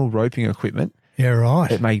personal roping equipment. Yeah, right.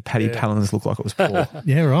 It made Paddy Palins look like it was poor.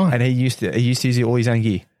 Yeah, right. And he used to use all his own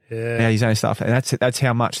gear. Yeah, his own stuff, and that's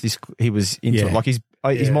how much he was into it. Like he's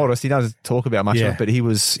modest. He doesn't talk about much of it, but he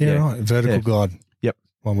was right. Vertical God. Yep,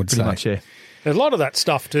 one would pretty say. much. Yeah, there's a lot of that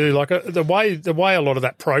stuff too. Like the way a lot of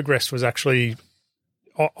that progress was actually,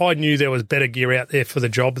 I knew there was better gear out there for the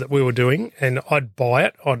job that we were doing, and I'd buy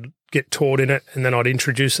it. I'd get taught in it, and then I'd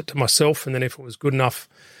introduce it to myself, and then if it was good enough,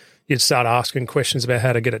 you'd start asking questions about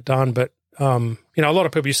how to get it done. But you know, a lot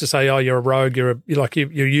of people used to say, "Oh, you're a rogue. You're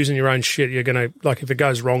using your own shit. You're gonna, like, if it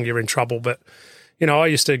goes wrong, you're in trouble." But you know, I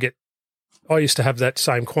used to have that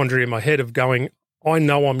same quandary in my head of going, I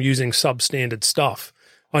know I'm using substandard stuff.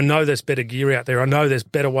 I know there's better gear out there. I know there's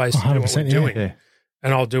better ways to do what we're doing,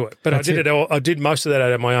 and I'll do it. But I did most of that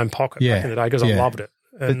out of my own pocket back in the day because I loved it.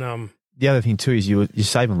 And the other thing too is you're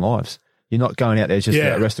saving lives. You're not going out there just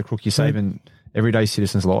to arrest a crook. You're saving everyday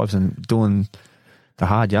citizens' lives and doing the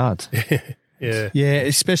hard yards. Yeah,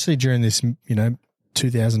 especially during this,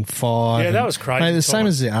 2005. Yeah, that was crazy. Mate, the same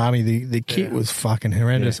as the army. The kit was fucking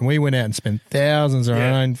horrendous, and we went out and spent thousands of our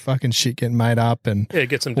own fucking shit getting made up and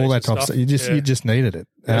get some all that type stuff. of stuff. You just needed it.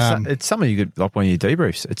 It's something you could, like one of your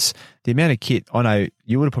debriefs. It's the amount of kit. I know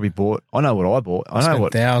you would have probably bought. I know what I bought. I know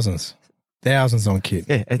what thousands on kit.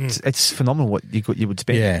 Yeah, it's phenomenal what you would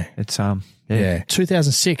spend. Yeah, it's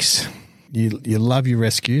 2006. You love your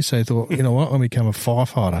rescue, so you thought, you know what, I'm going to become a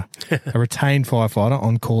firefighter, a retained firefighter,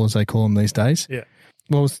 on call as they call them these days. Yeah.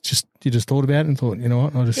 Well, you just thought about it and thought, you know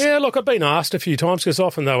what, I'll just... Yeah, look, I've been asked a few times because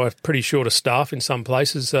often they were pretty short of staff in some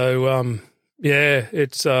places. So,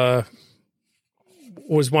 it's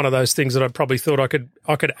was one of those things that I probably thought I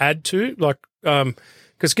could add to, like,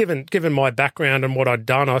 because given my background and what I'd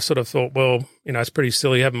done, I sort of thought, well, it's pretty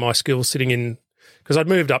silly having my skills sitting in, because I'd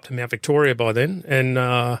moved up to Mount Victoria by then, and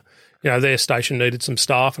their station needed some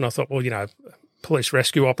staff, and I thought, well, police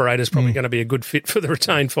rescue operator is probably going to be a good fit for the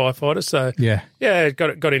retained firefighters. So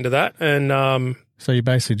got into that, and so you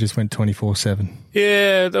basically just went 24/7.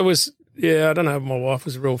 Yeah, there was. Yeah, I don't know. My wife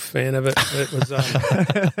was a real fan of it. It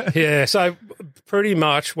was So pretty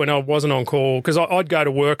much when I wasn't on call, because I'd go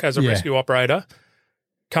to work as a rescue operator,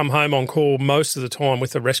 come home on call most of the time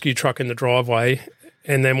with the rescue truck in the driveway,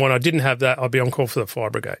 and then when I didn't have that, I'd be on call for the fire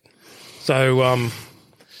brigade. So.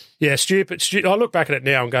 Yeah, stupid. I look back at it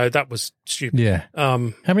now and go, that was stupid. Yeah.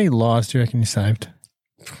 How many lives do you reckon you saved?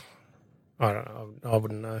 I don't know. I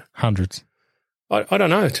wouldn't know. Hundreds. I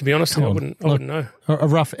don't know, to be honest. I wouldn't know. A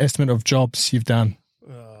rough estimate of jobs you've done.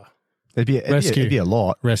 It'd be a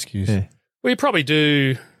lot. Rescues. Yeah. We probably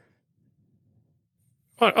do.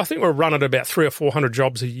 I think we're running about 300 or 400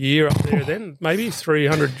 jobs a year up there then, maybe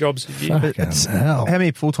 300 jobs a year. Fucking hell. How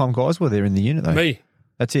many full-time guys were there in the unit though? Me.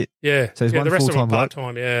 That's it. Yeah. So there's one the rest full-time of them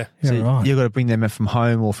part-time, So right. you've got to bring them in from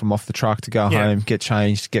home or from off the truck to go home, get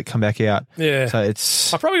changed, come back out. Yeah. So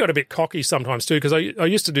it's... I probably got a bit cocky sometimes too, because I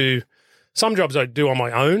used to do some jobs I'd do on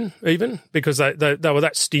my own even, because they were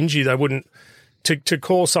that stingy. They wouldn't... To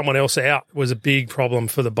call someone else out was a big problem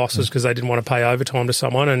for the bosses because they didn't want to pay overtime to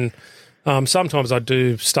someone. And sometimes I'd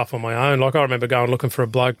do stuff on my own. Like I remember going looking for a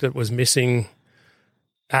bloke that was missing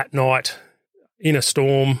at night in a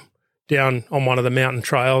storm down on one of the mountain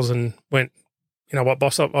trails, and went, you know what,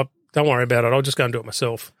 boss, I don't worry about it. I'll just go and do it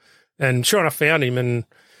myself. And sure enough, found him, and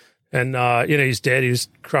he's dead. He was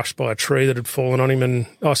crushed by a tree that had fallen on him, and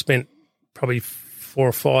I spent probably 4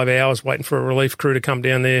 or 5 hours waiting for a relief crew to come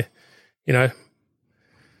down there,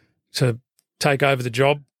 to take over the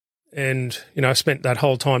job. And, I spent that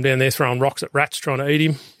whole time down there throwing rocks at rats trying to eat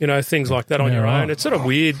him, things like that on your own. It's sort of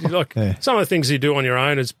weird. Like some of the things you do on your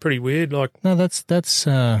own is pretty weird. Like, no, that's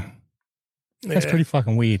pretty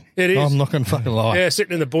fucking weird. It is. I'm not going to fucking lie. Yeah,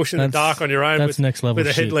 sitting in the bush in the dark on your own with next level with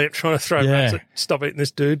a shit. headlamp trying to throw rats at, stop eating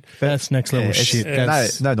this dude. That's next level shit.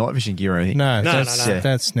 That's, no night vision gear or anything. No.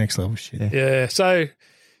 That's next level shit. Yeah. So,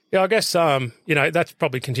 I guess, that's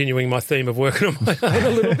probably continuing my theme of working on my own a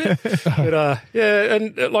little bit. But,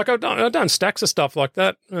 and like I've done stacks of stuff like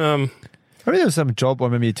that. I remember there was some job I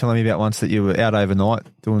remember you telling me about once that you were out overnight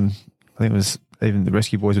doing, I think it was even the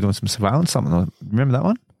rescue boys were doing some surveillance, something. I remember that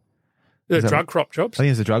one? The drug crop jobs. I think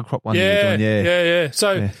it was the drug crop one. Yeah, you were doing, yeah.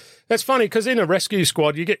 So that's funny because in a rescue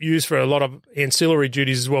squad, you get used for a lot of ancillary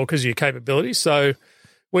duties as well because of your capabilities. So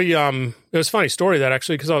we, it was a funny story that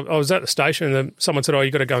actually because I was at the station and then someone said, "Oh, you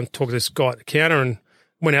got to go and talk to this guy at the counter," and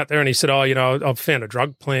went out there and he said, "Oh, I've found a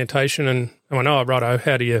drug plantation," and I went, "Oh, righto.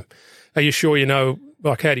 Are you sure how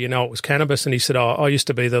do you know it was cannabis?" And he said, "Oh, I used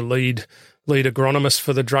to be the lead agronomist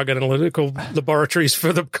for the drug analytical laboratories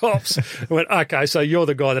for the cops." I went, "Okay, so you're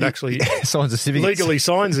the guy that actually signs legally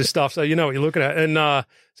signs this stuff, so you know what you're looking at." And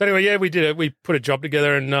so anyway, we did it. We put a job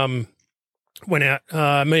together and went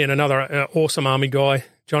out, me and another awesome army guy,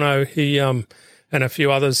 Jono, he and a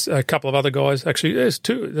few others, a couple of other guys. Actually, there was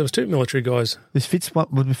two military guys. Was Fitz one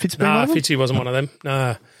of them? Fitzy wasn't one of them.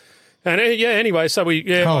 Nah. And anyway, so we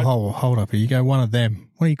hold up. You go one of them.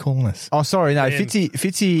 What are you calling us? Oh, sorry, no.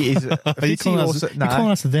 Fitzy is. Are you calling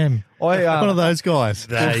us them? One of those guys.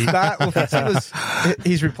 Fitzy was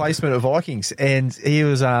his replacement of Vikings, and he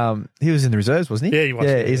was in the reserves, wasn't he? Yeah, he was.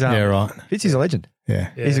 Yeah, right. Fitzy's a legend. Yeah.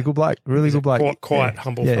 He's a good bloke, really good bloke. Quite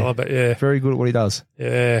humble fella, but very good at what he does.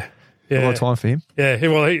 Yeah. A lot of time for him. Yeah,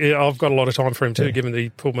 I've got a lot of time for him too, given that he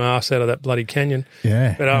pulled my ass out of that bloody canyon.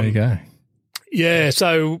 Yeah, but, there you go. Yeah,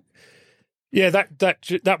 so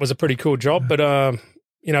that was a pretty cool job. But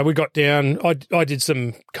we got down. I did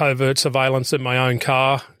some covert surveillance in my own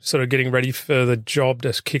car, sort of getting ready for the job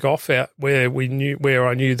to kick off out where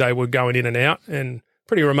I knew they were going in and out, and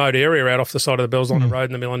pretty remote area out off the side of the Bells London Road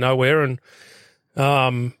in the middle of nowhere, and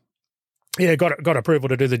got approval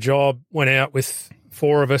to do the job. Went out with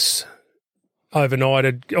 4 of us.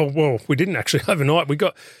 Overnighted. Oh well, we didn't actually overnight.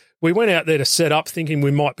 We went out there to set up, thinking we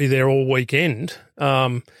might be there all weekend.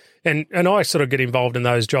 And I sort of get involved in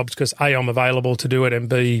those jobs because A, I'm available to do it, and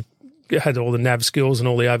B, had all the nav skills and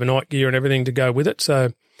all the overnight gear and everything to go with it.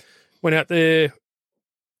 So went out there,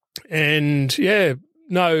 and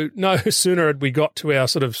no sooner had we got to our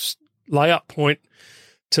sort of layup point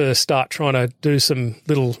to start trying to do some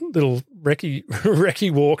little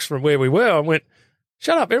recce walks from where we were. I went,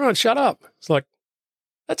 "Shut up, everyone! Shut up!" It's like,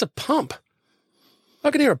 that's a pump. I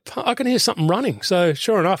can hear something running. So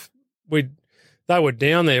sure enough, they were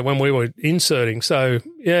down there when we were inserting. So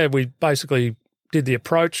we basically did the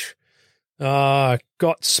approach. Got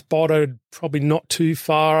spotted, probably not too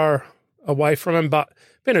far away from him, but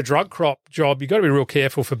being a drug crop job, you got to be real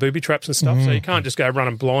careful for booby traps and stuff. So you can't just go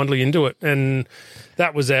running blindly into it. And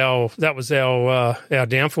that was our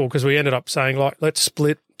downfall, because we ended up saying, like, let's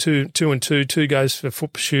split two and two. 2 goes for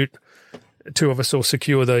foot pursuit. 2 of us will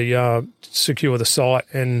secure the site.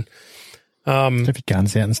 And have your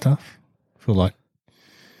guns out and stuff. Feel like.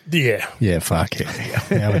 Yeah, fuck it.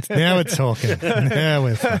 Now we're talking. Now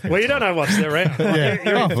we're fucking. Well, you don't know what's around.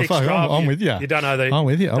 I'm with you. You don't know I'm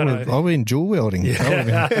with you. I'll be in dual wielding.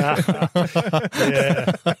 Yeah.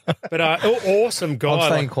 But awesome guy.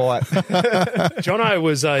 I'm staying quiet. Jono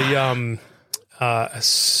was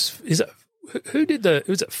who did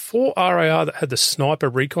was it 4 RAR that had the sniper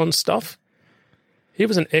recon stuff? He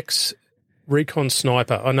was an ex-recon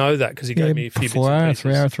sniper. I know that because he gave me a few bits and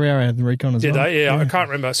pieces. 3 hour had the recon as well. Did they? Yeah, I can't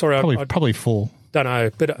remember. Sorry. Probably 4. Don't know.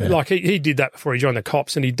 But like he did that before he joined the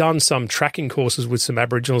cops, and he'd done some tracking courses with some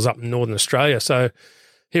Aboriginals up in Northern Australia. So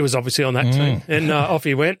he was obviously on that team. And off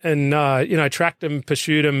he went and, tracked him,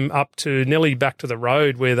 pursued him up to nearly back to the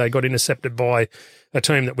road, where they got intercepted by a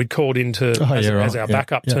team that we'd called into as our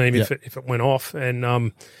backup team if it went off.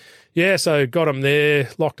 And, so got him there,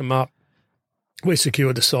 locked him up. We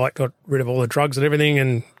secured the site, got rid of all the drugs and everything,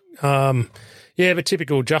 and the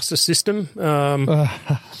typical justice system.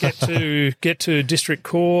 Get to district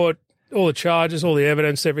court, all the charges, all the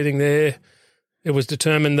evidence, everything there. It was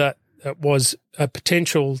determined that it was a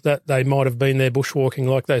potential that they might have been there bushwalking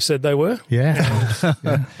like they said they were. Yeah.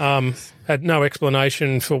 Had no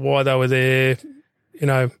explanation for why they were there.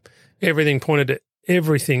 Everything pointed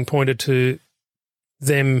to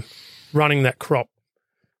them running that crop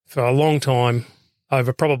for a long time,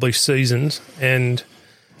 over probably seasons, and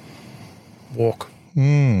walk.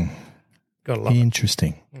 Gotta love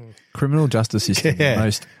Interesting. Criminal justice system, the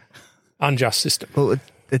most unjust system. Well,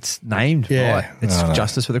 it's named right. It's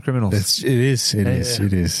justice for the criminals. It is.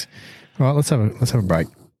 All right, let's have a break.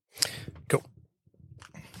 Cool.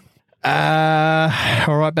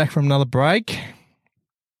 All right, back from another break.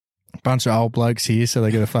 Bunch of old blokes here, so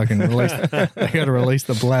they got to fucking release. They got to release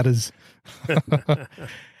the bladders.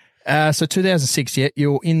 So 2006,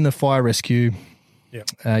 you're in the fire rescue. Yeah.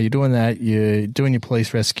 You're doing that. You're doing your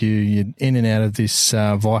police rescue. You're in and out of this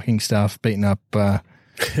Viking stuff, beating up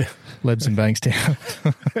Lebs and Bankstown.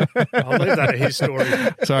 I'll leave that at his story.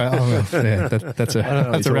 Sorry, that's a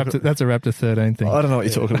Raptor 13 thing. I don't know what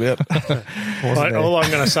you're talking about. All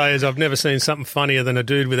I'm going to say is I've never seen something funnier than a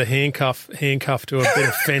dude with a handcuff to a bit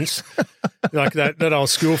of fence, like that old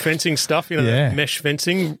school fencing stuff, that mesh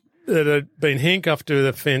fencing that had been handcuffed to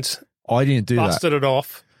the fence. I didn't do busted it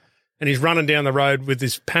off. And he's running down the road with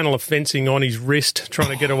this panel of fencing on his wrist, trying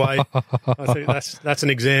to get away. I think that's an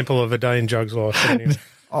example of a day in Jug's life. Anyway.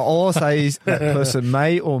 All I'll say is that person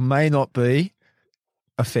may or may not be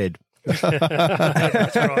a Fed.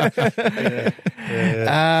 That's right.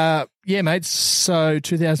 Yeah, mate. So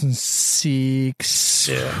 2006.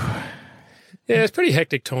 Yeah, it's pretty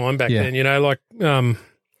hectic time back then. And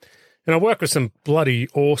I worked with some bloody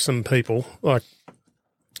awesome people. Like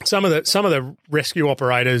some of the rescue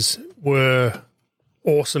operators were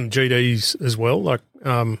awesome GDs as well. Like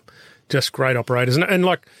just great operators. And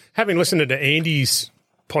like having listened to Andy's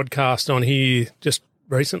podcast on here just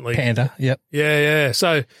recently. Panda, yep. Yeah.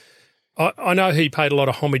 So I know he paid a lot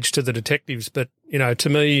of homage to the detectives, but, to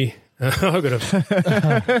me, I've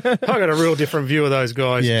got a real different view of those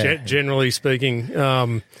guys, generally speaking.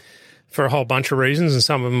 for a whole bunch of reasons, and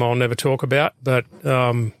some of them I'll never talk about. But,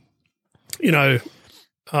 I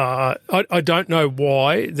don't know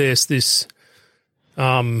why there's this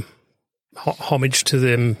homage to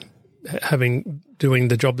them doing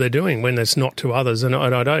the job they're doing when there's not to others. And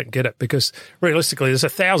I don't get it, because realistically there's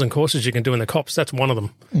 1,000 courses you can do in the cops. That's one of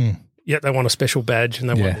them. Yet they want a special badge and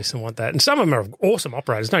they want this and want that. And some of them are awesome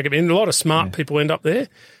operators. Don't get me. And a lot of smart people end up there,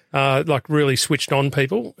 like really switched on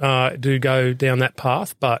people do go down that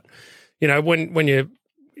path. But, when I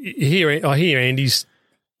hear Andy's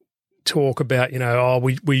talk about,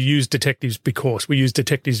 we use detectives because.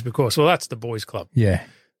 Well, that's the boys' club. Yeah.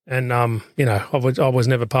 And, I was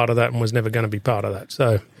never part of that and was never going to be part of that.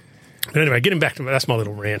 So, but anyway, getting back to that's my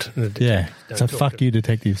little rant. Yeah. So fuck you,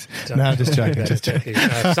 detectives. No, just joking.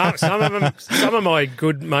 Some of my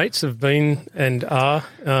good mates have been and are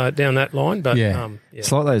down that line. But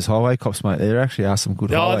it's like those highway cops, mate. There actually are some good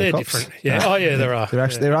highway they're cops. Different. Yeah. Oh, yeah, there are.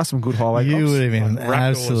 There are some good highway cops. You would have been an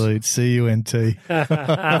absolute CUNT.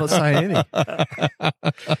 I'm not saying any.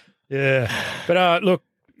 Yeah. But look,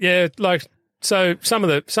 so some of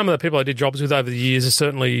the people I did jobs with over the years are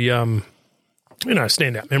certainly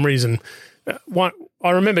standout memories. And I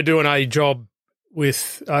remember doing a job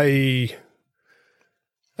with a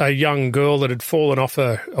young girl that had fallen off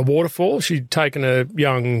a waterfall. She'd taken a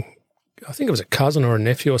young, I think it was a cousin or a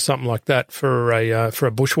nephew or something like that, for a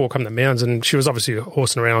bushwalk up the mountains, and she was obviously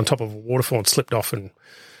horsing around on top of a waterfall and slipped off. And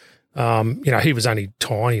he was only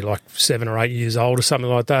tiny, like 7 or 8 years old or something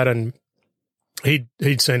like that, and he'd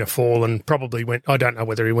seen her fall and probably went. I don't know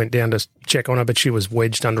whether he went down to check on her, but she was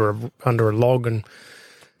wedged under a log, and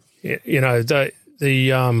one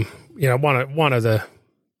of the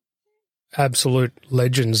absolute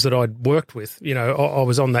legends that I'd worked with. I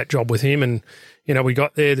was on that job with him, and we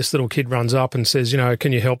got there. This little kid runs up and says,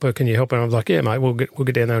 "Can you help her? Can you help her?" And I was like, "Yeah, mate, we'll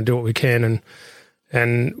get down there and do what we can."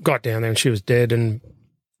 And got down there, and she was dead. And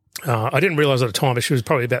I didn't realise at the time, but she was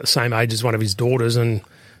probably about the same age as one of his daughters. And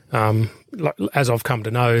as I've come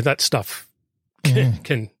to know, that stuff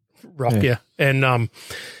can rock you. And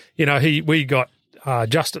we got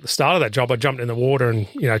just at the start of that job, I jumped in the water and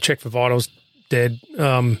checked for vitals, dead.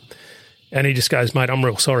 And he just goes, "Mate, I'm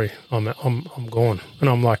real sorry. I'm gone." And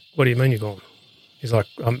I'm like, "What do you mean you're gone?" He's like,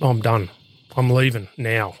 I'm done. I'm leaving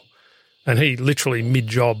now." And he literally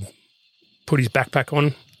mid-job put his backpack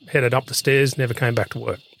on, headed up the stairs, never came back to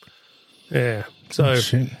work. Yeah. So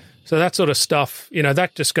that sort of stuff,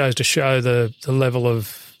 that just goes to show the level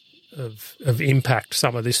of impact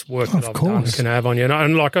some of this work that I've done can have on you.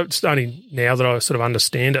 And like, it's only now that I sort of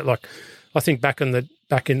understand it. Like, I think back in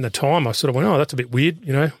the time, I sort of went, "Oh, that's a bit weird."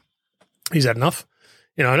 He's had enough.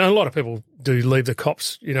 And a lot of people do leave the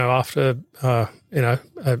cops, after a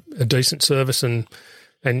decent service and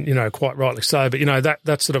quite rightly so. But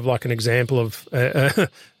that's sort of like an example of a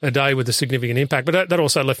day with a significant impact. But that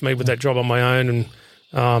also left me with that job on my own, and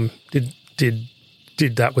did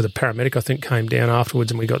that with a paramedic. I think came down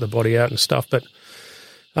afterwards, and we got the body out and stuff. But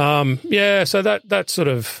so that sort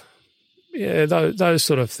of those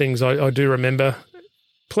sort of things I do remember.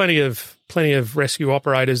 Plenty of rescue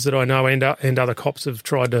operators that I know and other cops have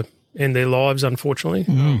tried to end their lives, unfortunately.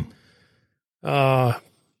 Mate,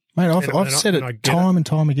 I've said it time and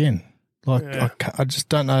time again. Like, I just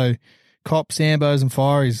don't know, cops, ambos, and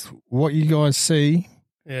fireys, what you guys see.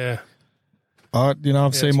 Yeah.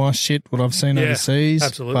 I've seen my shit, what I've seen overseas.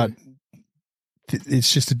 Absolutely. But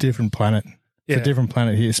it's just a different planet. Yeah. It's a different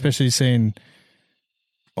planet here, especially seeing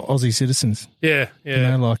Aussie citizens. Yeah,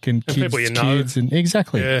 yeah. And kids, people kids, and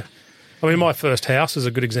exactly. Yeah. I mean, my first house is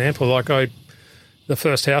a good example. Like, the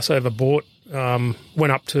first house I ever bought,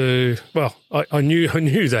 went up to, I knew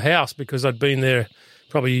the house because I'd been there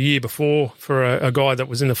probably a year before for a guy that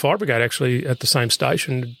was in the fire brigade actually at the same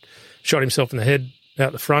station, shot himself in the head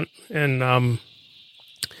out the front. And, I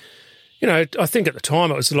think at the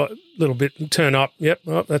time it was a little bit turn up. Yep,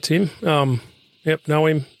 that's him. Yep, know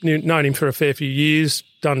him. Known him for a fair few years,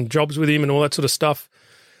 done jobs with him and all that sort of stuff.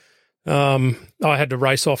 I had to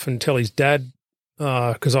race off and tell his dad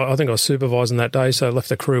because I think I was supervising that day, so I left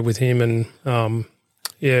the crew with him and,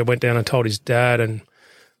 went down and told his dad and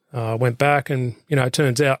went back and, it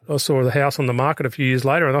turns out I saw the house on the market a few years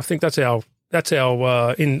later, and I think that's how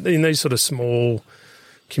in these sort of small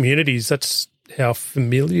communities, that's how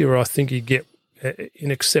familiar I think you get in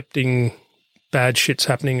accepting bad shit's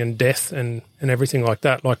happening and death and everything like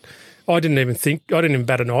that. Like, I didn't even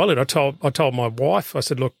bat an eyelid. I told my wife, I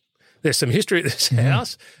said, "Look, there's some history at this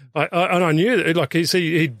house." And I knew that, like,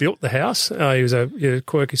 he'd built the house. He was a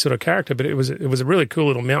quirky sort of character, but it was a really cool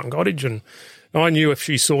little mountain cottage, and I knew if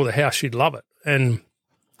she saw the house, she'd love it. And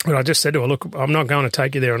I just said to her, "Look, I'm not going to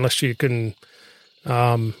take you there unless you can,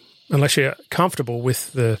 unless you're comfortable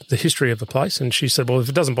with the history of the place. And she said, well, if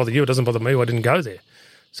it doesn't bother you, it doesn't bother me. I didn't go there.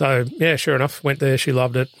 So, yeah, sure enough, went there. She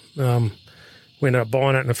loved it. We ended up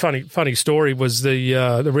buying it. And a funny story was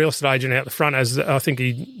the real estate agent out the front, as I think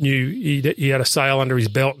he knew he had a sale under his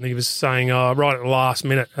belt, and he was saying, right at the last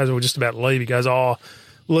minute, as we were just about to leave, he goes,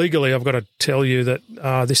 legally, I've got to tell you that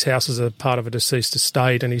this house is a part of a deceased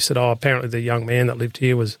estate. And he said, apparently the young man that lived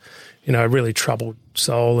here was, a really troubled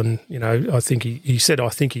soul. And, I think he said, I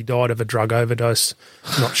think he died of a drug overdose.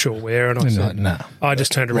 Not sure where. And I said, no. I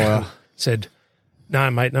just turned around and said, no,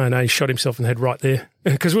 mate, no, he shot himself in the head right there,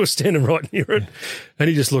 because we were standing right near it. And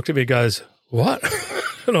he just looked at me and goes, what?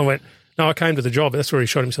 And I went, no, I came to the job. That's where he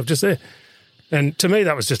shot himself, just there. And to me,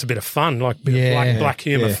 that was just a bit of fun, like a bit of black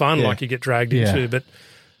humour fun, like you get dragged into. But,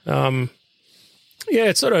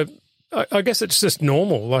 it's sort of, I guess it's just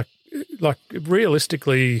normal. Like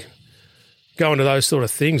realistically, going to those sort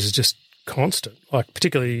of things is just constant, like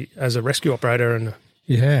particularly as a rescue operator and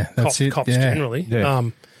that's cops generally. Yeah.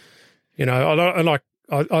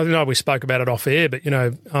 I know we spoke about it off air, but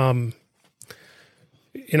I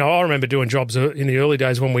remember doing jobs in the early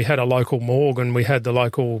days when we had a local morgue, and we had the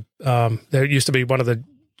local. There used to be one of the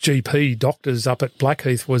GP doctors up at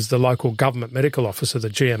Blackheath was the local government medical officer, the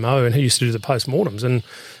GMO, and he used to do the postmortems. And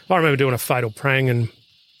I remember doing a fatal prang, and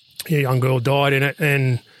a young girl died in it,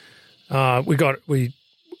 and I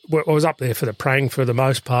was up there for the prang for the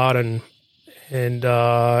most part, and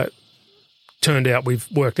turned out we've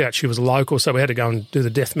worked out she was local, so we had to go and do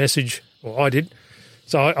the death message, or I did.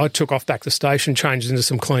 So I took off back to the station, changed into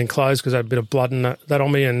some clean clothes because I had a bit of blood and that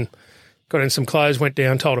on me, and got in some clothes, went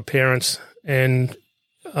down, told her parents, and,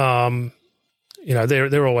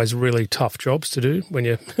 they're always really tough jobs to do when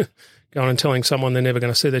you're going and telling someone they're never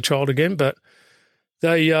going to see their child again. But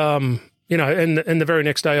they, and the very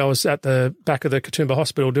next day I was at the back of the Katoomba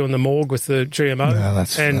Hospital doing the morgue with the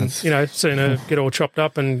GMO, seeing her get all chopped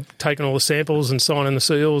up and taking all the samples and signing the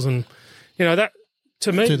seals, and that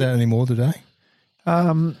to me do that anymore today.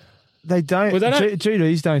 They don't.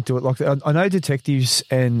 GDs don't do it like that. I know detectives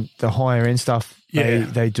and the higher end stuff.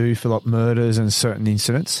 They do for like murders and certain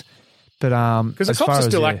incidents. But because the cops are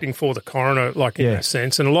still acting for the coroner, in a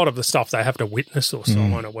sense, and a lot of the stuff they have to witness or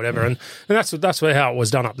sign or whatever, and that's how it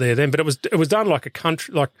was done up there then. But it was done like a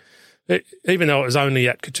country, even though it was only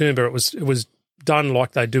at Katoomba, it was done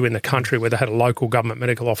like they do in the country, where they had a local government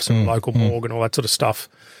medical officer, a local morgue, and all that sort of stuff.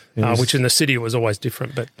 Which in the city it was always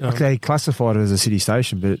different. But they classified it as a city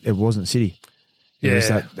station, but it wasn't city. It was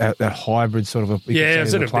that hybrid sort of a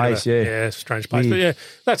it's in a place. Strange place.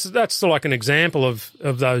 But that's like an example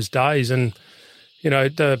of those days, and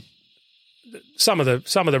some of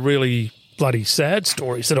the really bloody sad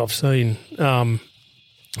stories that I've seen. Doing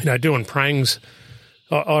prangs.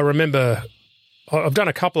 I remember I've done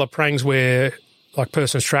a couple of prangs where, like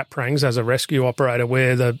person's trap prangs as a rescue operator,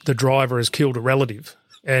 where the driver has killed a relative,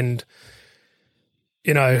 and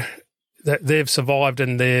that they've survived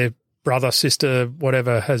and their brother, sister,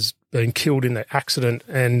 whatever, has been killed in the accident,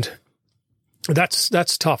 and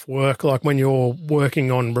that's tough work. Like when you're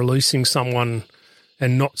working on releasing someone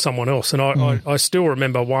and not someone else. And I still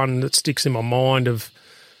remember one that sticks in my mind of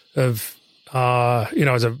as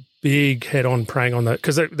a big head-on prang on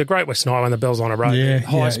because the Great Western Highway and the Bells-Liner Road,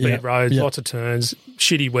 high-speed roads, lots of turns,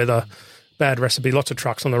 shitty weather, bad recipe, lots of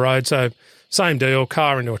trucks on the road. So same deal,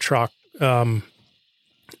 car into a truck, and.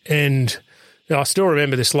 I still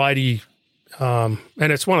remember this lady, and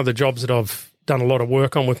it's one of the jobs that I've done a lot of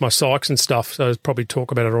work on with my psychs and stuff, so I'll probably talk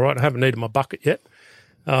about it all right. I haven't needed my bucket yet.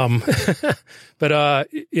 But, I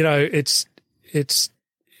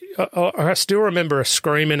still remember her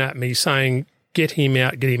screaming at me saying, get him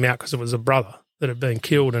out, because it was a brother that had been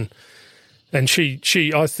killed. And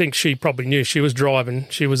she I think she probably knew she was driving.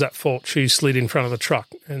 She was at fault. She slid in front of the truck.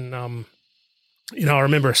 And, I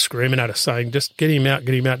remember her screaming at her saying, just get him out,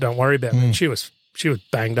 don't worry about it. She was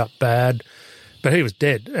banged up bad, but he was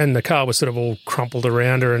dead, and the car was sort of all crumpled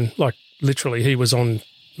around her, and like literally he was on,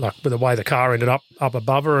 like with the way the car ended up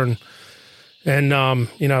above her, and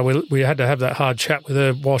we had to have that hard chat with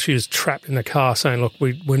her while she was trapped in the car, saying, look,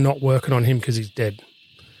 we're not working on him because he's dead.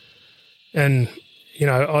 And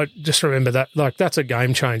I just remember that, like, that's a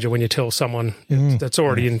game changer when you tell someone that's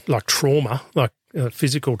already in like trauma, like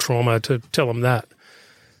physical trauma, to tell them that.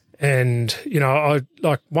 And, I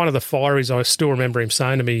like one of the fireys, I still remember him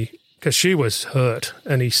saying to me, because she was hurt,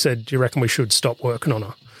 and he said, do you reckon we should stop working on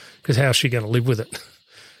her? Because how's she going to live with it?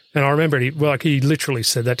 And I remember he literally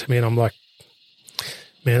said that to me, and I'm like,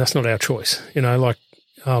 man, that's not our choice. Maybe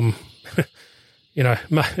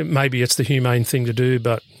it's the humane thing to do,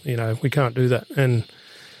 but, we can't do that. And,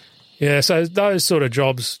 so those sort of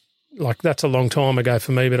jobs, like that's a long time ago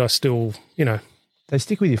for me, but I still, They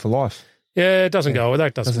stick with you for life. yeah, it doesn't go.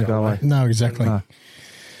 That doesn't go away. No, exactly. No.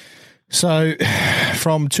 So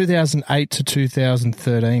from 2008 to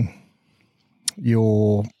 2013,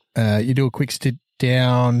 you do a quick stint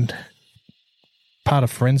down part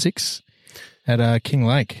of forensics at King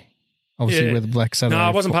Lake, obviously where the Black Saturday. No, I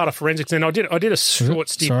wasn't part of forensics then. I did a short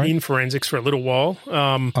stint in forensics for a little while.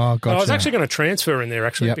 Gotcha. I was actually going to transfer in there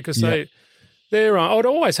actually because they're I'd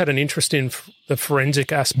always had an interest in the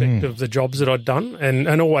forensic aspect of the jobs that I'd done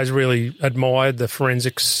and always really admired the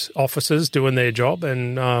forensics officers doing their job.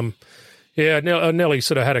 And, I nearly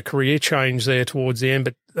sort of had a career change there towards the end.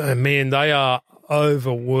 But, man, they are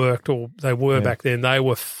overworked, or they were back then. They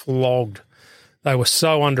were flogged. They were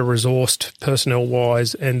so under-resourced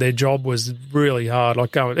personnel-wise, and their job was really hard.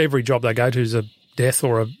 Like every job they go to is a death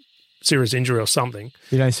or a serious injury or something.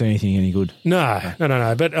 You don't see anything any good. No.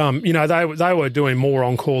 But, they were doing more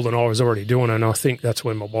on-call than I was already doing, and I think that's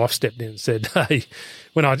when my wife stepped in and said, hey,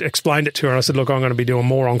 when I explained it to her, I said, look, I'm going to be doing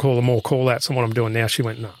more on-call and more call-outs than what I'm doing now. She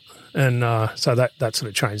went, no. And so that sort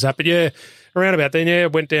of changed that. But, around about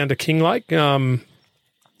then, went down to King Lake,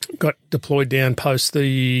 got deployed down post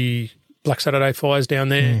the Black Saturday fires down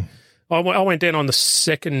there. I went down on the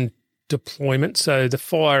second deployment, so the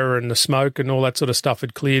fire and the smoke and all that sort of stuff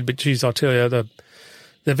had cleared. But, geez, I'll tell you,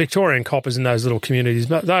 the Victorian coppers in those little communities,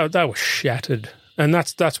 they were shattered. And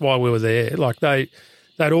that's why we were there. Like, they'd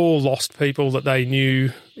all lost people that they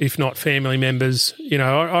knew, if not family members.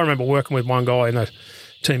 I remember working with one guy and they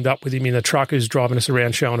teamed up with him in the truck who's driving us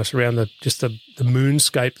around, showing us around the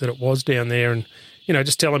moonscape that it was down there, and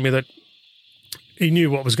just telling me that he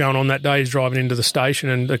knew what was going on that day. He's driving into the station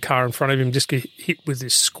and the car in front of him just get hit with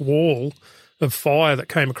this squall of fire that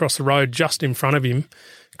came across the road just in front of him,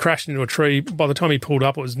 crashed into a tree. By the time he pulled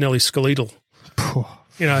up, it was nearly skeletal.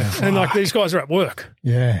 And like these guys are at work.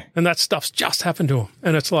 Yeah. And that stuff's just happened to them.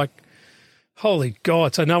 And it's like, holy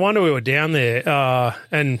God. So no wonder we were down there.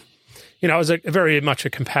 And it was very much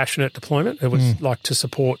a compassionate deployment. It was like to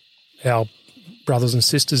support our brothers and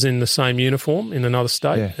sisters in the same uniform in another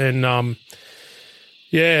state. Yeah. And,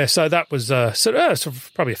 so that was sort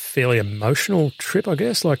of probably a fairly emotional trip, I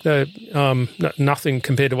guess. Like nothing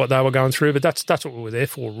compared to what they were going through, but that's what we were there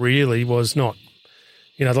for. Really, was not.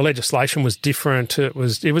 The legislation was different. It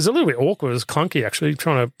was a little bit awkward. It was clunky actually.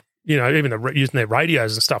 Trying to even using their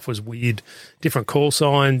radios and stuff was weird. Different call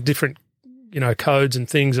sign, different codes and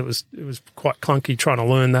things. It was quite clunky trying to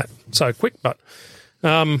learn that so quick. But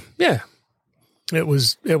it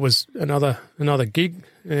was another gig.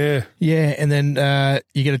 Yeah. Yeah, and then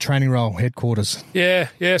you get a training role, headquarters. Yeah.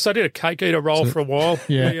 So I did a cake eater role for a while.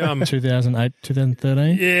 Yeah, 2008,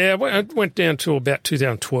 2013. Yeah, I went down to about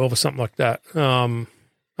 2012 or something like that.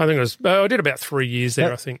 I think I did about 3 years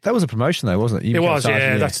there, I think. That was a promotion though, wasn't it? It was,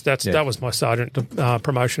 yeah. That was my sergeant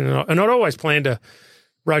promotion. And I'd always planned to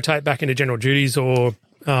rotate back into general duties or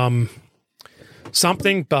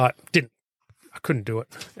something, but didn't. I couldn't do it.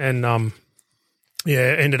 And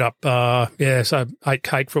ended up, so ate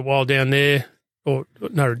cake for a while down there, or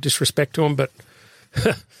no disrespect to them, but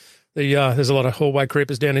there's a lot of hallway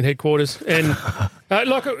creepers down in headquarters. And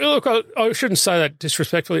look, I shouldn't say that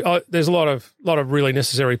disrespectfully. There's a lot of really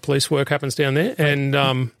necessary police work happens down there. And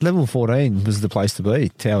Level 14 was the place to be,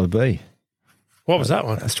 Tower B. What was that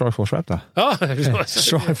one? A Strikeforce Raptor. Oh,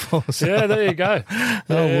 Strikeforce. Yeah, there you go.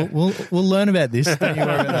 Yeah. We'll learn about this. Don't you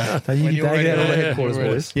worry about that. You dig out all the headquarters,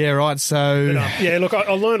 boys. Yeah, right. So look,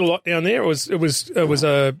 I learned a lot down there. It was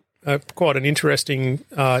a quite an interesting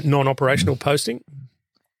non-operational posting.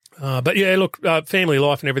 But yeah, look, family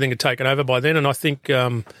life and everything had taken over by then, and I think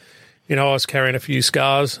I was carrying a few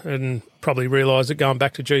scars and probably realised that going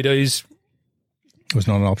back to GDs was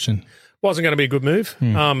not an option. Wasn't going to be a good move.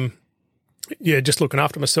 Just looking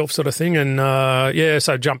after myself sort of thing. And,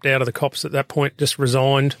 so jumped out of the cops at that point, just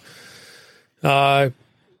resigned,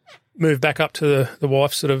 moved back up to the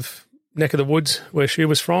wife's sort of neck of the woods where she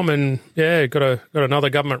was from, and, got another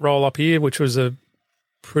government role up here, which was a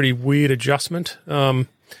pretty weird adjustment.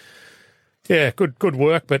 Good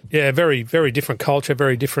work, but, very, very different culture,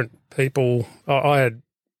 very different people. I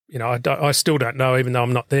still don't know, even though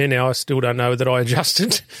I'm not there now, I still don't know that I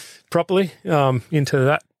adjusted properly into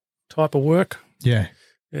that type of work. Yeah.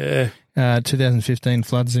 2015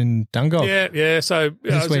 floods in Dungog. Yeah. So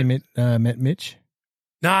is this where you met Mitch?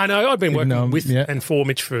 No, I'd been working with and for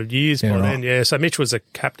Mitch for years by then. Yeah, so Mitch was a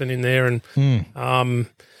captain in there, and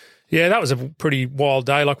that was a pretty wild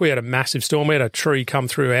day. Like, we had a massive storm. We had a tree come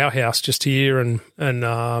through our house just here, and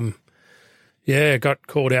got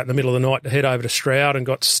called out in the middle of the night to head over to Stroud, and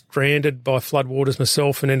got stranded by floodwaters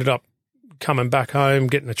myself, and ended up coming back home,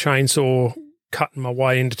 getting a chainsaw cutting my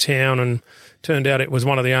way into town, and turned out it was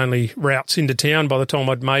one of the only routes into town by the time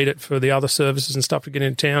I'd made it for the other services and stuff to get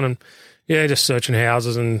into town. And just searching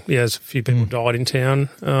houses, and there's a few people died in town.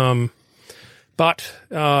 That's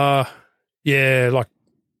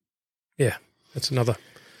another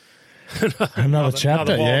another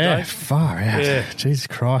chapter. wild day. Far out. Yeah. Jesus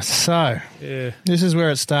Christ. So this is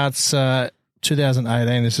where it starts.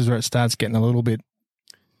 2018. This is where it starts getting a little bit.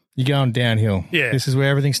 You're going downhill. Yeah. This is where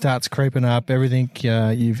everything starts creeping up. Everything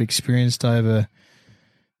you've experienced over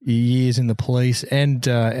your years in the police and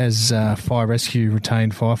as fire rescue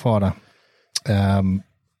retained firefighter.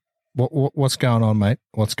 What's going on, mate?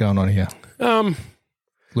 What's going on here?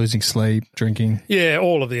 Losing sleep, drinking. Yeah,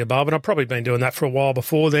 all of the above, and I've probably been doing that for a while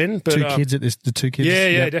before then. But the 2 kids.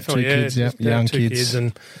 Yeah, definitely. 2 kids, young kids,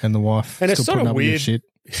 and the wife. And still it's sort putting of up with your weird.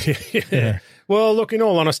 Shit. Yeah. Well, look, in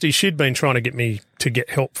all honesty, she'd been trying to get me to get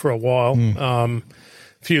help for a while. A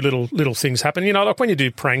few little things happen. Like when you do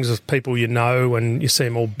pranks with people you know and you see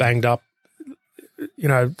them all banged up,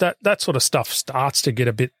 that sort of stuff starts to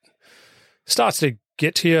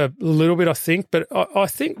get to you a little bit, I think. But I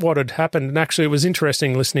think what had happened, and actually it was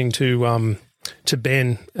interesting listening to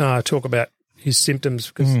Ben talk about his symptoms,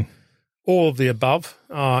 because all of the above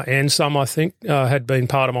and some, I think, had been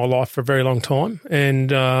part of my life for a very long time.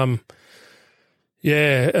 And,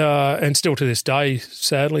 and still to this day,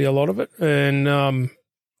 sadly, a lot of it. And,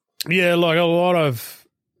 like a lot of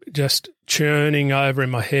just churning over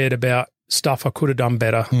in my head about stuff I could have done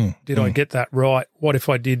better. Did I get that right? What if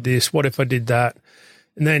I did this? What if I did that?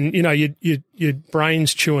 And then, your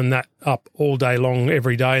brain's chewing that up all day long,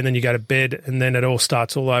 every day, and then you go to bed, and then it all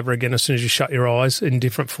starts all over again as soon as you shut your eyes in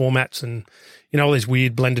different formats, and, all these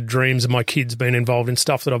weird blended dreams of my kids being involved in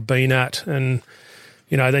stuff that I've been at, and,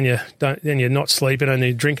 then you're not sleeping and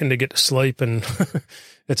you're drinking to get to sleep, and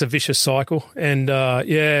it's a vicious cycle. And,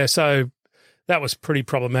 so that was pretty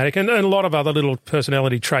problematic. And a lot of other little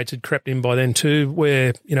personality traits had crept in by then too,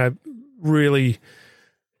 where, really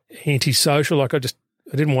antisocial, like I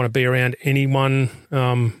didn't want to be around anyone.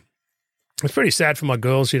 It's pretty sad for my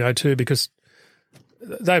girls, too, because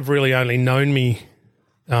they've really only known me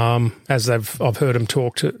as I've heard them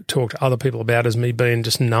talk to other people about as me being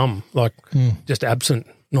just numb, like just absent,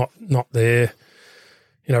 not there,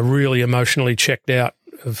 really emotionally checked out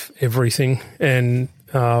of everything. And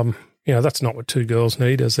that's not what two girls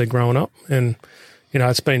need as they're growing up. And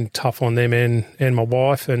it's been tough on them and my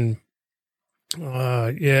wife, and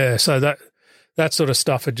so that sort of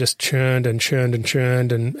stuff had just churned and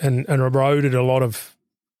eroded a lot of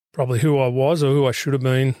probably who I was or who I should have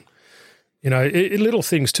been. Little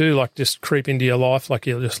things too, like just creep into your life, like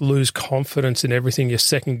you'll just lose confidence in everything. You're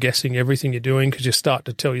second-guessing everything you're doing because you start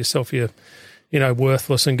to tell yourself you're,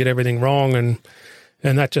 worthless and get everything wrong, and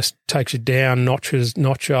that just takes you down notch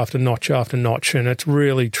after notch after notch, and it's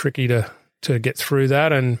really tricky to get through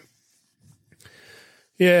that. And,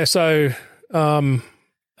 so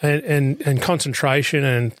and concentration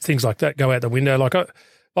and things like that go out the window. Like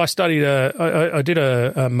I studied I did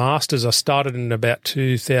a master's. I started in about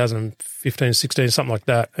 2015, 16, something like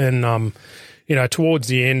that. And, towards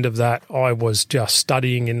the end of that, I was just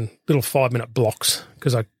studying in little 5-minute blocks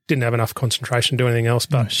because I didn't have enough concentration to do anything else.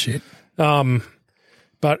 But,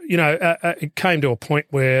 it came to a point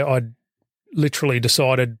where I literally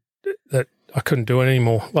decided that I couldn't do it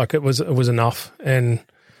anymore. Like it was enough. And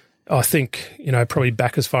I think, probably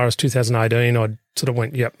back as far as 2018, I sort of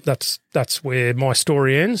went, yep, that's where my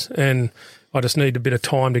story ends, and I just need a bit of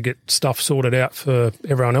time to get stuff sorted out for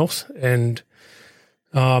everyone else. And,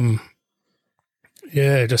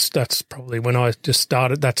 that's probably when I just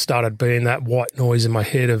started being that white noise in my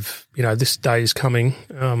head of, this day's coming.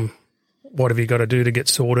 What have you got to do to get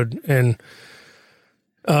sorted? And,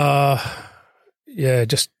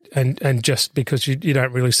 just because you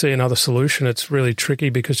don't really see another solution, it's really tricky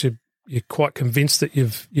because you're quite convinced that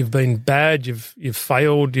you've been bad, you've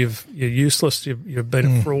failed, you're useless, you've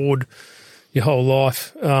been a fraud your whole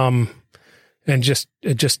life, and it just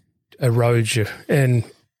erodes you. And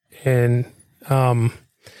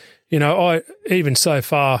I even so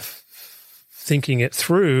far thinking it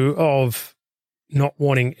through of not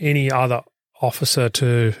wanting any other officer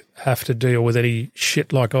to have to deal with any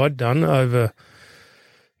shit like I'd done over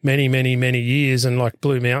many, many, many years. And like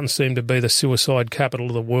Blue Mountain seemed to be the suicide capital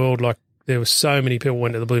of the world. Like there were so many people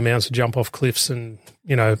went to the Blue Mountains to jump off cliffs and,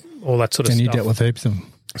 all that sort of stuff. And you dealt with heaps of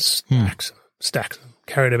them. Stacks,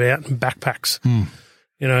 carried them out in backpacks,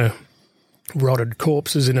 rotted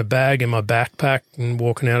corpses in a bag in my backpack and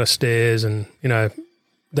walking out of stairs. And,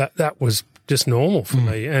 that was just normal for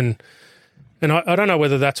me. And I don't know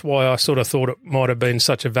whether that's why I sort of thought it might have been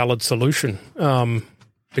such a valid solution.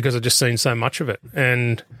 because I've just seen so much of it.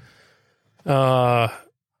 And, I'm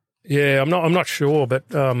not sure, but,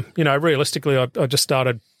 realistically, I just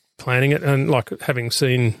started planning it and, like, having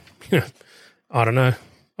seen, I don't know.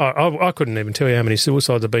 I couldn't even tell you how many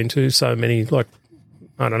suicides I've been to. So many, like,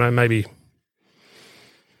 I don't know, maybe,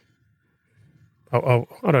 I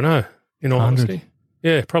don't know, in all 100. honesty.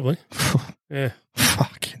 Yeah, probably. Yeah.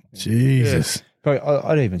 Fucking Jesus. But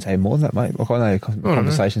I'd even say more than that, mate. Like, I know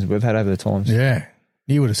conversations we've had over the times. Yeah.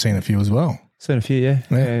 You would have seen a few as well. Seen a few,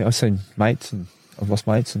 yeah. I've seen mates and I've lost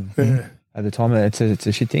mates and at the time it's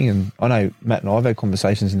a shit thing. And I know Matt and I have had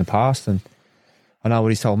conversations in the past and I know what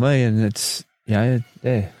he's told me and it's, yeah.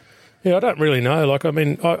 Yeah, I don't really know. Like, I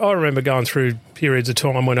mean, I remember going through periods of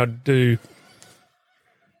time when I'd do,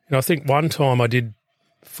 I think one time I did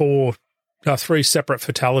 3 separate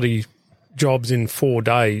fatality jobs in 4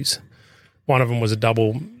 days. One of them was a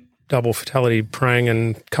double fatality prang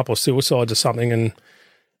and a couple of suicides or something. And,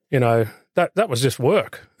 that was just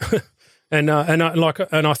work. And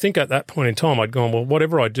I think at that point in time I'd gone, well,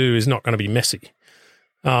 whatever I do is not going to be messy,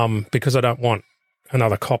 because I don't want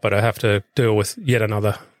another copper to have to deal with yet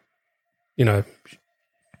another, shit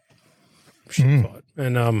fight.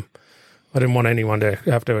 And I didn't want anyone to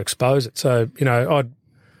have to expose it. So,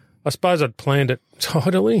 I suppose I'd planned it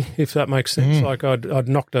tidily, if that makes sense. Like I'd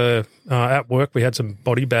knocked at work we had some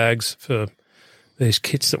body bags for these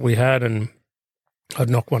kits that we had, and I'd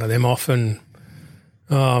knock one of them off and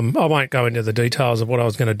I won't go into the details of what I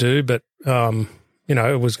was going to do, but,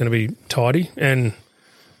 it was going to be tidy and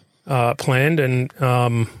planned. And,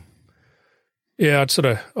 I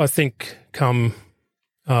think come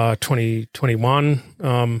 2021.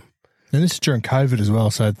 And this is during COVID as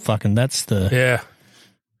well, so fucking that's the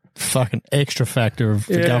fucking extra factor of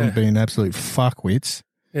the government being absolute fuckwits.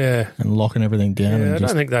 Yeah. And locking everything down. Yeah, I don't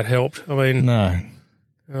think that helped. I mean, no.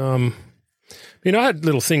 I had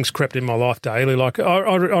little things crept in my life daily. Like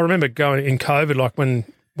I remember going in COVID, like when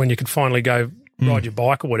you could finally go ride your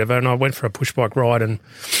bike or whatever, and I went for a push bike ride, and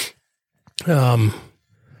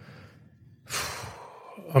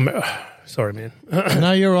sorry, man.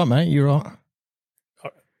 No, you're right, mate. You're right.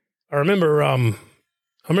 I remember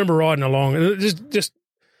riding along. Just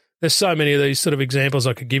there's so many of these sort of examples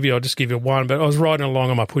I could give you. I'll just give you one. But I was riding along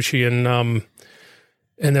on my pushy, and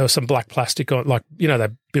there was some black plastic on, like,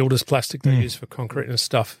 that builder's plastic they use for concrete and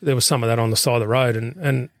stuff. There was some of that on the side of the road,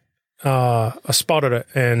 and I spotted it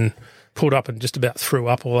and pulled up and just about threw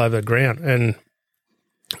up all over the ground. And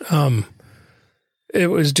it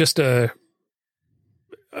was just like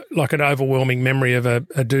an overwhelming memory of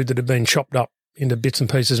a dude that had been chopped up into bits and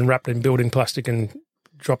pieces and wrapped in building plastic and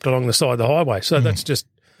dropped along the side of the highway. So that's just,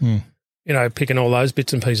 picking all those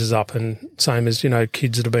bits and pieces up, and same as,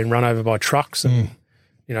 kids that have been run over by trucks and,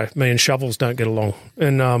 me and shovels don't get along.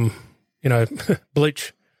 And,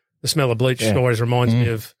 bleach, the smell of bleach always reminds me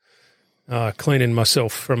of cleaning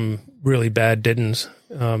myself from really bad dead ends,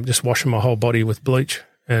 just washing my whole body with bleach.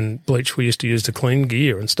 And bleach we used to use to clean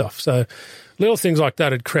gear and stuff. So little things like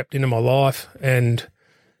that had crept into my life and,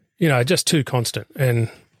 just too constant. And,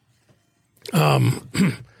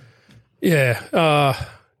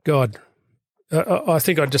 God, I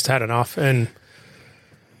think I just had enough and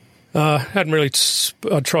hadn't really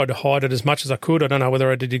I tried to hide it as much as I could. I don't know whether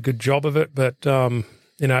I did a good job of it, but, and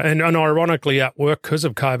ironically at work because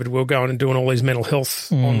of COVID, we were going and doing all these mental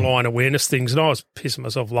health online awareness things, and I was pissing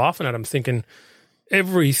myself laughing at them thinking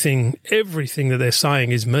everything that they're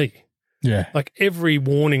saying is me. Yeah. Like every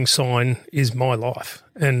warning sign is my life,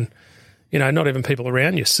 and, not even people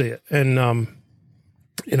around you see it. And,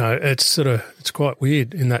 it's it's quite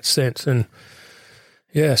weird in that sense. And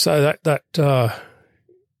so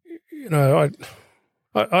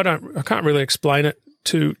I can't really explain it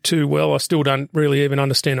too well. I still don't really even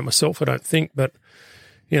understand it myself, I don't think. But,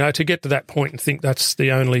 to get to that point and think that's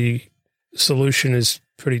the only solution is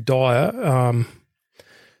pretty dire.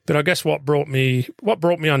 But I guess what brought me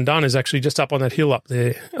undone is actually just up on that hill up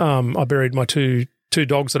there. I buried my two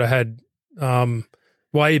dogs that I had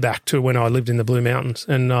way back to when I lived in the Blue Mountains,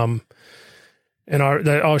 and I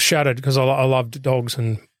was shattered because I loved dogs,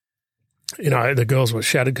 and the girls were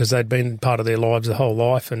shattered because they'd been part of their lives their whole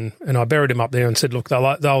life, and I buried them up there and said, look,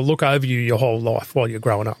 they'll look over you your whole life while you're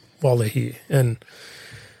growing up, while they're here, and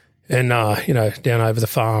down over the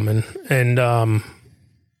farm, and I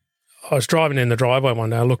was driving in the driveway one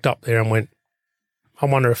day. I looked up there and went, I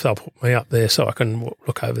wonder if they'll put me up there so I can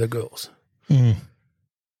look over the girls.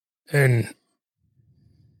 And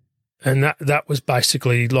that was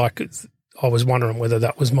basically like I was wondering whether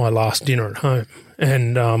that was my last dinner at home.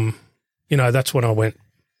 And, that's when I went,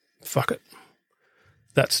 fuck it.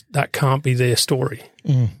 That can't be their story.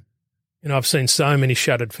 I've seen so many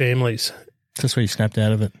shattered families. That's where you snapped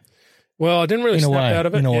out of it. Well, I didn't really In a snap way, out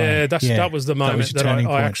of it. in a way. That was the moment your that turning I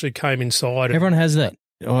point. actually came inside. Everyone has that.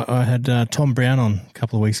 I had Tom Brown on a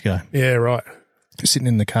couple of weeks ago. Yeah, right. Sitting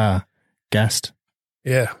in the car, gassed,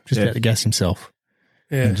 Yeah, just about to gas himself.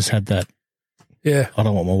 yeah, And just had that, yeah, I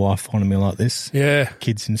don't want my wife finding me like this. yeah.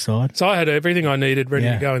 Kids inside. So I had everything I needed ready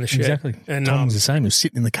to go in the shed. Exactly. And Tom was the same. He was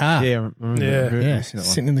sitting in the car. Yeah, I remember Yeah. that. Yeah, I've seen that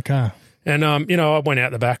one. sitting in the car. And I went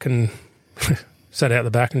out the back and sat out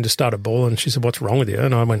the back and just started bawling. She said, "What's wrong with you?"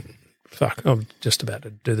 And I went, "Fuck, I'm just about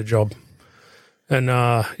to do the job." And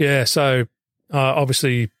so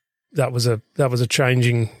obviously that was a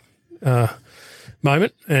changing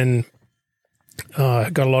moment, and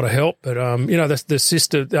got a lot of help. But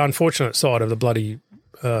the unfortunate side of the bloody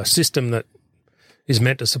system that is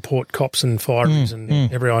meant to support cops and fireys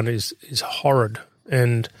and everyone is horrid.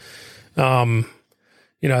 And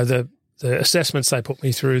the assessments they put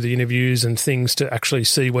me through, the interviews and things to actually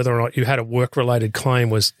see whether or not you had a work-related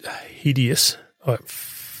claim was hideous.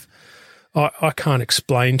 I can't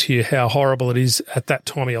explain to you how horrible it is at that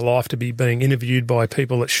time of your life to be being interviewed by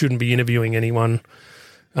people that shouldn't be interviewing anyone.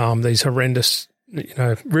 These horrendous,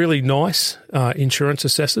 really nice insurance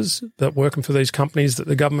assessors that working for these companies that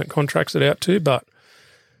the government contracts it out to, but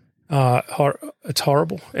it's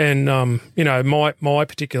horrible. And, my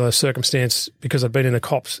particular circumstance, because I'd been in the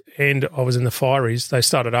cops and I was in the fireys, they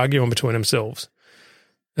started arguing between themselves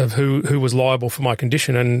of who was liable for my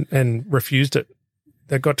condition and refused it.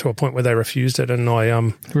 They got to a point where they refused it, and I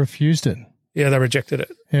Refused it. yeah, they rejected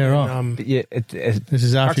it. Yeah, right. And, But yeah, This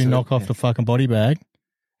is after you knock off the fucking body bag.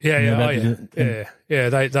 Yeah, You're yeah, about oh, to yeah, do- yeah,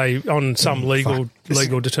 yeah. They on some legal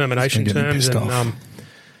determination getting me terms, pissed and off.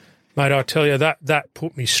 mate, I tell you that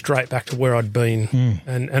put me straight back to where I'd been,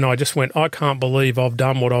 and I just went, I can't believe I've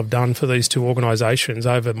done what I've done for these two organisations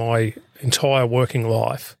over my entire working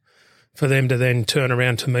life, for them to then turn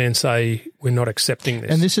around to me and say we're not accepting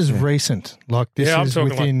this. And this is recent. Like this I'm is talking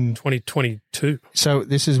within. like 2022. So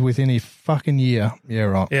this is within a fucking year. Yeah,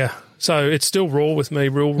 right. Yeah. So it's still raw with me,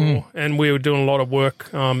 real raw. And we were doing a lot of work.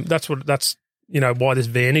 That's why this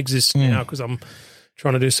van exists now, because I'm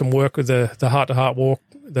trying to do some work with the Heart to Heart Walk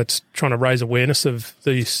that's trying to raise awareness of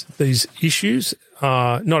these issues.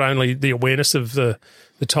 Not only the awareness of the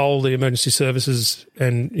toll the emergency services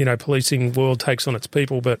and, policing world takes on its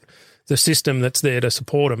people, but the system that's there to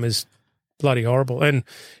support them is bloody horrible. And,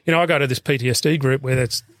 I go to this PTSD group where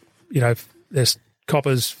there's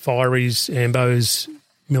coppers, fireys, ambos,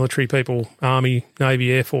 military people, Army, Navy,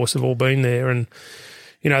 Air Force have all been there. And,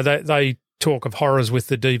 they talk of horrors with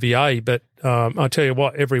the DVA, but I tell you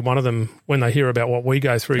what, every one of them, when they hear about what we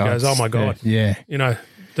go through, goes, oh, my God. Yeah.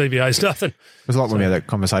 DVA's nothing. It was like when we had that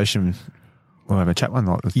conversation, we'll have a chat one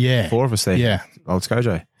night with four of us there. Yeah. Old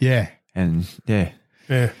Scojo. Yeah. And yeah.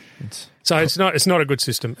 So it's not a good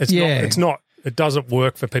system. It's not. It doesn't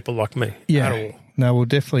work for people like me at all. No, we'll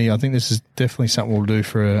definitely. I think this is definitely something we'll do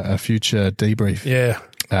for a future debrief. Yeah.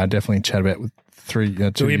 Definitely chat about with two.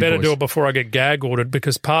 So you better boys. do it before I get gag ordered,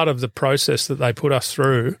 because part of the process that they put us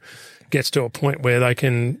through gets to a point where they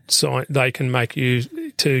can make you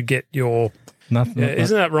to get your. Nothing.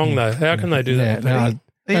 Isn't that wrong though? How can they do that? No, I think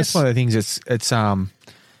that's one of the things.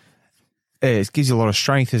 It gives you a lot of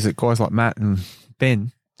strength. Is that guys like Matt and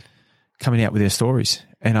Ben coming out with their stories,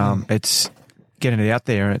 and it's getting it out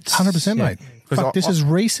there. And it's 100%, mate. Fuck, this is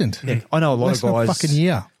recent. Yeah, I know a lot Less of than a guys. fucking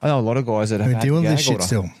year. I know a lot of guys that have They're had dealing with gag this shit order.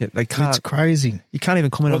 still. Yeah, they can't. It's crazy. You can't even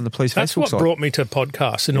comment on the police That's Facebook what site. brought me to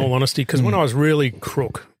podcasts, in all honesty, because when I was really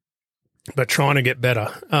crook, but trying to get better,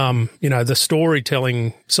 the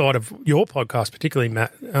storytelling side of your podcast, particularly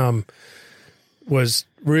Matt, was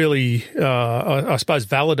really, I suppose,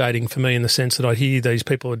 validating for me in the sense that I hear these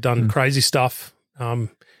people had done crazy stuff,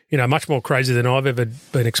 much more crazy than I've ever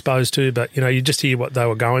been exposed to. But, you just hear what they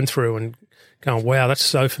were going through and going, wow, that's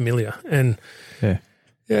so familiar. And,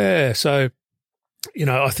 so,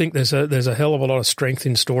 I think there's a hell of a lot of strength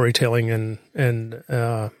in storytelling and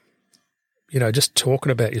just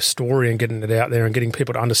talking about your story and getting it out there and getting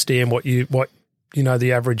people to understand what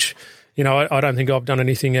the average, I don't think I've done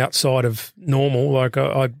anything outside of normal. Like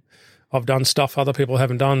I've done stuff other people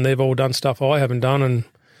haven't done. They've all done stuff I haven't done. And,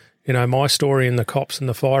 my story in the cops and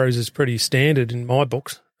the fireys is pretty standard in my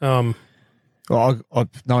books. Well, I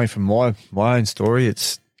knowing from my own story,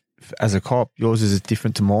 it's as a cop, yours is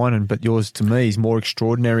different to mine, but yours to me is more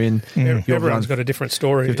extraordinary. And everyone's got a different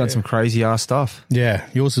story. You've done some crazy ass stuff. Yeah,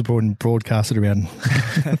 yours is broadcasted around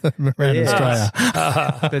Australia.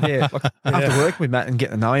 But after working with Matt and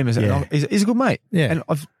getting to know him, he's a good mate. Yeah, and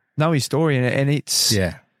I've know his story, and it's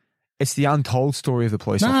it's the untold story of the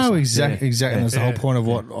police officer. No, exactly. That's the whole point of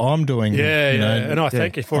what I'm doing. And I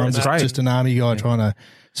thank you for I'm it. just an army guy trying to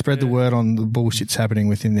spread the word on the bullshit's happening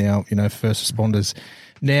within our, first responders.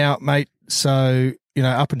 Now, mate, so,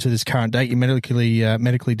 up until this current date, you're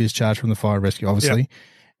medically discharged from the fire rescue, obviously.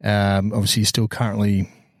 Yep. Obviously, you're still currently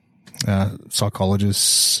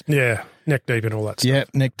psychologist. Yeah, neck deep and all that stuff. Yeah,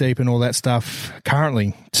 neck deep and all that stuff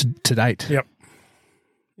currently to date. Yep.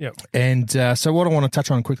 And so what I want to touch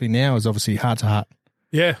on quickly now is obviously heart to heart.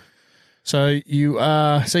 Yeah. So you've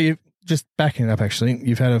just backing it up, actually,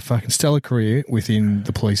 you've had a fucking stellar career within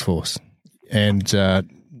the police force and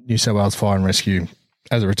New South Wales Fire and Rescue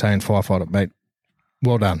as a retained firefighter, mate.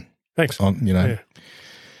 Well done. Thanks. Now,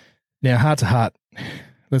 heart to heart,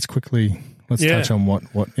 let's touch on what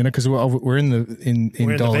because we're in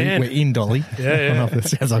Dolly. We're in Dolly. Yeah. I don't know if that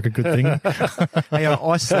sounds like a good thing. Hey,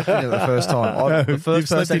 I slept in it the first time. The first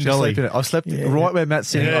person to sleep in it. I've slept right where Matt's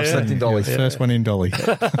sitting. I've slept in Dolly. First one in Dolly.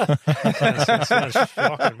 That's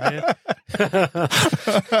shocking, man.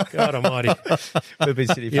 God almighty. We've been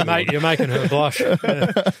sitting. You're making her blush.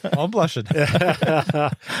 Yeah. I'm blushing. Yeah,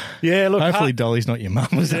 look. Hopefully Dolly's not your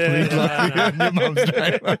mum's. Your mum's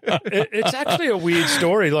name. It's actually a weird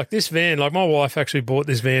story. Like this van, my wife actually bought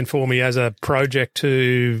this van for me as a project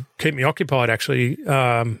to keep me occupied, actually,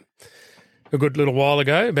 a good little while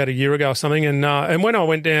ago, about a year ago or something. And when I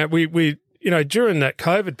went down, we during that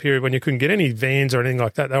COVID period when you couldn't get any vans or anything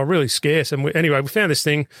like that, they were really scarce. And we found this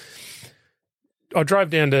thing. I drove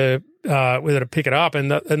down to with her to pick it up, and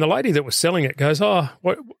the lady that was selling it goes, I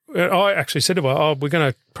actually said to her, we're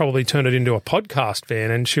going to probably turn it into a podcast van.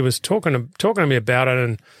 And she was talking to me about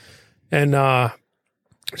it, and I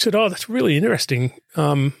said, that's really interesting.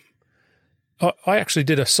 I actually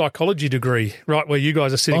did a psychology degree right where you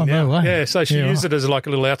guys are sitting now. No way. Yeah, so she used it as like a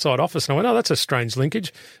little outside office. And I went, that's a strange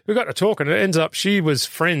linkage. We got to talking, and it ends up she was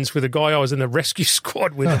friends with a guy I was in the rescue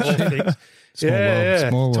squad with. Of all things.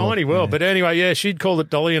 Small world. Tiny world. Yeah. But anyway, she'd called it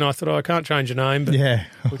Dolly, and I thought, I can't change her name. But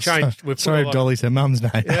we changed. Sorry, Dolly's her mum's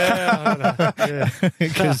name. Yeah, I know. Yeah.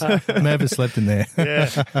 Because I never slept in there.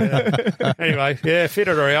 Yeah. Anyway,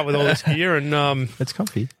 fitted her out with all this gear, and it's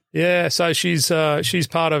comfy. Yeah, so she's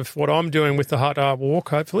part of what I'm doing with the Heart to Heart Walk,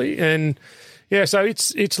 hopefully, and so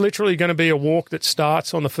it's literally going to be a walk that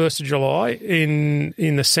starts on the 1st of July in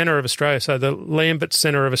the centre of Australia. So the Lambert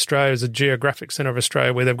Centre of Australia is a geographic centre of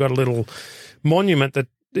Australia where they've got a little monument that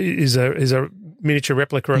is a miniature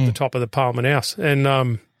replica at the top of the Parliament House,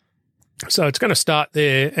 and so it's going to start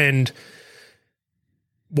there and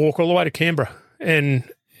walk all the way to Canberra, and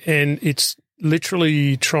it's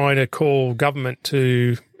literally trying to call government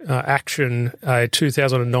to action a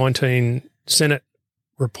 2019 Senate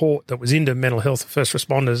report that was into mental health of first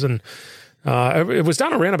responders, and it was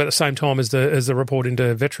done around about the same time as the report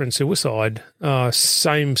into veteran suicide,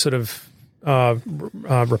 same sort of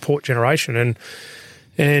report generation,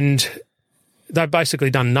 and they've basically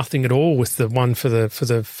done nothing at all with the one for the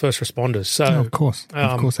first responders. So of course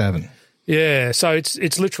they haven't. Yeah, so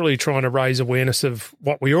it's literally trying to raise awareness of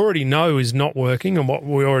what we already know is not working and what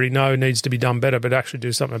we already know needs to be done better, but actually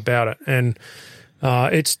do something about it. And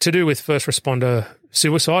it's to do with first responder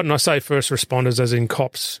suicide, and I say first responders as in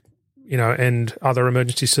cops, and other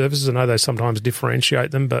emergency services. I know they sometimes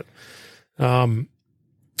differentiate them, but so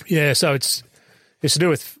it's to do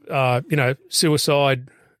with suicide,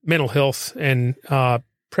 mental health, and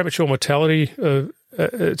premature mortality.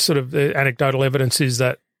 Sort of the anecdotal evidence is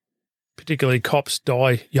that particularly cops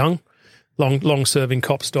die young, long-serving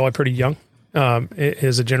cops die pretty young,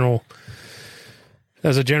 as a general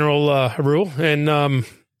rule, and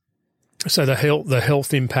so the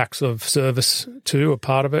health impacts of service too are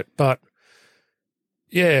part of it. But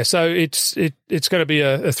so it's going to be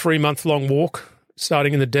a 3-month-long walk,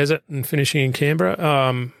 starting in the desert and finishing in Canberra.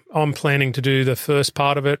 I'm planning to do the first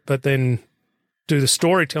part of it, but then do the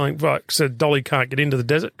storytelling. Right, so Dolly can't get into the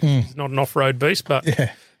desert because she's not an off-road beast, but.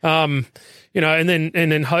 Yeah. And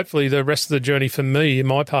then hopefully the rest of the journey for me,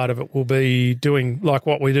 my part of it will be doing like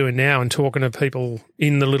what we're doing now and talking to people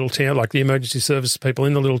in the little town, like the emergency service people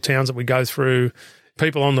in the little towns that we go through,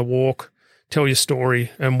 people on the walk, tell your story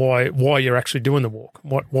and why you're actually doing the walk,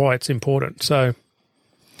 why it's important. So,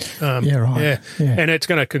 and it's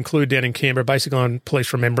going to conclude down in Canberra, basically on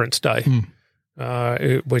Police Remembrance Day,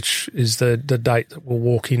 which is the date that we'll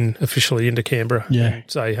walk in officially into Canberra and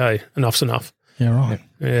say, hey, enough's enough. Yeah, right.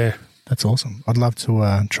 Yeah. That's awesome. I'd love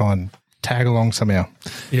to try and tag along somehow.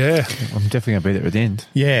 Yeah. I'm definitely going to be there at the end.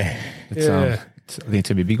 Yeah. I think it's going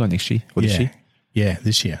to be a big one next year. Or this year? Yeah,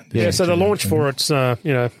 this year. So the launch for it's, going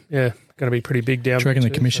to be pretty big down there. Do you reckon the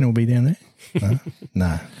commissioner will be down there?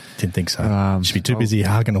 No, didn't think so. Should be too busy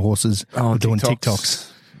hugging the horses or doing TikToks.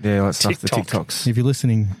 Yeah, all that stuff, the TikTok. TikToks. If you're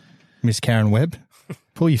listening, Miss Karen Webb,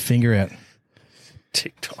 pull your finger out.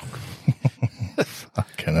 TikTok.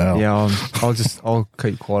 Fucking hell. Yeah, I'll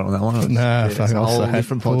keep quiet on that one. Nah, It's fucking a whole also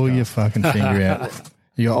different pull podcast. your fucking finger out.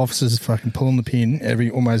 You got officers fucking pulling the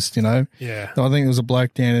pin almost, Yeah. I think there was a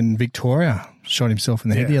bloke down in Victoria shot himself in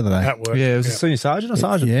the head the other day. That worked. Yeah, it was a senior sergeant or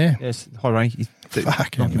sergeant? Yeah. Yes, high rank.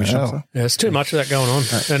 Fucking Not give a shot, hell. sir. Yeah, there's too much of that going on.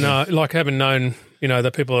 And like having known,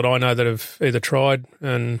 the people that I know that have either tried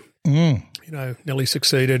and, nearly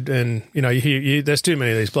succeeded and, you hear there's too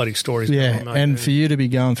many of these bloody stories going Yeah, on, mate. and for you to be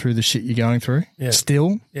going through the shit you're going through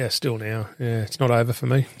still, Yeah, still now. Yeah, it's not over for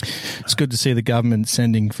me. it's good to see the government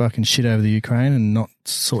sending fucking shit over the Ukraine and not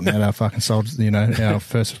sorting out our fucking soldiers, our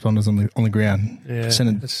first responders on the ground. Yeah,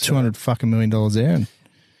 Sending it's, $200 fucking million there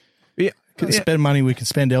and spend money we can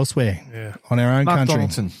spend elsewhere on our own Mark country.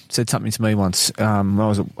 Donaldson said something to me once when I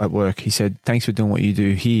was at work. He said, "Thanks for doing what you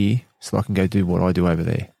do here so I can go do what I do over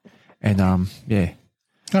there." And, yeah.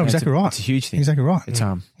 No, exactly right. It's a huge thing. Exactly right. It's,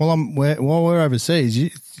 While we're overseas, you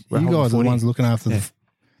holding guys are the 40. ones looking after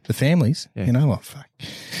the families. Yeah. You know what? Fuck.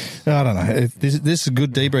 I don't know. This is a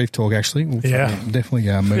good debrief talk, actually. We'll definitely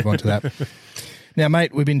move on to that. Now,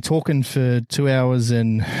 mate, we've been talking for 2 hours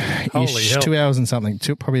and Holy hell. 2 hours and something,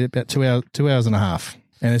 probably about 2 hours and a half.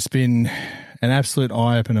 And it's been an absolute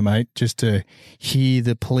eye-opener, mate, just to hear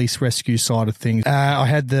the police rescue side of things. I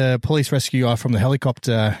had the police rescue guy from the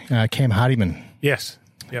helicopter, Cam Hardiman. Yes.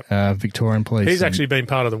 Yep. Victorian police. He's actually been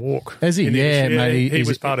part of the walk. Has he? Yeah, mate. He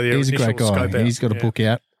was part of the He's a initial great guy. scope out. He's got a book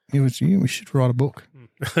out. We should write a book.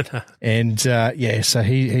 And, so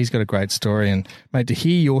he's got a great story. And, mate, to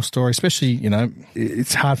hear your story, especially,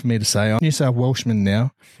 it's hard for me to say. I'm New South Welshman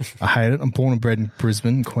now. I hate it. I'm born and bred in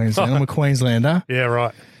Brisbane, Queensland. I'm a Queenslander. Yeah,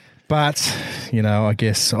 right. But, I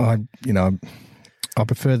guess I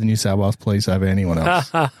prefer the New South Wales police over anyone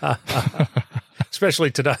else.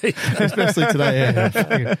 Especially today. Especially today,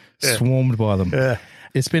 yeah. Swarmed by them. Yeah.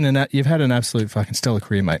 It's been you've had an absolute fucking stellar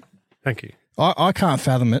career, mate. Thank you. I can't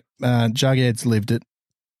fathom it. Jughead's lived it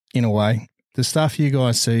in a way. The stuff you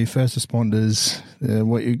guys see, first responders,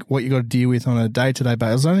 what you got to deal with on a day-to-day basis.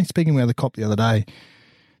 I was only speaking with the cop the other day.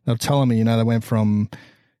 They were telling me, they went from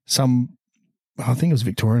I think it was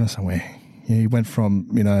Victorian or somewhere. He went from,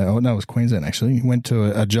 it was Queensland actually. He went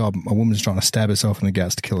to a job. A woman's trying to stab herself in the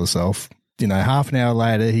guts to kill herself. Half an hour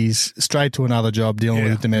later, he's straight to another job dealing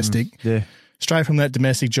with domestic. Yeah. Straight from that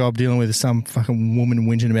domestic job dealing with some fucking woman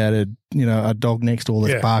whinging about a dog next door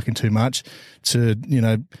that's barking too much to,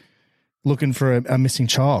 looking for a missing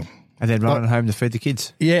child. And then running home to feed the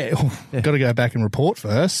kids. Yeah. Got to go back and report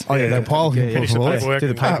first. Oh, yeah. Compile Finish the paperwork. Do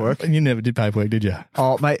the paperwork. You never did paperwork, did you?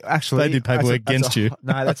 Oh, mate, actually. They did paperwork against you.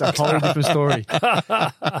 No, that's a whole different story.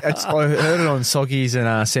 I heard it on Soggy's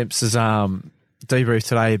and Semps's debrief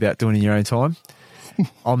today about doing it in your own time.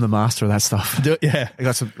 I'm the master of that stuff. Yeah. I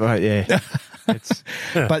got some, But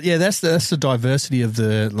yeah, that's the diversity of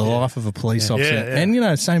the life of a police officer. Yeah.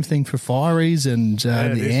 And, same thing for fireys and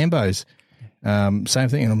the ambos. Same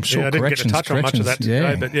thing. And I'm sure I didn't get to corrections. touch on much of that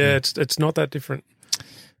today, but it's not that different.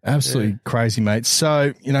 Absolutely crazy, mate.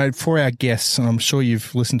 So, for our guests, and I'm sure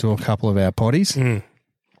you've listened to a couple of our potties,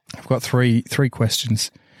 I've got three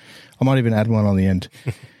questions. I might even add one on the end.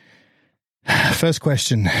 First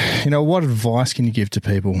question, what advice can you give to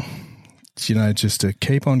people, just to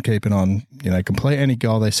keep on keeping on, complete any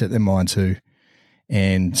goal they set their mind to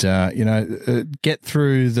and, get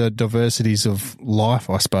through the diversities of life,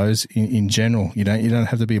 I suppose, in general. You don't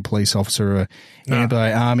have to be a police officer or an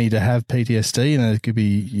army to have PTSD. It could be,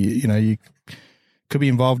 you could be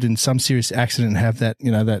involved in some serious accident and have that,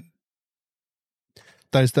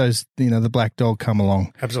 those the black dog come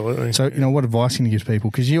along. Absolutely. So, what advice can you give to people?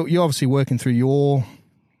 Because you're obviously working through your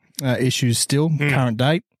issues still, current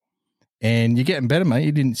date, and you're getting better, mate.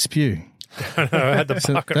 You didn't spew. I had the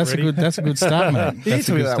bucket ready. That's a good start, mate. You didn't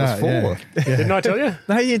tell me that was for. Yeah. Didn't I tell you?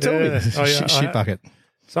 No, you didn't tell me. Oh, yeah. Shit bucket.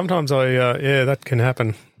 Sometimes that can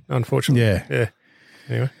happen, unfortunately. Yeah.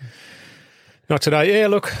 Anyway. Not today. Yeah,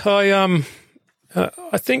 look, I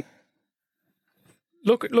think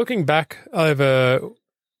looking back over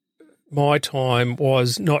my time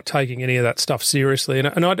was not taking any of that stuff seriously.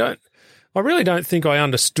 And I really don't think I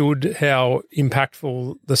understood how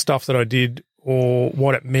impactful the stuff that I did or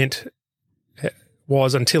what it meant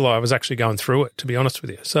was until I was actually going through it, to be honest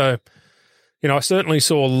with you. So, I certainly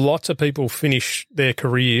saw lots of people finish their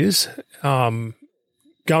careers going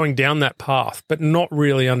down that path, but not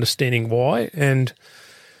really understanding why. And,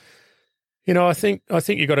 I think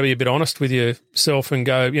you've got to be a bit honest with yourself and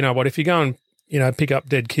go, what, if you go and, pick up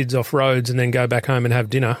dead kids off roads and then go back home and have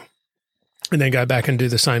dinner, and then go back and do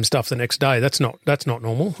the same stuff the next day. That's not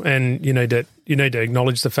normal, and you need to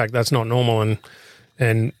acknowledge the fact that's not normal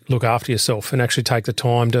and look after yourself and actually take the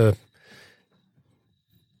time to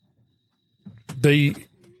be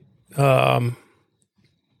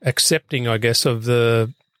accepting, I guess, of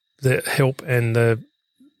the help and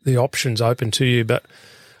the options open to you. But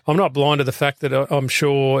I'm not blind to the fact that I'm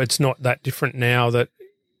sure it's not that different now, that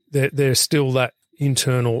there's still that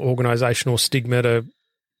internal organisational stigma to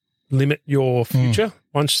limit your future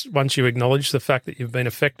once you acknowledge the fact that you've been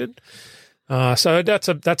affected. So that's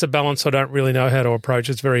a balance I don't really know how to approach.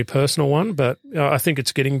 It's a very personal one, but I think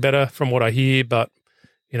it's getting better from what I hear, but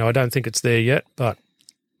I don't think it's there yet. But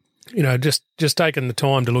just taking the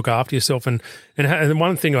time to look after yourself, and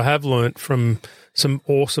one thing I have learnt from some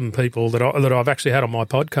awesome people that I've actually had on my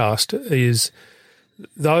podcast is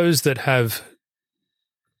those that have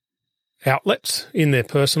outlets in their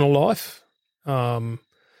personal life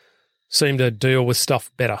seem to deal with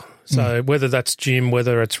stuff better. So whether that's gym,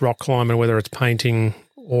 whether it's rock climbing, whether it's painting,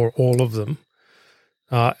 or all of them,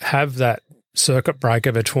 have that circuit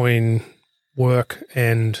breaker between work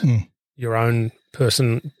and your own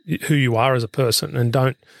person, who you are as a person, and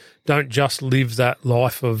don't just live that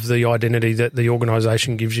life of the identity that the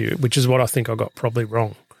organisation gives you, which is what I think I got probably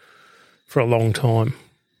wrong for a long time.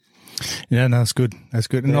 Yeah, no, that's good. That's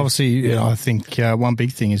good. And obviously, I think one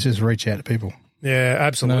big thing is just reach out to people. Yeah,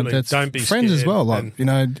 absolutely. Don't be friends scared. As well. Like,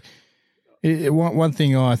 one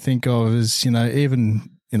thing I think of is, even,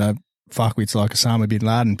 fuckwits like Osama bin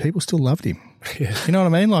Laden, people still loved him. Yeah. You know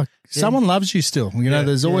what I mean? Like, someone loves you still.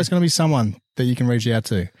 There's always going to be someone that you can reach out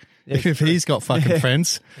to. Yeah, if he's got fucking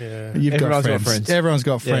friends, you've got friends. Everyone's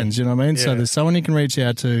got friends, you know what I mean? Yeah. So there's someone you can reach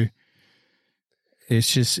out to.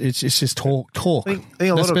 It's just talk. I think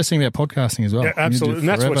that's the best thing about podcasting as well. Yeah, absolutely.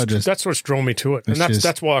 And that's what's drawn me to it. And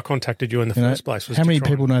that's why I contacted you in the first place. How many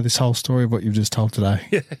people know this whole story of what you've just told today?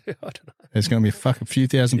 Yeah, I don't know. There's going to be a fucking few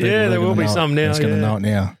thousand people. Yeah, there will be some now. That's going to know it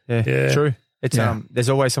now. Yeah, true. It's there's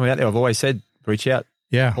always something out there. I've always said, reach out.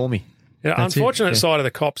 Yeah, call me. Yeah, unfortunate side of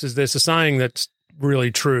the cops is there's a saying that's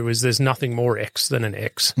really true, is there's nothing more X than an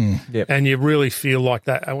X. Yep. And you really feel like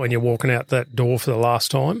that when you're walking out that door for the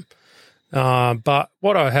last time. But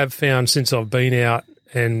what I have found since I've been out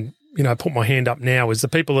and, put my hand up now is the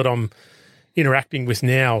people that I'm interacting with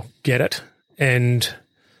now get it. And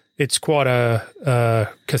it's quite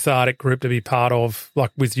a cathartic group to be part of,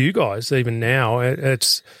 like with you guys even now.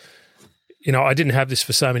 It's, I didn't have this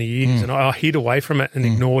for so many years and I hid away from it and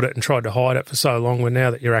ignored it and tried to hide it for so long, when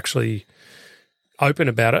now that you're actually open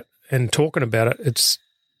about it and talking about it,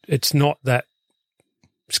 it's not that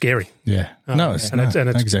scary. Yeah. It's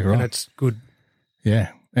exactly right. And it's good.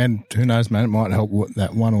 Yeah. And who knows, man, it might help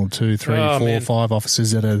that 1 or 2, 3, 4, 5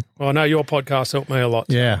 officers that are... Well, I know your podcast helped me a lot.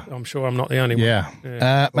 So yeah. I'm sure I'm not the only one.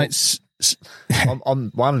 Yeah. Mate...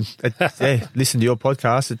 I'm one. Listen to your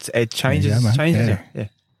podcast. It changes. Yeah.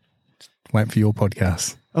 Wait for your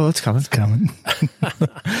podcast. Oh, it's coming. It's coming.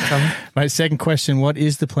 Mate, second question. What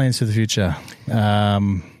is the plans for the future?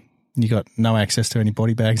 You got no access to any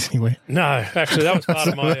body bags anywhere? No, actually, that was part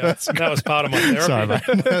of my therapy. Sorry, mate.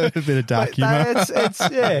 A bit of dark humour.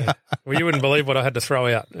 Yeah. Well, you wouldn't believe what I had to throw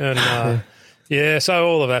out, and so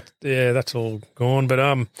all of that, that's all gone.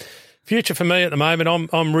 But future for me at the moment,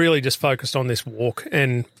 I'm really just focused on this walk,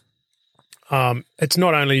 and it's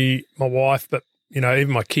not only my wife, but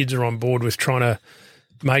even my kids are on board with trying to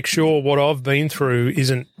make sure what I've been through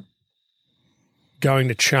isn't going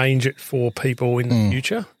to change it for people in the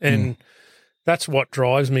future. And that's what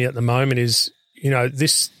drives me at the moment is,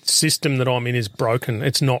 this system that I'm in is broken.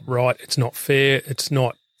 It's not right. It's not fair. It's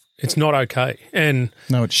not okay. And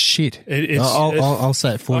no, it's shit. I'll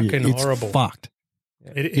say it for you. It's horrible. Fucked.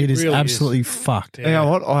 It is really absolutely fucked. You know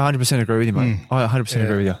what? I 100% agree with you, mate. I 100%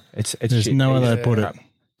 agree with you. It's There's shit. no other way to put it.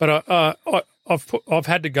 But I've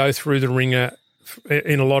had to go through the ringer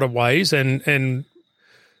in a lot of ways, and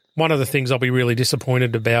one of the things I'll be really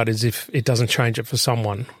disappointed about is if it doesn't change it for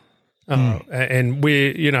someone. And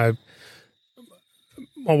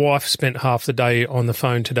my wife spent half the day on the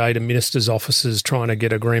phone today to ministers' offices trying to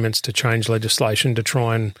get agreements to change legislation to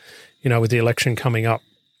try and, with the election coming up,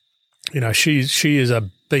 she is a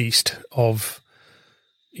beast of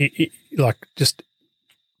just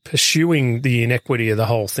pursuing the inequity of the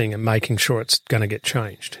whole thing and making sure it's going to get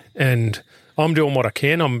changed. And I'm doing what I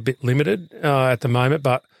can. I'm a bit limited at the moment,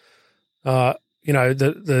 but the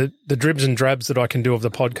dribs and drabs that I can do of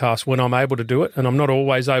the podcast when I'm able to do it, and I'm not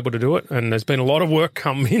always able to do it. And there's been a lot of work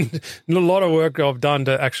come in, a lot of work I've done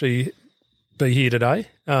to actually be here today.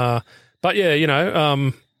 But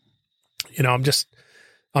yeah,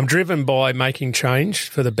 I'm driven by making change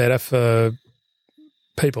for the better for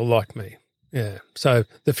people like me. Yeah. So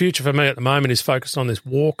the future for me at the moment is focused on this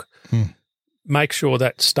walk. Make sure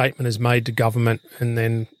that statement is made to government, and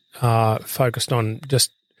then focused on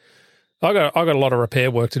just. I got a lot of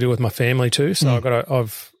repair work to do with my family too. So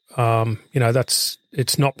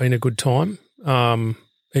it's not been a good time.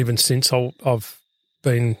 Even since I've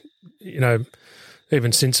been,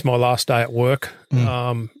 even since my last day at work,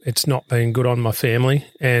 it's not been good on my family,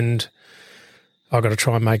 and I've got to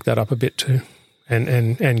try and make that up a bit too.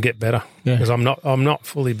 And get better, because I'm not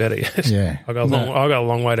fully better yet. Yeah, I got a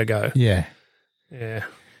long way to go. Yeah.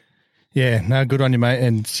 No, good on you, mate.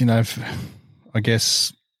 And I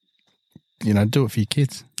guess do it for your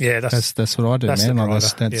kids. Yeah, that's what I do, that's man.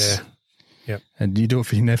 That's Yep. And you do it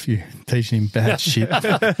for your nephew, teaching him bad shit.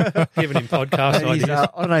 Giving him podcast ideas. I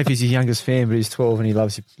don't know if he's your youngest fan, but he's 12 and he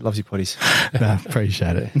loves your potties. No,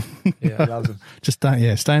 appreciate it. Yeah, he loves them. Just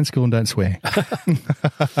stay in school and don't swear.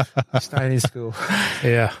 Stay in school.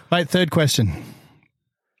 Yeah. Mate, third question.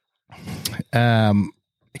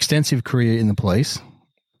 Extensive career in the police.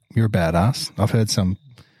 You're a badass. I've heard some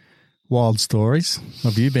wild stories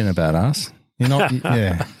of you being a badass. You're not.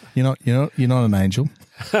 You're not an angel.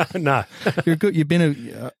 No, you're good. You've been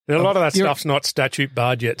a lot of that stuff's not statute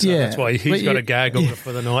barred yet, so that's why he's got a gag order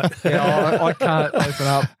for the night. I can't open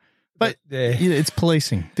up. But it's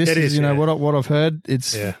policing. This is what I've heard.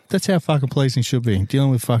 That's how fucking policing should be.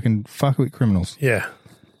 Dealing with fuckwit criminals. Yeah.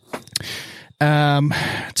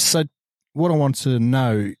 So what I want to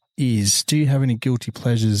know is, do you have any guilty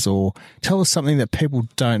pleasures, or tell us something that people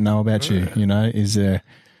don't know about you? Is there?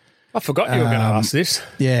 I forgot you were going to ask this.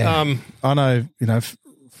 Yeah. I know.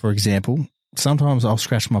 For example, sometimes I'll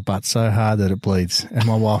scratch my butt so hard that it bleeds, and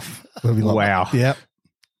my wife will be like, "Wow, yep."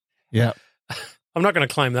 I'm not going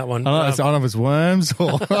to claim that one. I don't know if it's worms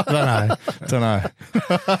or I don't know.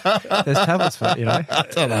 There's tablets for it, I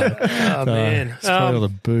don't know. Oh, man. It's probably all the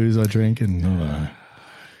booze I drink, and I don't know.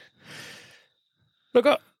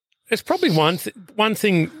 Look, it's probably one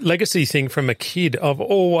thing, legacy thing from a kid. I've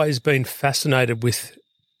always been fascinated with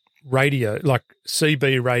radio, like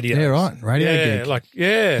CB radio. Yeah, right. Radio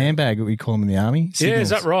gig. Handbag, what we call them in the army. Signals. Yeah, is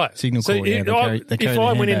that right? Signal call, if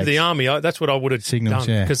I went into the army, that's what I would have done.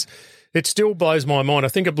 Because it still blows my mind. I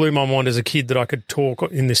think it blew my mind as a kid that I could talk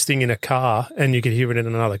in this thing in a car and you could hear it in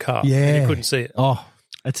another car. Yeah. And you couldn't see it. Oh.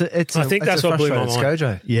 I think that's what blew my mind.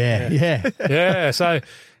 Scojo. Yeah. Yeah. So,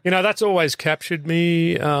 that's always captured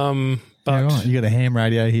me. But right. You got a ham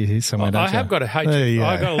radio here somewhere, don't you? I have got a HF.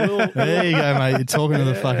 I got a little. There you go, mate. You're talking to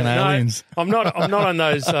the fucking aliens. I'm not on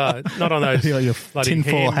those. Not on those. You got your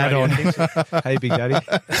tinfoil hat on. Hey, Big Daddy.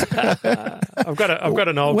 I've got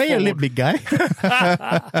an old. Where you live, big guy?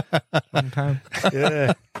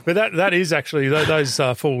 Yeah, but that is actually those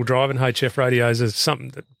full driving HF radios is something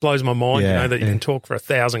that blows my mind. That you can talk for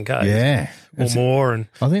 1,000 k's, or more. And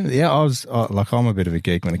I think I'm a bit of a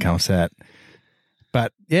geek when it comes to that.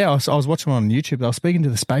 But I was watching on YouTube. I was speaking to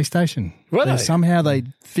the space station. Were they? Somehow they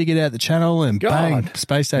figured out the channel and bang,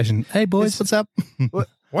 space station. Hey boys, what's up? Wow.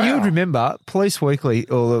 You would remember Police Weekly,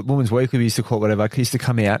 or the Woman's Weekly, we used to call it whatever, used to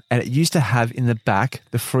come out, and it used to have in the back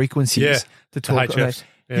the frequencies to talk.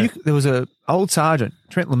 There was an old sergeant,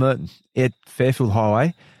 Trent Lemerton, at Fairfield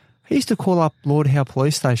Highway. He used to call up Lord Howe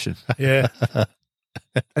Police Station. Yeah.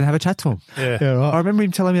 And have a chat to him. Yeah, right. I remember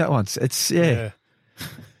him telling me that once. It's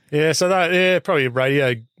Yeah, so probably a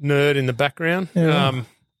radio nerd in the background. Yeah.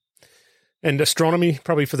 And astronomy,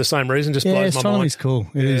 probably for the same reason, just blows my mind. Astronomy's cool.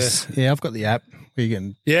 It is. Yeah, I've got the app where you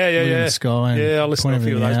can the sky. I listen to a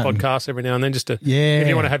few of those podcasts every now and then just to, if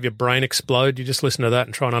you want to have your brain explode, you just listen to that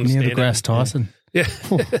and try and understand Neil deGrasse Tyson. Yeah.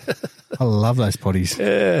 I love those potties.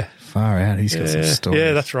 Yeah. Far out. He's got some stories.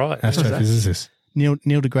 Yeah, that's right. Astrophysicist. Neil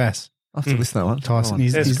deGrasse. I have to listen to that one. Tyson.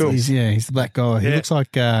 He's cool. He's the black guy. He looks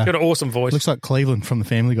like... got an awesome voice. Looks like Cleveland from the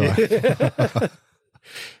Family Guy.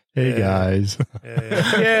 There he goes.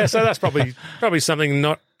 Yeah, so that's probably something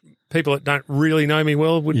not people that don't really know me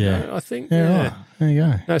well would know, I think. Yeah, right. There you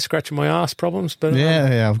go. No scratching my ass problems. But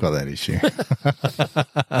I've got that issue.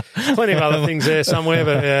 Plenty of other things there somewhere,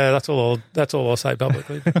 but that's all I'll say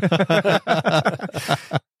publicly.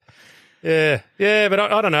 Yeah, but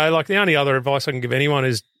I don't know. Like the only other advice I can give anyone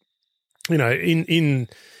is, in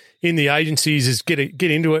the agencies is get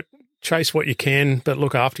into it, chase what you can, but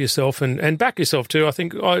look after yourself and back yourself too. I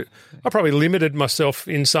think I probably limited myself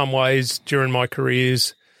in some ways during my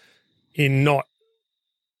careers in not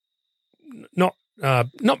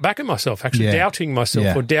backing myself, actually doubting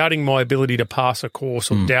myself or doubting my ability to pass a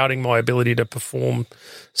course or doubting my ability to perform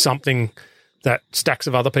something that stacks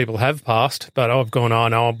of other people have passed, but I've gone,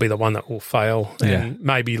 no, I'll be the one that will fail and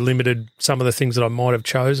maybe limited some of the things that I might have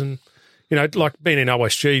chosen. you know, like being in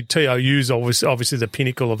OSG, TOU's obviously the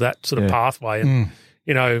pinnacle of that sort of pathway. And,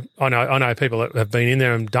 you know, I know people that have been in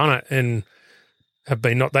there and done it and have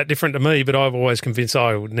been not that different to me, but I've always convinced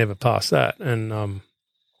I would never pass that and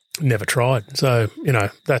never tried. So, you know,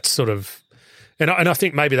 that's sort of, and I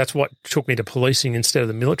think maybe that's what took me to policing instead of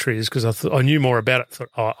the military is because I knew more about it.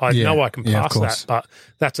 Thought, I know I can pass that, but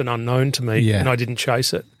that's an unknown to me and I didn't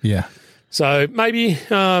chase it. Yeah. So maybe,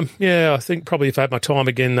 I think probably if I had my time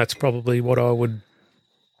again, that's probably what I'd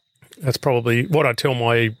tell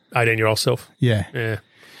my 18-year-old self. Yeah. Yeah.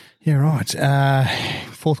 Yeah, right.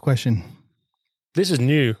 Fourth question. This is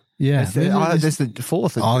new. Yeah. There's the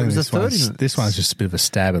fourth. It was the third. This one's just a bit of a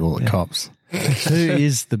stab at all the cops. Who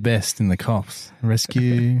is the best in the cops?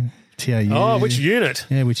 Rescue, TOU? Oh, which unit?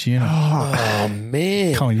 Yeah, which unit? Oh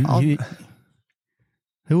man. Come on,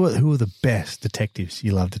 who are the best detectives?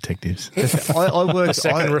 You love detectives. I work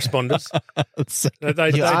Second responders.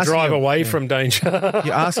 They drive away from danger.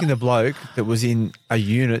 You're asking the bloke that was in a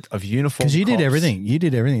unit of uniform. Because you did cops. everything. You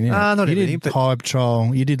did everything. Yeah. Not you everything. did highway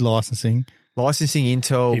patrol. You did licensing. Licensing,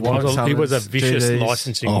 intel, He was a summons, vicious GDs.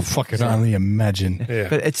 licensing. Oh, fuck! I can only imagine. Yeah.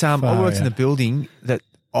 But it's I worked in a building that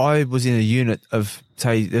I was in a unit of,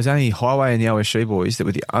 say, there's only Highway and the OSG boys that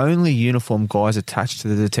were the only uniform guys attached to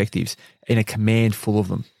the detectives in a command full of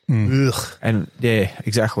them. Ugh. And yeah,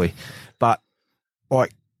 exactly. But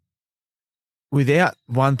like without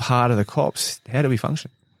one part of the cops, how do we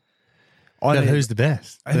function? Who's the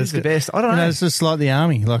best? Who's the best? I don't know. It's just like the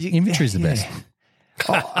army. Like infantry's the best.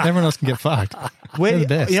 Everyone else can get fucked. Where, They're the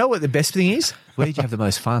best. You know what the best thing is? Where did you have the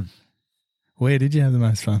most fun? Where did you have the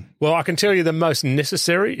most fun? Well, I can tell you the most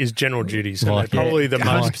necessary is general duties. And Like they're probably the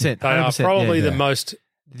most. 100%, They are 100%, probably yeah. the most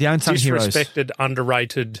The unsung heroes. disrespected,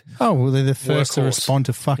 underrated. Oh, well, they're the first to Workhorse. respond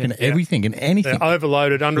to fucking everything and anything. They're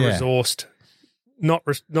overloaded, under-resourced, not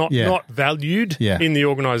valued in the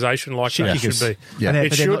organisation like they should be. Yeah.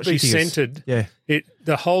 It should be centred. Yeah.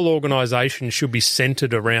 The whole organisation should be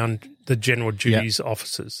centred around the general duties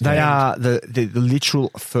officers. They are the literal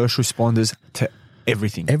first responders to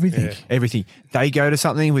everything. Everything. They go to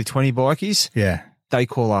something with 20 bikies, Yeah. they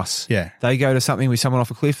call us. Yeah. They go to something with someone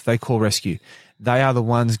off a cliff, they call rescue. They are the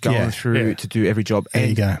ones going through to do every job. There and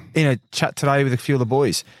you go. In a chat today with a few of the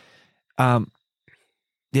boys,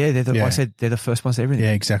 they're the, I said they're the first ones to everything.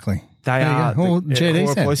 Yeah, exactly. They are. Well,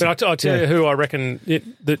 GDs then. But I'll tell you who I reckon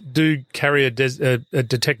that do carry a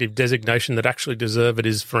detective designation that actually deserve it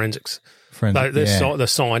is forensics. They're the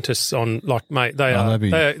scientists on, like, mate,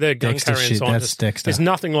 they're gun carrying scientists. That's Dexter. It's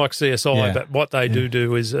nothing like CSI, but what they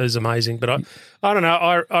do is amazing. But I don't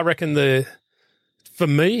know. I reckon for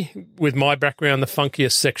me, with my background, the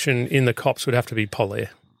funkiest section in the cops would have to be Polair.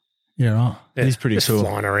 Yeah, right. It is pretty Just cool.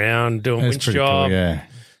 flying around, doing That's winch pretty job. cool, yeah.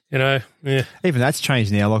 You know, Even that's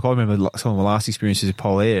changed now. Like I remember some of my last experiences at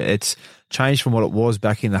Polair. It's changed from what it was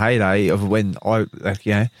back in the heyday of when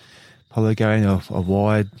Polair go in a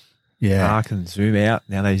wide arc and zoom out.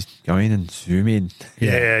 Now they go in and zoom in.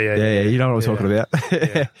 Yeah. You know what I'm talking about.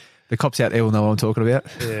 Yeah. The cops out there will know what I'm talking about.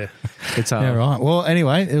 Yeah. It's Yeah, right. Well,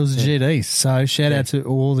 anyway, it was the GDs. So shout out to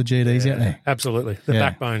all the GDs out there. Absolutely. The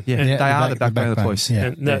backbone. Yeah, they are the backbone of the police. Yeah.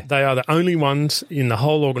 And they are the only ones in the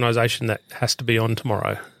whole organisation that has to be on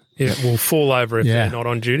tomorrow. It will fall over if they're not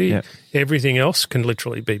on duty. Yeah. Everything else can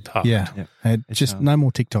literally be parked. Yeah. Just no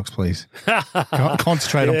more TikToks, please.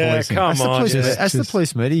 Concentrate on policing. Come on. That's the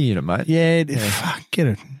police media unit, mate. Yeah, fuck, get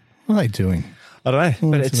it. What are they doing? I don't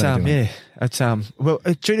know, but What's they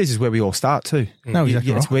doing? duties is where we all start too. No,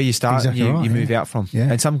 exactly It's right. where you start, Exactly you right, move out from. Yeah.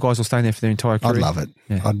 And some guys will stay there for their entire career. I'd love it.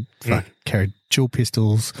 Yeah. I'd carry dual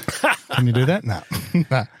pistols. Can you do that? No.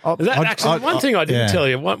 One thing I didn't tell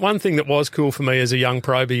you, one thing that was cool for me as a young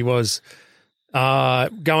probie was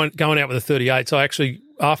going out with a 38. So actually,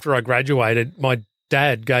 after I graduated, my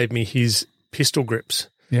dad gave me his pistol grips.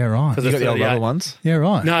 Yeah, right. For the You got the old 38. rubber ones? Uh, Yeah,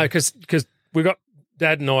 right. No, because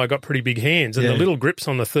Dad and I got pretty big hands, and Yeah. the little grips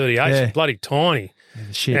on the 38 Yeah. are bloody tiny.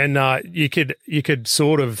 Shit. And you could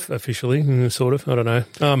sort of officially, I don't know.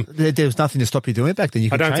 There was nothing to stop you doing it back then. You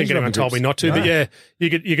I could don't change think anyone rubber told me grips. not to, No. but yeah,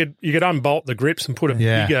 you could unbolt the grips and put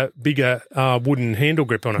a bigger wooden handle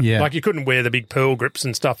grip on it. Yeah. Like you couldn't wear the big pearl grips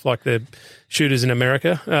and stuff like the shooters in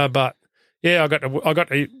America. But yeah, I got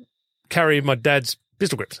to carry my dad's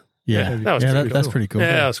pistol grips. Yeah, that was pretty cool. That's pretty cool.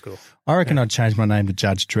 Yeah, that was cool. I reckon I'd change my name to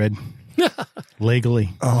Judge Dredd. Legally.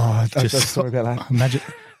 Oh, Just- sorry about that. Imagine.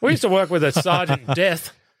 We used to work with a Sergeant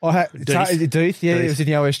Death. Death, yeah, it was in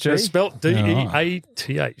the OSG. It's spelt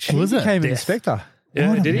D-E-A-T-H. Was it? Became an Death. inspector. Yeah,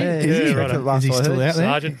 What did he? a- Yeah, Is he? right. Is he still out there?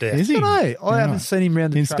 Sergeant Death. Is he? I haven't seen him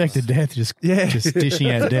round the Inspector traps. Death, just dishing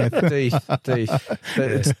out death.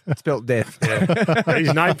 Spelt death. His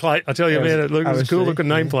nameplate, I tell you, man, it was a cool looking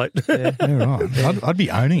nameplate. Yeah, right. I'd be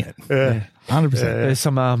owning it. Yeah.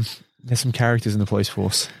 100%. There's some characters in the police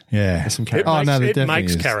force. Yeah. There's some It characters. makes- there it definitely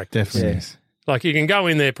makes is. characters. Definitely Yeah. is. Like you can go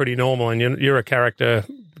in there pretty normal and you're a character,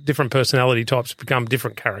 different personality types become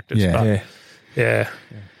different characters. Yeah. But, Yeah. yeah.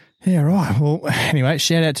 Yeah, right. Well, anyway,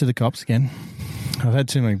 shout out to the cops again. I've had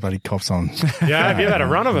too many bloody cops on. Yeah, have you had a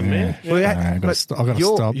run of them, man? Well, I've got to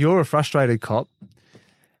stop. You're a frustrated cop.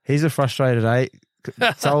 He's a frustrated eight.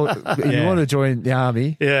 So you want to join the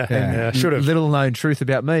army. Yeah. Should have. Little known truth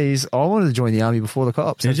about me is I wanted to join the army before the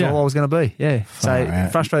cops. That's Did ya? all I was going to be. Yeah. So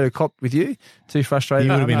out. frustrated cop with you. Too frustrated.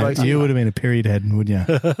 You would have been a period head, wouldn't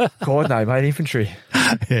you? God no, mate. Infantry.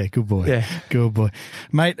 Yeah, good boy. Yeah. Good boy.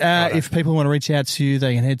 Mate, if people want to reach out to you,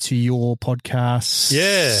 they can head to your podcasts.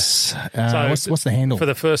 Yeah. What's the handle? For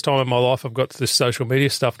the first time in my life, I've got this social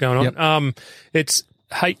media stuff going on. Yep. It's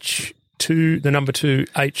H2, the number 2,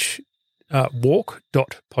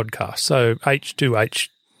 walk.podcast. So H2H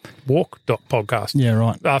walk.podcast. Yeah,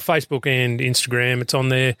 right. Facebook and Instagram, it's on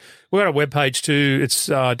there. We've got a webpage too. It's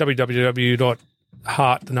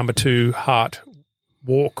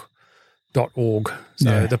www.heartwalk.org. So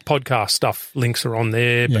Yeah. the podcast stuff links are on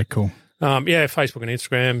there. Yeah, cool. Facebook and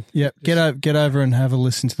Instagram. Yep. Get over and have a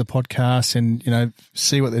listen to the podcast and,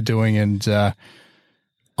 see what they're doing. And I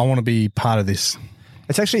want to be part of this.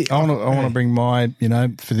 It's actually I want to bring my,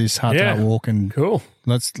 for this Heart to Heart walk, and Cool.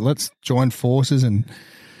 let's join forces and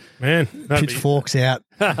Man, pitchforks out.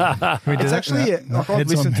 It's actually I've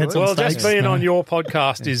listened to it. Well, just stakes. being No. on your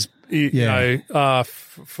podcast is,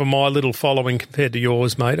 for my little following compared to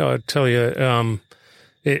yours, mate, I tell you,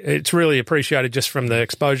 it's really appreciated just from the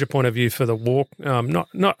exposure point of view for the walk.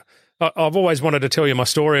 I've always wanted to tell you my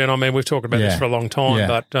story, and I mean, we've talked about this for a long time,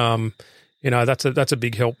 but that's a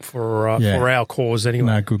big help for our cause anyway.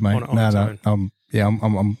 No, good mate. on its own.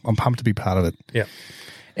 I'm pumped to be part of it. Yeah.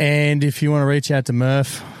 And if you want to reach out to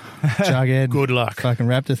Murph, Jughead, Good luck. fucking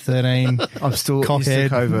Raptor 13, I'm still Cockhead,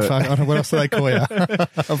 covert. fuck, I don't know what else do they call you?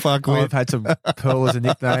 I've had some pearls and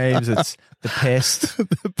nicknames. It's the Pest.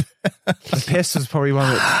 The Pest was probably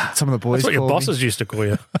one that some of the boys That's what your called me. bosses used to call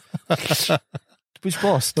you. Which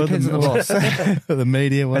boss? Depends on the boss. the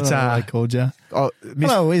media. What It's, they called you? Oh,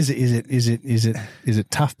 No, is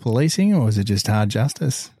it tough policing or is it just hard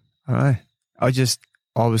justice? I don't know.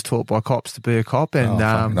 I was taught by cops to be a cop, and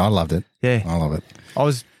I loved it. yeah, I love it. I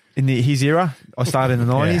was in his era. I started in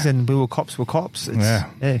the 90s, Yeah. and we were cops. It's, Yeah.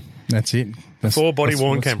 yeah. That's it. Before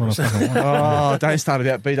body-worn that's what cameras. I fucking want. Oh, don't start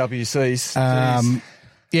about BWCs. Jeez.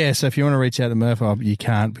 Yeah, so if you want to reach out to Murph, you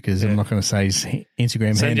can't because I'm not going to say his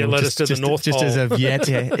Instagram Send your handle. letters to the North just Pole. as of yet.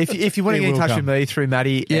 Yeah, if you want to He get in will touch come. with me through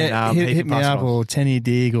Maddie, Yeah, and, hit me up or 10-year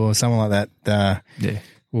dig or something like that. yeah.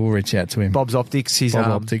 We'll reach out to him. Bob's Optics. He's Bob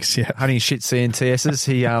Optics, yeah. hunting shit CNTSs.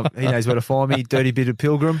 He knows where to find me. Dirty Bit of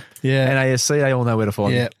Pilgrim. Yeah. NASC. They all know where to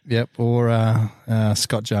find me. Yep. Or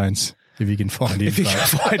Scott Jones, if you can find him. If you can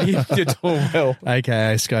find him, you're doing well.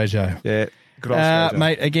 AKA Scojo. Yeah. Good old Scojo.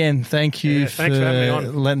 Mate, again, thank you for thanks for having me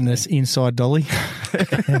on. letting us inside Dolly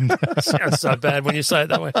Sounds so bad when you say it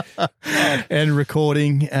that way. and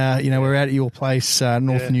recording. We're out at your place,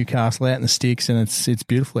 North Newcastle, out in the sticks, and it's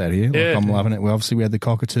beautiful out here. Like, Yeah. I'm loving it. We had the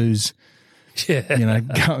cockatoos, Yeah.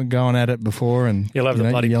 going at it before, and You'll have the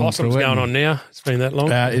bloody yelling possums through it going and- on now. It's been that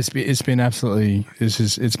long. It's been absolutely.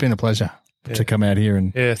 It's been a pleasure to come out here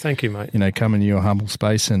and Yeah, thank you, mate. come into your humble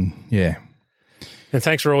space and And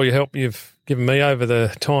thanks for all your help you've given me over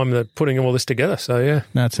the time that putting all this together. So, yeah.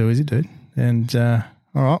 not too easy, dude. And all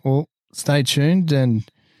right, well, stay tuned and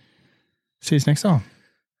see you next time.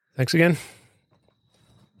 Thanks again.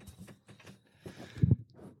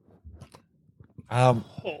 I'm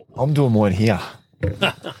doing mine here.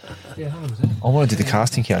 I want to do the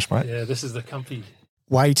casting couch, mate. Yeah, this is the comfy.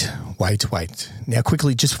 Wait. Now,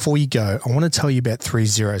 quickly, just before you go, I want to tell you about 3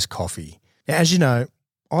 Zeros Coffee. Now, as you know,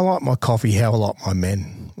 I like my coffee how I like my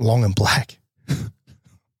men, long and black.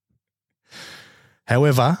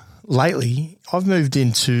 However, lately, I've moved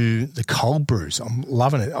into the cold brews. I'm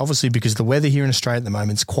loving it, obviously, because the weather here in Australia at the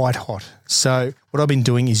moment is quite hot. So what I've been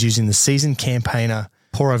doing is using the seasoned campaigner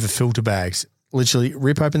pour-over filter bags. Literally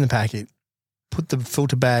rip open the packet, put the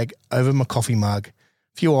filter bag over my coffee mug, a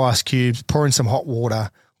few ice cubes, pour in some hot water,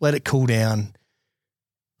 let it cool down,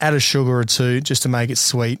 add a sugar or two just to make it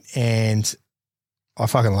sweet, and I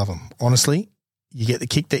fucking love them. Honestly, you get the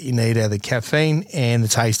kick that you need out of the caffeine and the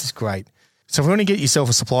taste is great. So if you want to get yourself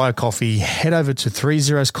a supply of coffee, head over to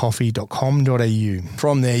 30coffee.com.au.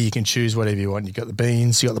 From there, you can choose whatever you want. You've got the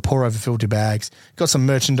beans, you've got the pour-over filter bags, got some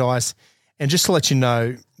merchandise. And just to let you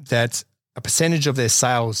know that a percentage of their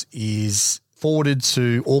sales is forwarded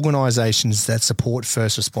to organisations that support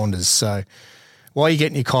first responders. So while you're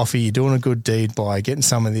getting your coffee, you're doing a good deed by getting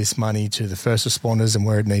some of this money to the first responders and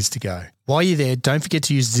where it needs to go. While you're there, don't forget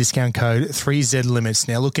to use the discount code 3ZLimits.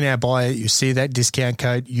 Now, look in our bio, you see that discount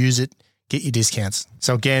code, use it, get your discounts.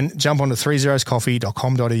 So again, jump onto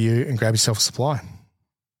 30coffee.com.au and grab yourself a supply.